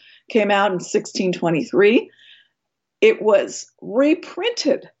plays, came out in 1623, it was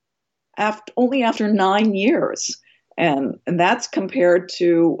reprinted only after 9 years. And that's compared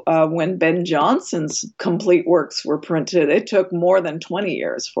to when Ben Jonson's complete works were printed. It took more than 20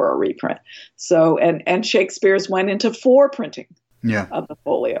 years for a reprint. So, and Shakespeare's went into 4 printing. Of the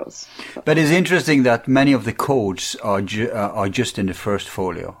folios. But it's interesting that many of the codes are just in the first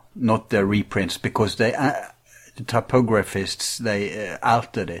folio, not the reprints, because the typographists, they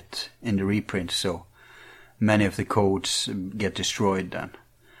altered it in the reprint, so many of the codes get destroyed then.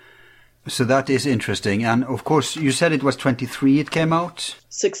 So that is interesting. And of course, you said it was 23 it came out?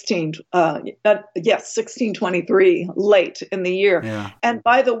 1623, late in the year. Yeah. And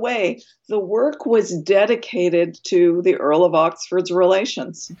by the way, the work was dedicated to the Earl of Oxford's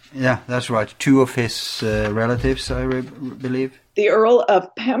relations. Yeah, that's right. 2 of his relatives, I believe. The Earl of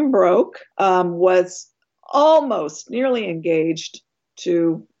Pembroke was almost nearly engaged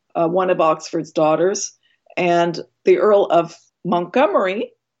to one of Oxford's daughters. And the Earl of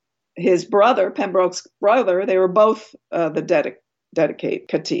Montgomery, his brother, Pembroke's brother, they were both the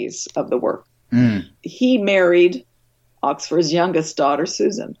dedicatees of the work. He married Oxford's youngest daughter,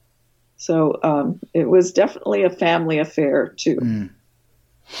 Susan. So it was definitely a family affair, too.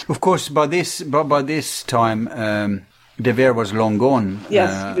 Of course, by this time, De Vere was long gone.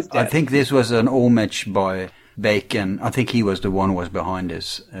 Yes, he was dead. I think this was an homage by Bacon. I think he was the one who was behind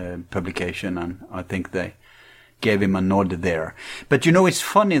this publication, and I think they gave him a nod there. But you know, it's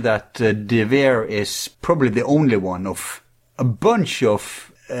funny that De Vere is probably the only one of a bunch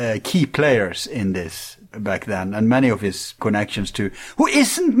of key players in this back then, and many of his connections too, who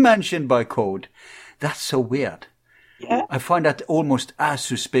isn't mentioned by code. That's so weird. Yeah. I find that almost as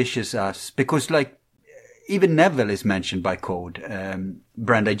suspicious as, because like, even Neville is mentioned by code.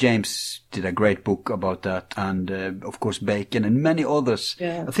 Brenda James did a great book about that, and of course Bacon and many others.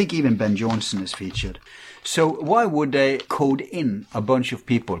 Yeah. I think even Ben Jonson is featured. So why would they code in a bunch of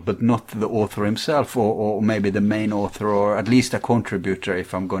people, but not the author himself, or maybe the main author, or at least a contributor,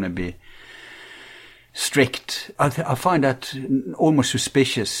 if I'm going to be strict? I find that almost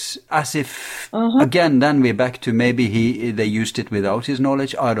suspicious, as if, again, then we're back to maybe they used it without his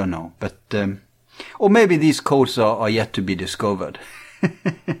knowledge. I don't know, but... or maybe these codes are yet to be discovered.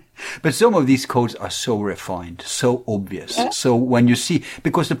 But some of these codes are so refined, so obvious. Yeah. So when you see,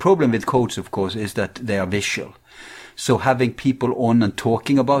 because the problem with codes, of course, is that they are visual. So having people on and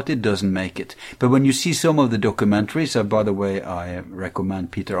talking about it doesn't make it. But when you see some of the documentaries, by the way, I recommend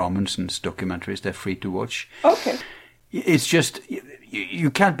Peter Amundsen's documentaries. They're free to watch. Okay. It's just,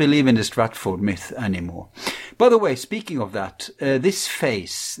 you can't believe in the Stratford myth anymore. By the way, speaking of that, this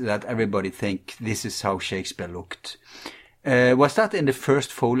face that everybody think this is how Shakespeare looked. Was that in the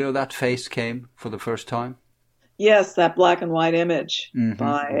first folio that face came for the first time? Yes, that black and white image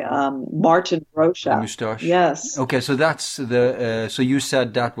by Martin Rorschach. Moustache. Yes. Okay, so that's the. So you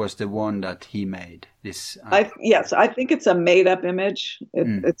said that was the one that he made. This. Yes, I think it's a made-up image.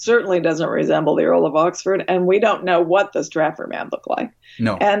 It certainly doesn't resemble the Earl of Oxford, and we don't know what the Stratford man looked like.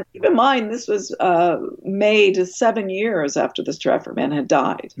 No. And keep in mind, this was made 7 years after the Stratford man had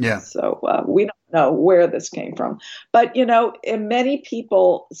died. Yeah. So we don't know where this came from. But, many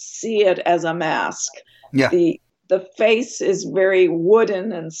people see it as a mask. Yeah. The face is very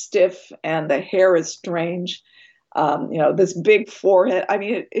wooden and stiff, and the hair is strange. This big forehead. I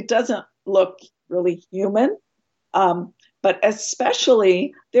mean, it doesn't look really human. But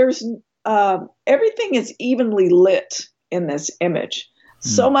especially, there's everything is evenly lit in this image.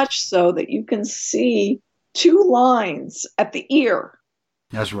 So much so that you can see 2 lines at the ear.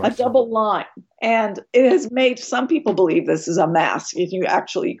 That's right. A double line. And it has made some people believe this is a mask. If you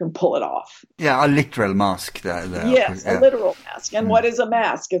can pull it off. Yeah, a literal mask. Yes, a literal mask. And what is a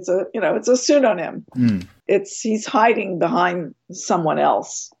mask? It's a pseudonym. He's hiding behind someone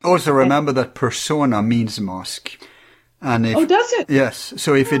else. Also remember that persona means mask. And does it? Yes.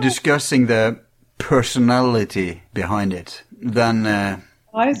 So if you're discussing the personality behind it, then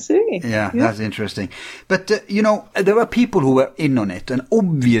I see. Yeah, that's interesting. But, there were people who were in on it, and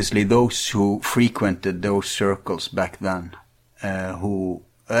obviously those who frequented those circles back then,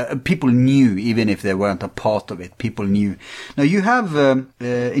 people knew, even if they weren't a part of it, people knew. Now, you have,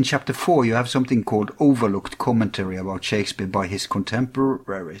 in chapter 4, you have something called Overlooked Commentary about Shakespeare by his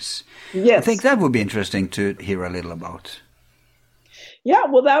contemporaries. Yes. I think that would be interesting to hear a little about. Yeah,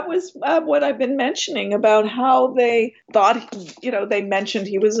 well, that was what I've been mentioning about how they thought, they mentioned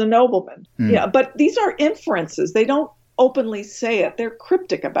he was a nobleman. Yeah, but these are inferences. They don't openly say it. They're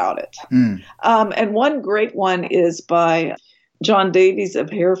cryptic about it. And one great one is by John Davies of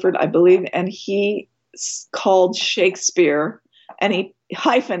Hereford, I believe, and he called Shakespeare, and he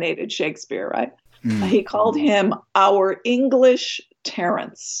hyphenated Shakespeare, right? He called him our English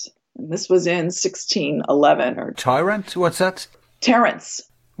Terence. And this was in 1611. Tyrant? What's that? Terence.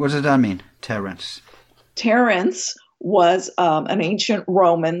 What does that mean, Terence? Terence was an ancient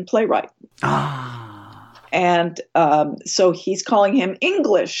Roman playwright. And so he's calling him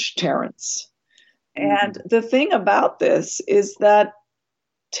English Terence. And the thing about this is that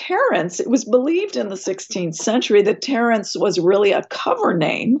Terence, it was believed in the 16th century that Terence was really a cover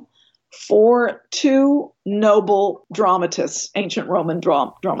name for 2 noble dramatists, ancient Roman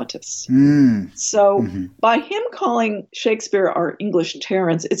dramatists. So by him calling Shakespeare our English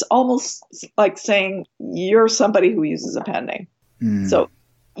Terence, it's almost like saying you're somebody who uses a pen name. So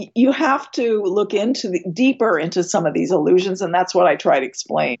you have to look deeper into some of these allusions, and that's what I try to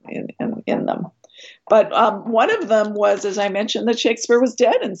explain in them. But one of them was, as I mentioned, that Shakespeare was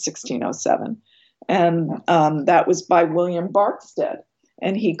dead in 1607, and that was by William Barkstead.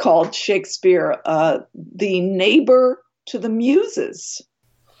 And he called Shakespeare the neighbor to the Muses.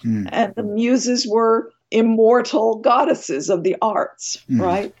 And the Muses were immortal goddesses of the arts,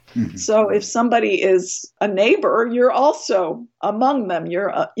 right? So if somebody is a neighbor, you're also among them.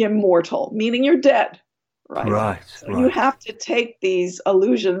 You're immortal, meaning you're dead, right? So you have to take these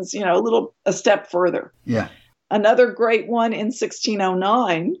allusions, a step further. Yeah. Another great one in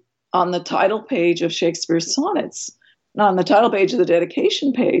 1609 on the title page of Shakespeare's sonnets. On the title page of the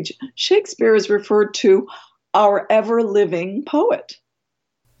dedication page, Shakespeare is referred to our ever-living poet.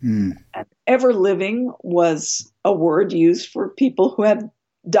 And ever-living was a word used for people who have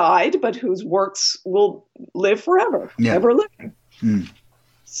died, but whose works will live forever. Yeah. Ever-living.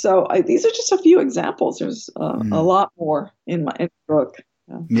 So these are just a few examples. There's a lot more in the book.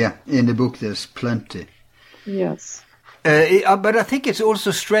 Yeah, in the book there's plenty. Yes. But I think it's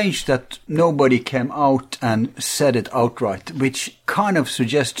also strange that nobody came out and said it outright, which kind of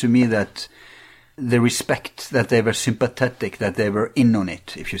suggests to me that the respect, that they were sympathetic, that they were in on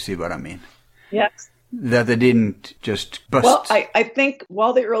it, if you see what I mean. Yes. That they didn't just bust. Well, I think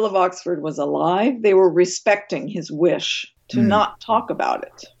while the Earl of Oxford was alive, they were respecting his wish to not talk about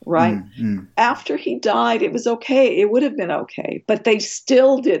it, right? After he died, it was okay. It would have been okay, but they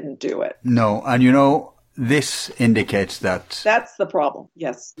still didn't do it. No, and this indicates that... That's the problem,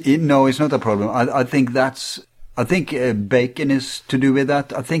 yes. No, it's not a problem. I think Bacon is to do with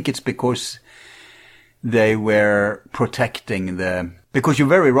that. I think it's because they were protecting because you're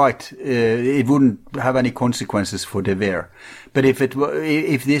very right, it wouldn't have any consequences for De Vere. But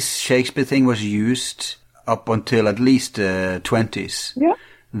if this Shakespeare thing was used up until at least the 20s,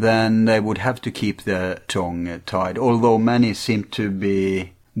 then they would have to keep the tongue tied, although many seem to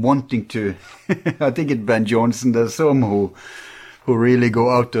be wanting to. I think it's Ben Jonson, there's some who really go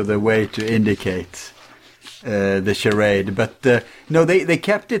out of their way to indicate the charade. But no, they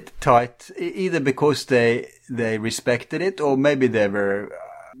kept it tight, either because they respected it, or maybe they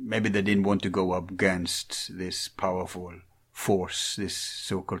didn't want to go up against this powerful force, this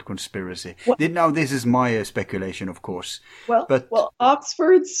so-called conspiracy. Now, this is my speculation, of course. Well,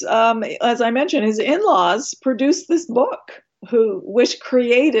 Oxford's, as I mentioned, his in-laws produced this book, which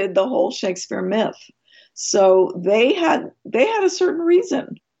created the whole Shakespeare myth. So they had a certain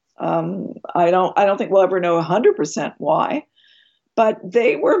reason. I don't think we'll ever know 100% why, but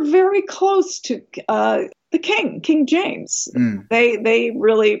they were very close to the King James. They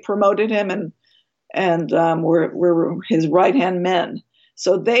really promoted him and were his right-hand men.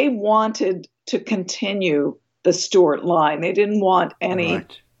 So they wanted to continue the Stuart line. They didn't want any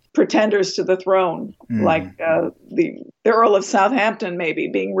pretenders to the throne, like the Earl of Southampton maybe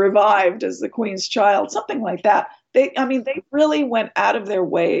being revived as the Queen's child, something like that. They really went out of their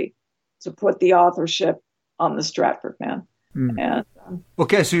way to put the authorship on the Stratford man. And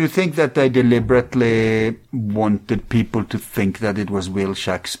okay, so you think that they deliberately wanted people to think that it was Will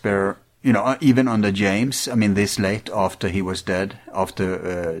Shakespeare, even under James, this late after he was dead,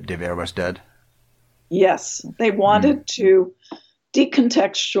 after De Vere was dead? Yes, they wanted to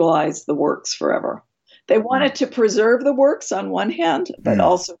decontextualize the works forever. They wanted to preserve the works on one hand, but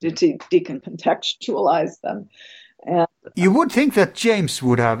also to decontextualize them. And you would think that James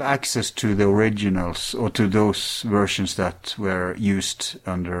would have access to the originals, or to those versions that were used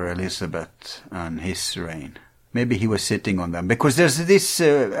under Elizabeth and his reign. Maybe he was sitting on them, because there's this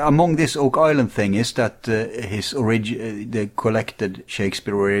among this Oak Island thing is that the collected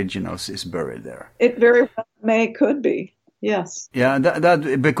Shakespeare originals is buried there. It very well could be. Yes. Yeah,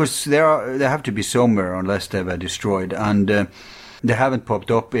 that because they have to be somewhere unless they were destroyed, and they haven't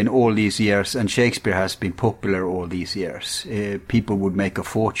popped up in all these years. And Shakespeare has been popular all these years. People would make a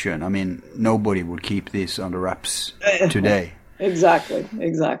fortune. Nobody would keep this under wraps today. Exactly.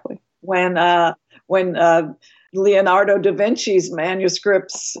 When Leonardo da Vinci's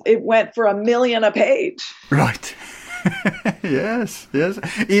manuscripts, it went for $1 million a page. Right. Yes.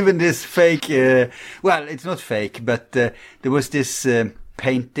 Even this fake, it's not fake, but there was this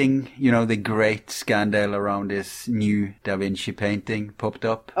painting, the great scandal around this new Da Vinci painting popped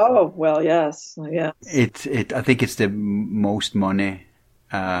up. Oh, well, yes. I think it's the most money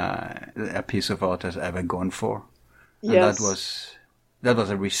a piece of art has ever gone for. And yes. That was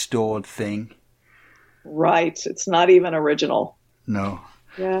a restored thing. Right. It's not even original. No.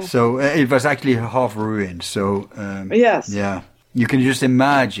 Yeah. So it was actually half ruined. So yes. Yeah. You can just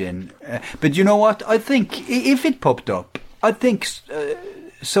imagine. But you know what? I think if it popped up, I think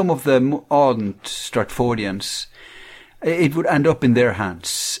some of the ardent Stratfordians, it would end up in their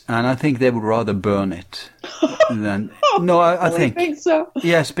hands, and I think they would rather burn it than. No, I think so.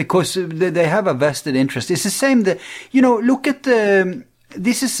 Yes, because they have a vested interest. It's the same. Look at the.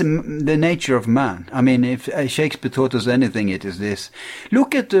 This is the nature of man. If Shakespeare taught us anything, it is this.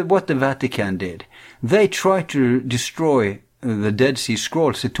 Look at what the Vatican did. They tried to destroy the Dead Sea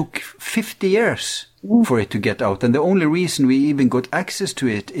Scrolls. It took 50 years for it to get out. And the only reason we even got access to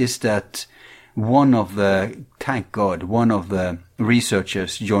it is that thank God, one of the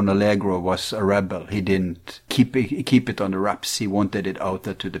researchers, John Allegro, was a rebel. He didn't keep it on the wraps. He wanted it out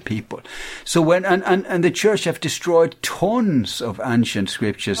there to the people. So and the church have destroyed tons of ancient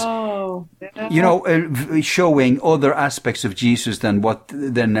scriptures, showing other aspects of Jesus than what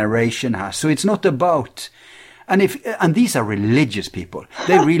the narration has. So it's not about. And these are religious people.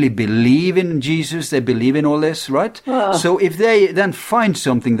 They really believe in Jesus. They believe in all this, right? So if they then find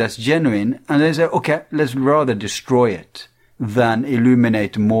something that's genuine and they say, okay, let's rather destroy it than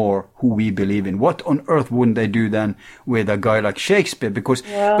illuminate more who we believe in. What on earth wouldn't they do then with a guy like Shakespeare?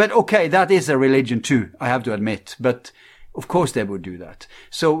 But okay, that is a religion too, I have to admit. But of course they would do that.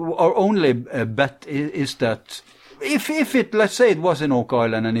 So our only bet is that if it, let's say it was in Oak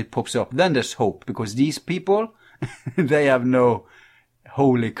Island and it pops up, then there's hope, because these people, they have no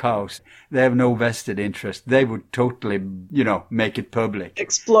holy cows. They have no vested interest. They would totally, make it public.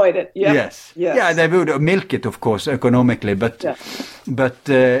 Exploit it. Yep. Yes. Yeah, they would milk it, of course, economically, but that's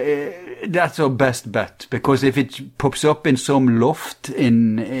our best bet, because if it pops up in some loft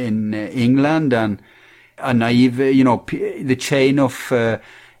in England and a naive, the chain of,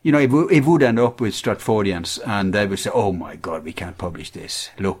 it would end up with Stratfordians, and they would say, oh my God, we can't publish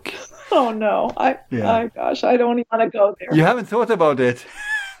this. Look. Oh no, gosh, I don't even want to go there. You haven't thought about it.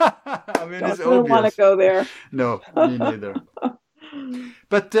 It's obvious. I don't want to go there. No, me neither.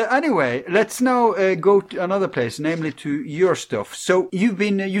 But anyway, let's now go to another place, namely to your stuff. So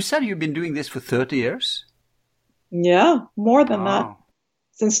you said you've been doing this for 30 years? Yeah, more than that.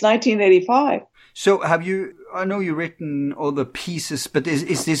 Since 1985. So I know you've written other pieces, but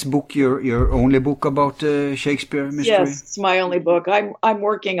is this book your only book about Shakespeare mystery? Yes, it's my only book. I'm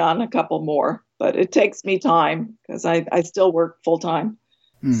working on a couple more, but it takes me time because I still work full time.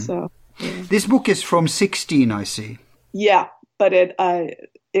 So this book is from 16, I see. Yeah, but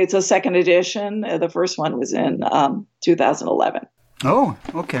it's a second edition. The first one was in 2011. Oh,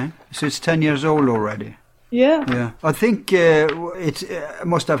 okay. So it's 10 years old already. Yeah. I think it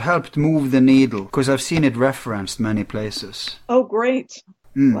must have helped move the needle because I've seen it referenced many places. Oh, great.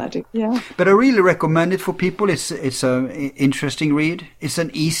 Glad to, But I really recommend it for people. It's an interesting read. It's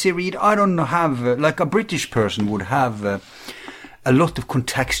an easy read. I don't have, like a British person would have a lot of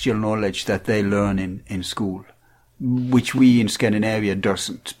contextual knowledge that they learn in school, which we in Scandinavia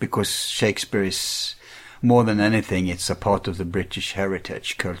doesn't, because Shakespeare is, more than anything, it's a part of the British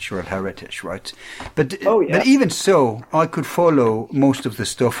heritage, cultural heritage, right? But even so, I could follow most of the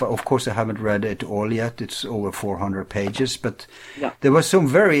stuff. Of course, I haven't read it all yet. It's over 400 pages, but there were some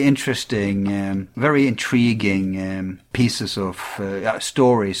very interesting, very intriguing pieces of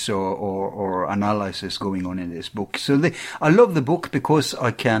stories or analysis going on in this book. So I love the book because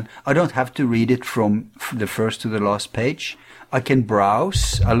I don't have to read it from the first to the last page. I can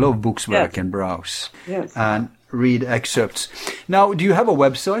browse. I love books where I can browse and read excerpts. Now, do you have a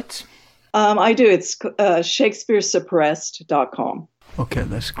website? I do. It's shakespearesuppressed.com. Okay,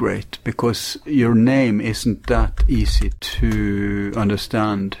 that's great, because your name isn't that easy to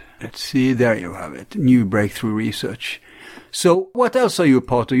understand. Let's see, there you have it. New Breakthrough Research. So what else are you a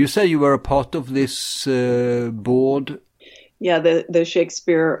part of? You said you were a part of this board. Yeah, the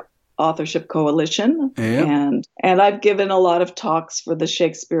Shakespeare Authorship Coalition, and I've given a lot of talks for the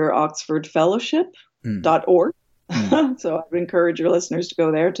Shakespeare Oxford Fellowship.org. So I would encourage your listeners to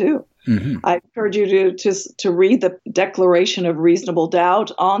go there too. I encourage you to read the Declaration of Reasonable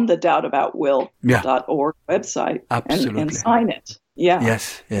Doubt on the doubtaboutwill.org website and sign it. Yeah.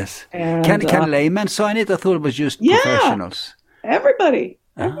 Yes. And, can laymen sign it? I thought it was just professionals. Everybody.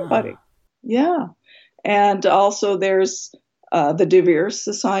 Yeah. And also there's the De Vere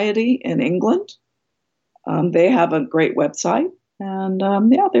Society in England. They have a great website, and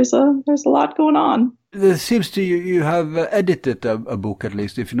there's a lot going on. There seems to you have edited a book, at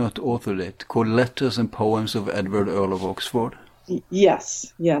least if you're not authored it, called Letters and Poems of Edward, Earl of Oxford.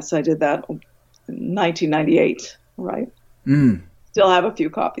 Yes, I did that in 1998. Right. Still have a few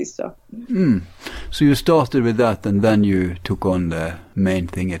copies, so. So you started with that, and then you took on the main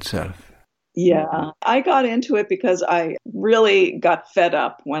thing itself. Yeah, I got into it because I really got fed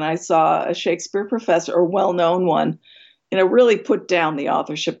up when I saw a Shakespeare professor, or well-known one, really put down the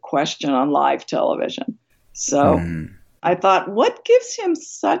authorship question on live television. So I thought, what gives him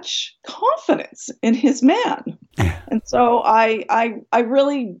such confidence in his man? And so I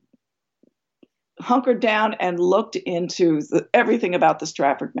really hunkered down and looked into everything about the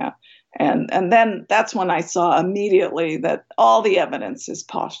Stratford man. And then that's when I saw immediately that all the evidence is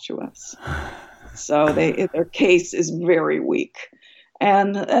posthumous. So their case is very weak.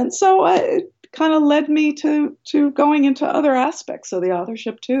 And so it kind of led me to going into other aspects of the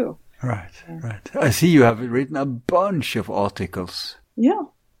authorship too. Right. I see you have written a bunch of articles. Yeah.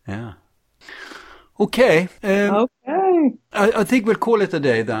 Okay. Okay. I think we'll call it a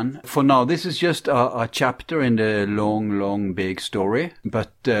day then. For now, this is just a chapter in the long, big story.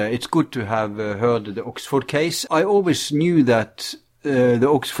 But it's good to have heard the Oxford case. I always knew that the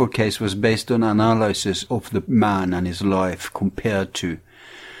Oxford case was based on analysis of the man and his life compared to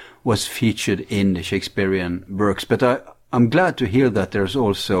what's featured in the Shakespearean works. But I'm glad to hear that there's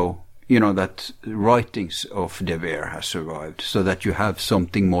also, that writings of De Vere has survived, so that you have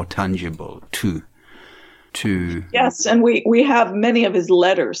something more tangible to. Yes, and we have many of his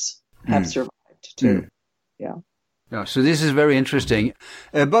letters have survived too. Yeah, so this is very interesting.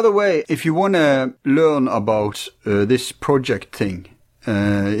 By the way, if you want to learn about this project thing,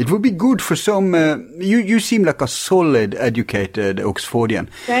 it would be good for some. You seem like a solid, educated Oxfordian.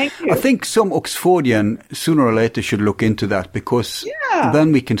 Thank you. I think some Oxfordian sooner or later should look into that, because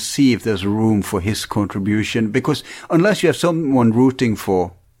then we can see if there's room for his contribution. Because unless you have someone rooting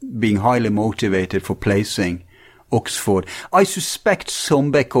for, being highly motivated for placing Oxford, I suspect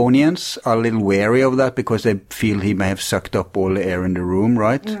some Baconians are a little wary of that because they feel he may have sucked up all the air in the room,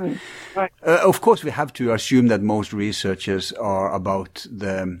 right? Right. Of course, we have to assume that most researchers are about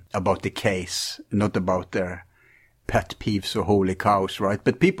the case, not about their pet peeves or holy cows, right?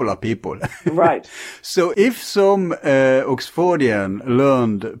 But people are people. Right. So if some Oxfordian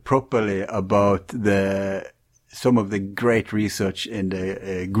learned properly about some of the great research in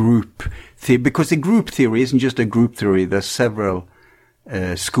the group theory, because the group theory isn't just a group theory. There's several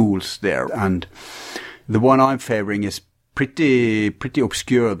schools there. And the one I'm favoring is pretty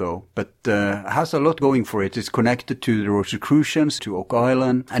obscure though, but has a lot going for it. It's connected to the Rosicrucians, to Oak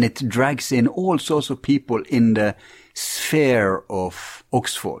Island, and it drags in all sorts of people in the sphere of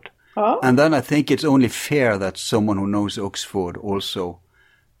Oxford. Oh. And then I think it's only fair that someone who knows Oxford also,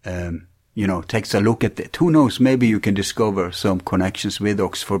 takes a look at it. Who knows, maybe you can discover some connections with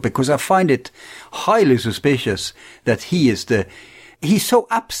Oxford, because I find it highly suspicious that he's so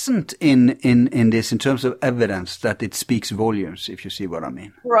absent in this in terms of evidence that it speaks volumes, if you see what I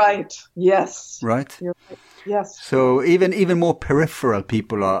mean. Right. Yes. Right? You're right. Yes. So even more peripheral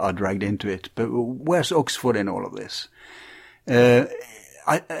people are dragged into it. But where's Oxford in all of this?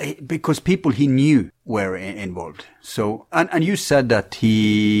 Because people he knew were involved. So, and you said that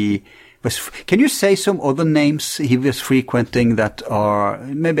he was, can you say some other names he was frequenting that are,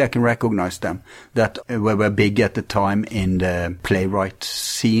 maybe I can recognize them, that were big at the time in the playwright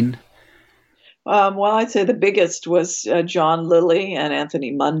scene? Well, I'd say the biggest was John Lilly and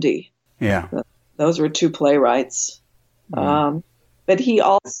Anthony Mundy. Yeah. Those were two playwrights. But he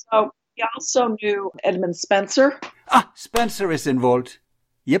also knew Edmund Spenser. Spenser is involved.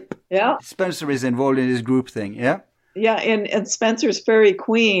 Yep. Yeah. Spenser is involved in this group thing. Yeah. Yeah. In Spenser's Faerie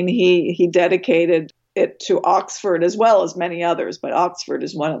Queen, he dedicated it to Oxford as well as many others, but Oxford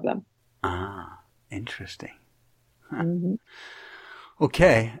is one of them. Interesting. Huh. Mm-hmm.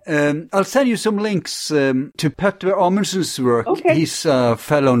 Okay. I'll send you some links to Petter Amundsen's work. Okay. He's a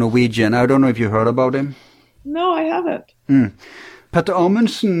fellow Norwegian. I don't know if you heard about him. No, I haven't. Petter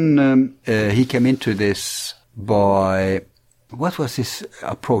Amundsen, he came into this by... What was his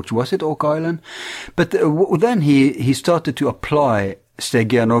approach? Was it Oak Island? But then he started to apply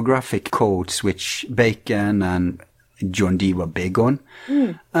steganographic codes, which Bacon and John Dee were big on.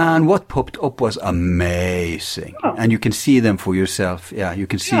 And what popped up was amazing. And you can see them for yourself. Yeah, you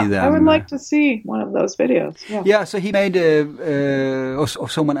can see them. I would like to see one of those videos. Yeah, so he made, or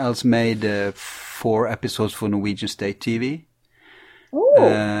someone else made 4 episodes for Norwegian State TV.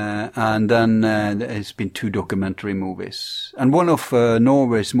 And then there's been 2 documentary movies. And one of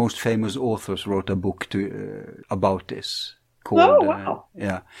Norway's most famous authors wrote a book about this. Called,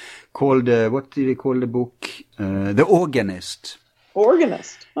 called, what did he call the book? The Organist.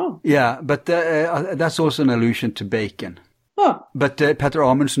 Organist? Oh. Yeah, but that's also an allusion to Bacon. Huh. But Petter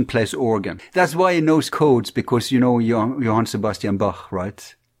Amundsen plays organ. That's why he knows codes, because you know Johann Sebastian Bach,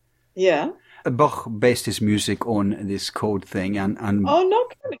 right? Yeah. Bach based his music on this code thing, and oh, no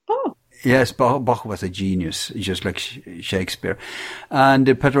kidding. Oh. Yes, Bach was a genius, just like Shakespeare.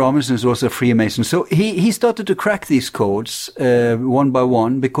 And Petter Amundsen is also a Freemason. So he started to crack these codes one by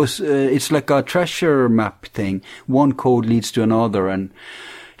one, because it's like a treasure map thing. One code leads to another, and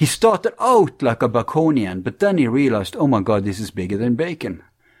he started out like a Baconian, but then he realized, oh my God, this is bigger than Bacon.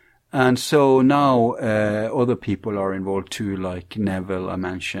 And so now other people are involved too, like Neville I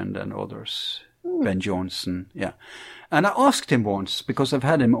mentioned, and others. Ben Johnson, yeah. And I asked him once, because I've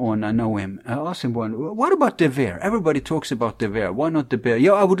had him on, I know him. I asked him once, what about De Vere? Everybody talks about De Vere. Why not De Vere?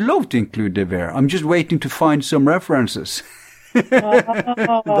 Yeah, I would love to include De Vere. I'm just waiting to find some references.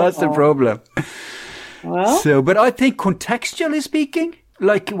 That's the problem. Well. So, but I think contextually speaking,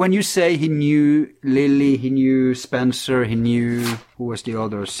 like when you say he knew Lily, he knew Spencer, he knew, who was the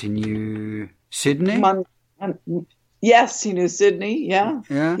others? He knew Sydney? Yes, he knew Sydney,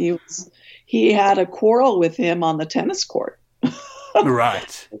 yeah. He had a quarrel with him on the tennis court.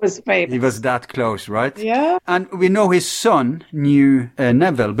 Right. It was famous. He was that close, right? Yeah. And we know his son knew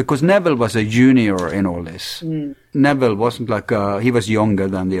Neville, because Neville was a junior in all this. Neville wasn't like, he was younger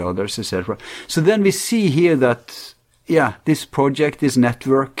than the others, etc. So then we see here that, yeah, this project, this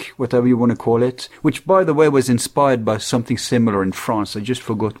network, whatever you want to call it, which, by the way, was inspired by something similar in France. I just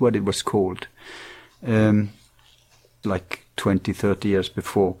forgot what it was called. Like 20, 30 years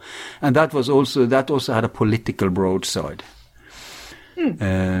before. And that also had a political broadside.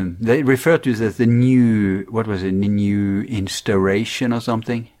 They refer to it as the new, what was it, the new instauration or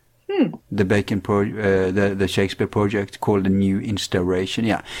something? The Bacon the Shakespeare project called the New Instauration.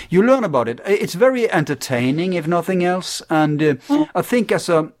 Yeah, you learn about it. It's very entertaining, if nothing else. And I think as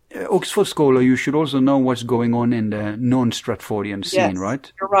a Oxford scholar, you should also know what's going on in the non-Stratfordian scene,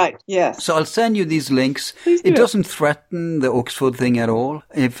 right? You're right. Yes. So I'll send you these links. It doesn't threaten the Oxford thing at all.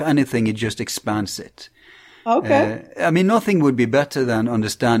 If anything, it just expands it. Okay. I mean, nothing would be better than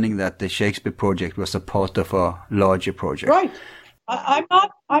understanding that the Shakespeare project was a part of a larger project. Right. I'm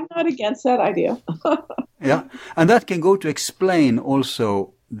not against that idea. Yeah, and that can go to explain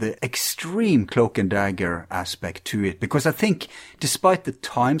also the extreme cloak and dagger aspect to it, because I think, despite the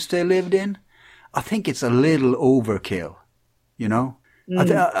times they lived in, I think it's a little overkill, you know?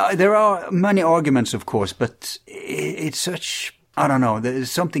 There are many arguments, of course, but it's such, I don't know,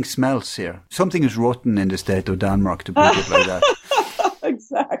 something smells here. Something is rotten in the state of Denmark, to put it like that.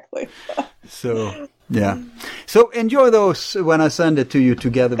 Exactly. So, yeah. So enjoy those when I send it to you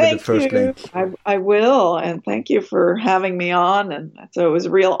together with the first link. I will, and thank you for having me on, and so it was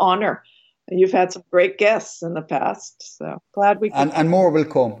a real honor. You've had some great guests in the past, so glad we could. And more will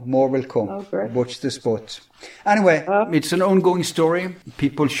come. Oh, great. Watch the spot. Anyway, it's an ongoing story.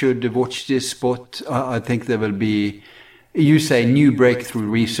 People should watch this spot. I think there will be, you say new breakthrough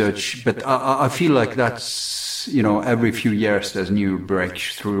research, but I feel like that's, every few years there's new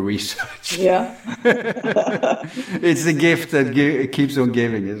breakthrough research. Yeah. It's a gift that keeps on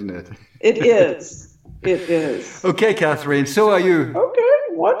giving, isn't it? It is. It is. Okay, Katherine, so are you. Okay,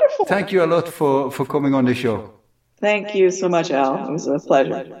 wonderful. Thank you a lot for coming on the show. Thank you so much, Al. It was a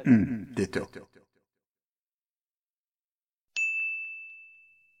pleasure. Ditto.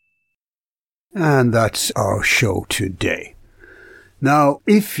 And that's our show today. Now,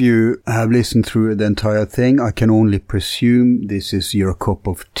 if you have listened through the entire thing, I can only presume this is your cup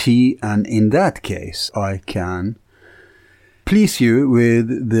of tea, and in that case, I can please you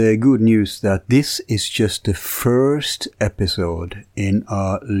with the good news that this is just the first episode in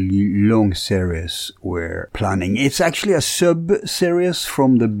a long series we're planning. It's actually a sub-series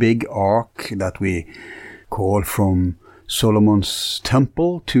from the big arc that we call From Solomon's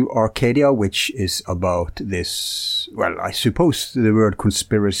Temple to Arcadia, which is about this, well, I suppose the word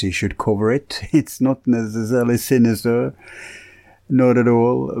conspiracy should cover it. It's not necessarily sinister. Not at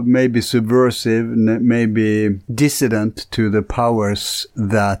all. Maybe subversive, maybe dissident to the powers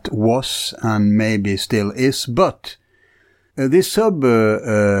that was and maybe still is. But this sub-theme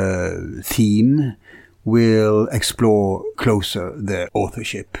will explore closer the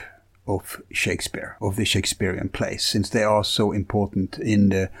authorship of Shakespeare, of the Shakespearean plays, since they are so important in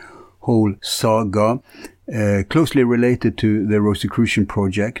the whole saga. Closely related to the Rosicrucian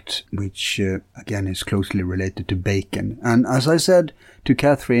project, which again is closely related to Bacon. And as I said to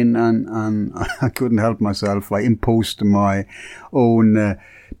Katherine, and I couldn't help myself, I imposed my own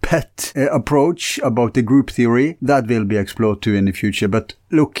pet approach about the group theory. That will be explored too in the future. But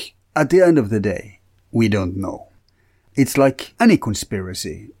look, at the end of the day, we don't know. It's like any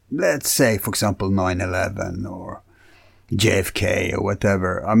conspiracy. Let's say, for example, 9/11 or JFK or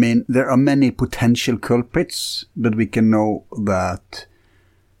whatever. I mean, there are many potential culprits, but we can know that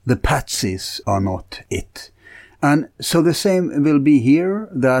the patsies are not it. And so the same will be here,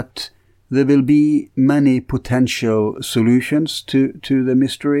 that there will be many potential solutions to the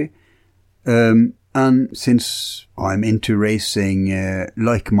mystery. And since I'm into raising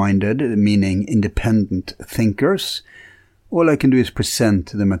like-minded, meaning independent thinkers, all I can do is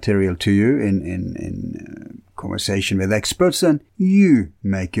present the material to you in conversation with experts, and you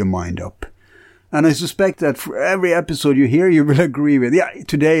make your mind up. And I suspect that for every episode you hear, you will agree with,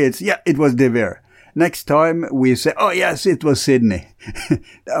 today it was De Vere. Next time we say, oh yes, it was Sidney.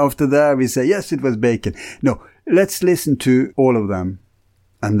 After that we say, yes, it was Bacon. No, let's listen to all of them,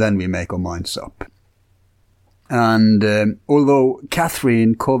 and then we make our minds up. And although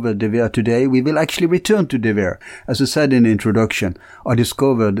Katherine covered De Vere today, we will actually return to De Vere. As I said in the introduction, I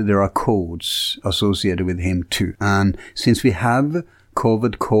discovered there are codes associated with him too. And since we have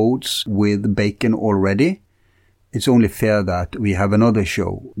covered codes with Bacon already, it's only fair that we have another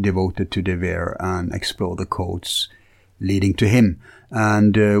show devoted to De Vere and explore the codes leading to him.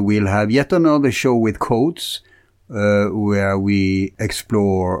 And we'll have yet another show with codes where we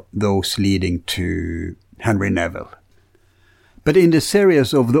explore those leading to Henry Neville. But in the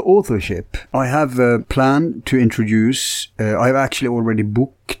series of the authorship, I have a plan to introduce, I've actually already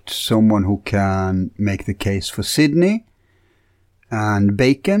booked someone who can make the case for Sidney and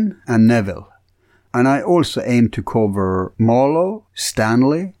Bacon and Neville. And I also aim to cover Marlowe,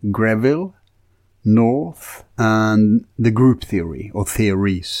 Stanley, Greville, North, and the group theory or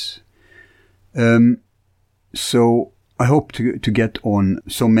theories. So I hope to get on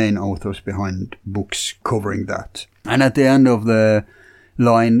some main authors behind books covering that. And at the end of the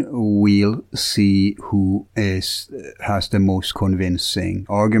line, we'll see who has the most convincing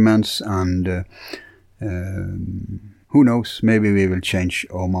arguments, and who knows, maybe we will change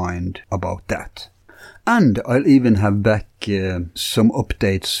our mind about that. And I'll even have back some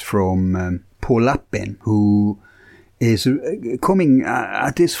updates from Paul Lappin, who is coming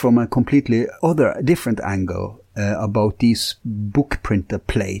at this from a completely different angle. About these book printer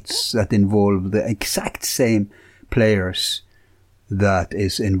plates that involve the exact same players that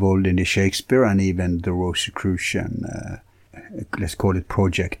is involved in the Shakespeare and even the Rosicrucian, let's call it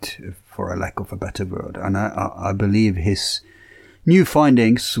project for a lack of a better word. And I believe his New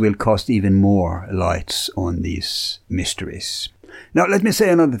findings will cast even more lights on these mysteries. Now, let me say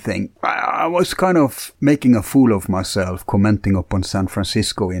another thing. I was kind of making a fool of myself commenting upon San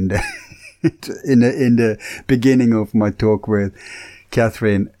Francisco in the in the beginning of my talk with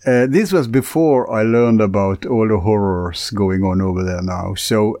Katherine. This was before I learned about all the horrors going on over there now.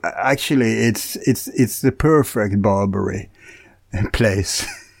 So actually, it's the perfect Barbary place.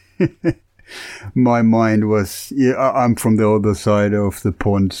 My mind was, I'm from the other side of the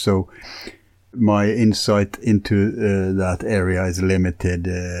pond, so my insight into that area is limited.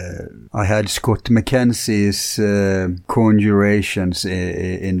 I had Scott McKenzie's conjurations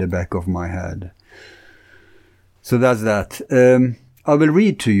in the back of my head. So that's that. I will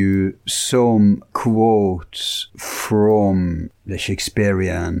read to you some quotes from the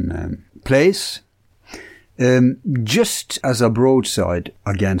Shakespearean plays, just as a broadside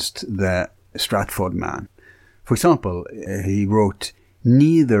against the Stratford man. For example, he wrote,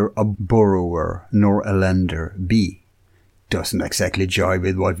 "Neither a borrower nor a lender be." Doesn't exactly jive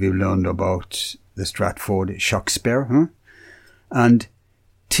with what we've learned about the Stratford Shakespeare, huh? And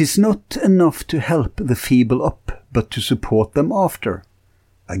 "'tis not enough to help the feeble up, but to support them after."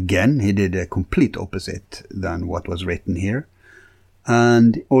 Again, he did a complete opposite than what was written here.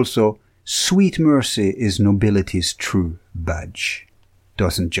 And also, "Sweet mercy is nobility's true badge."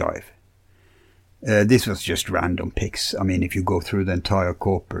 Doesn't jive. This was just random picks. I mean, if you go through the entire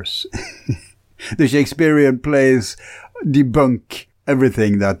corpus, the Shakespearean plays debunk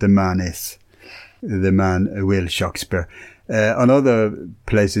everything that the man is. The man Will Shakespeare. Another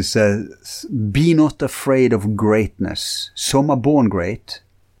place it says, "Be not afraid of greatness. Some are born great,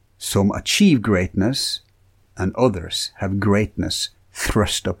 some achieve greatness, and others have greatness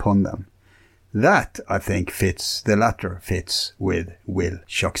thrust upon them." That, I think, the latter fits with Will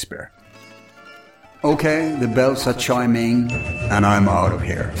Shakespeare. Okay, the bells are chiming, and I'm out of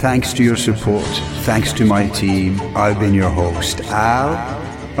here. Thanks to your support, thanks to my team, I've been your host, Al,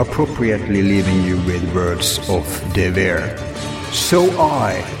 appropriately leaving you with words of De Vere. "So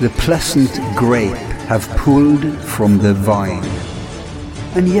I, the pleasant grape, have pulled from the vine,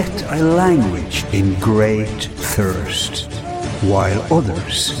 and yet I languish in great thirst, while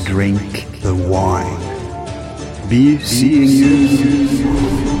others drink the wine." Be seeing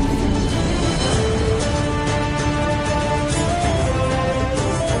you.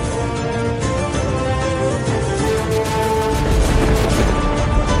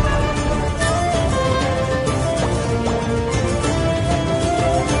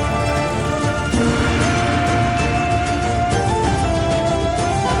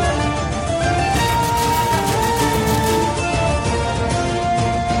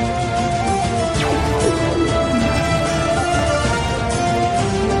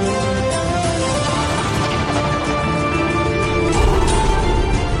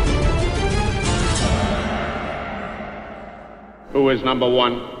 Who is number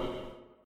one?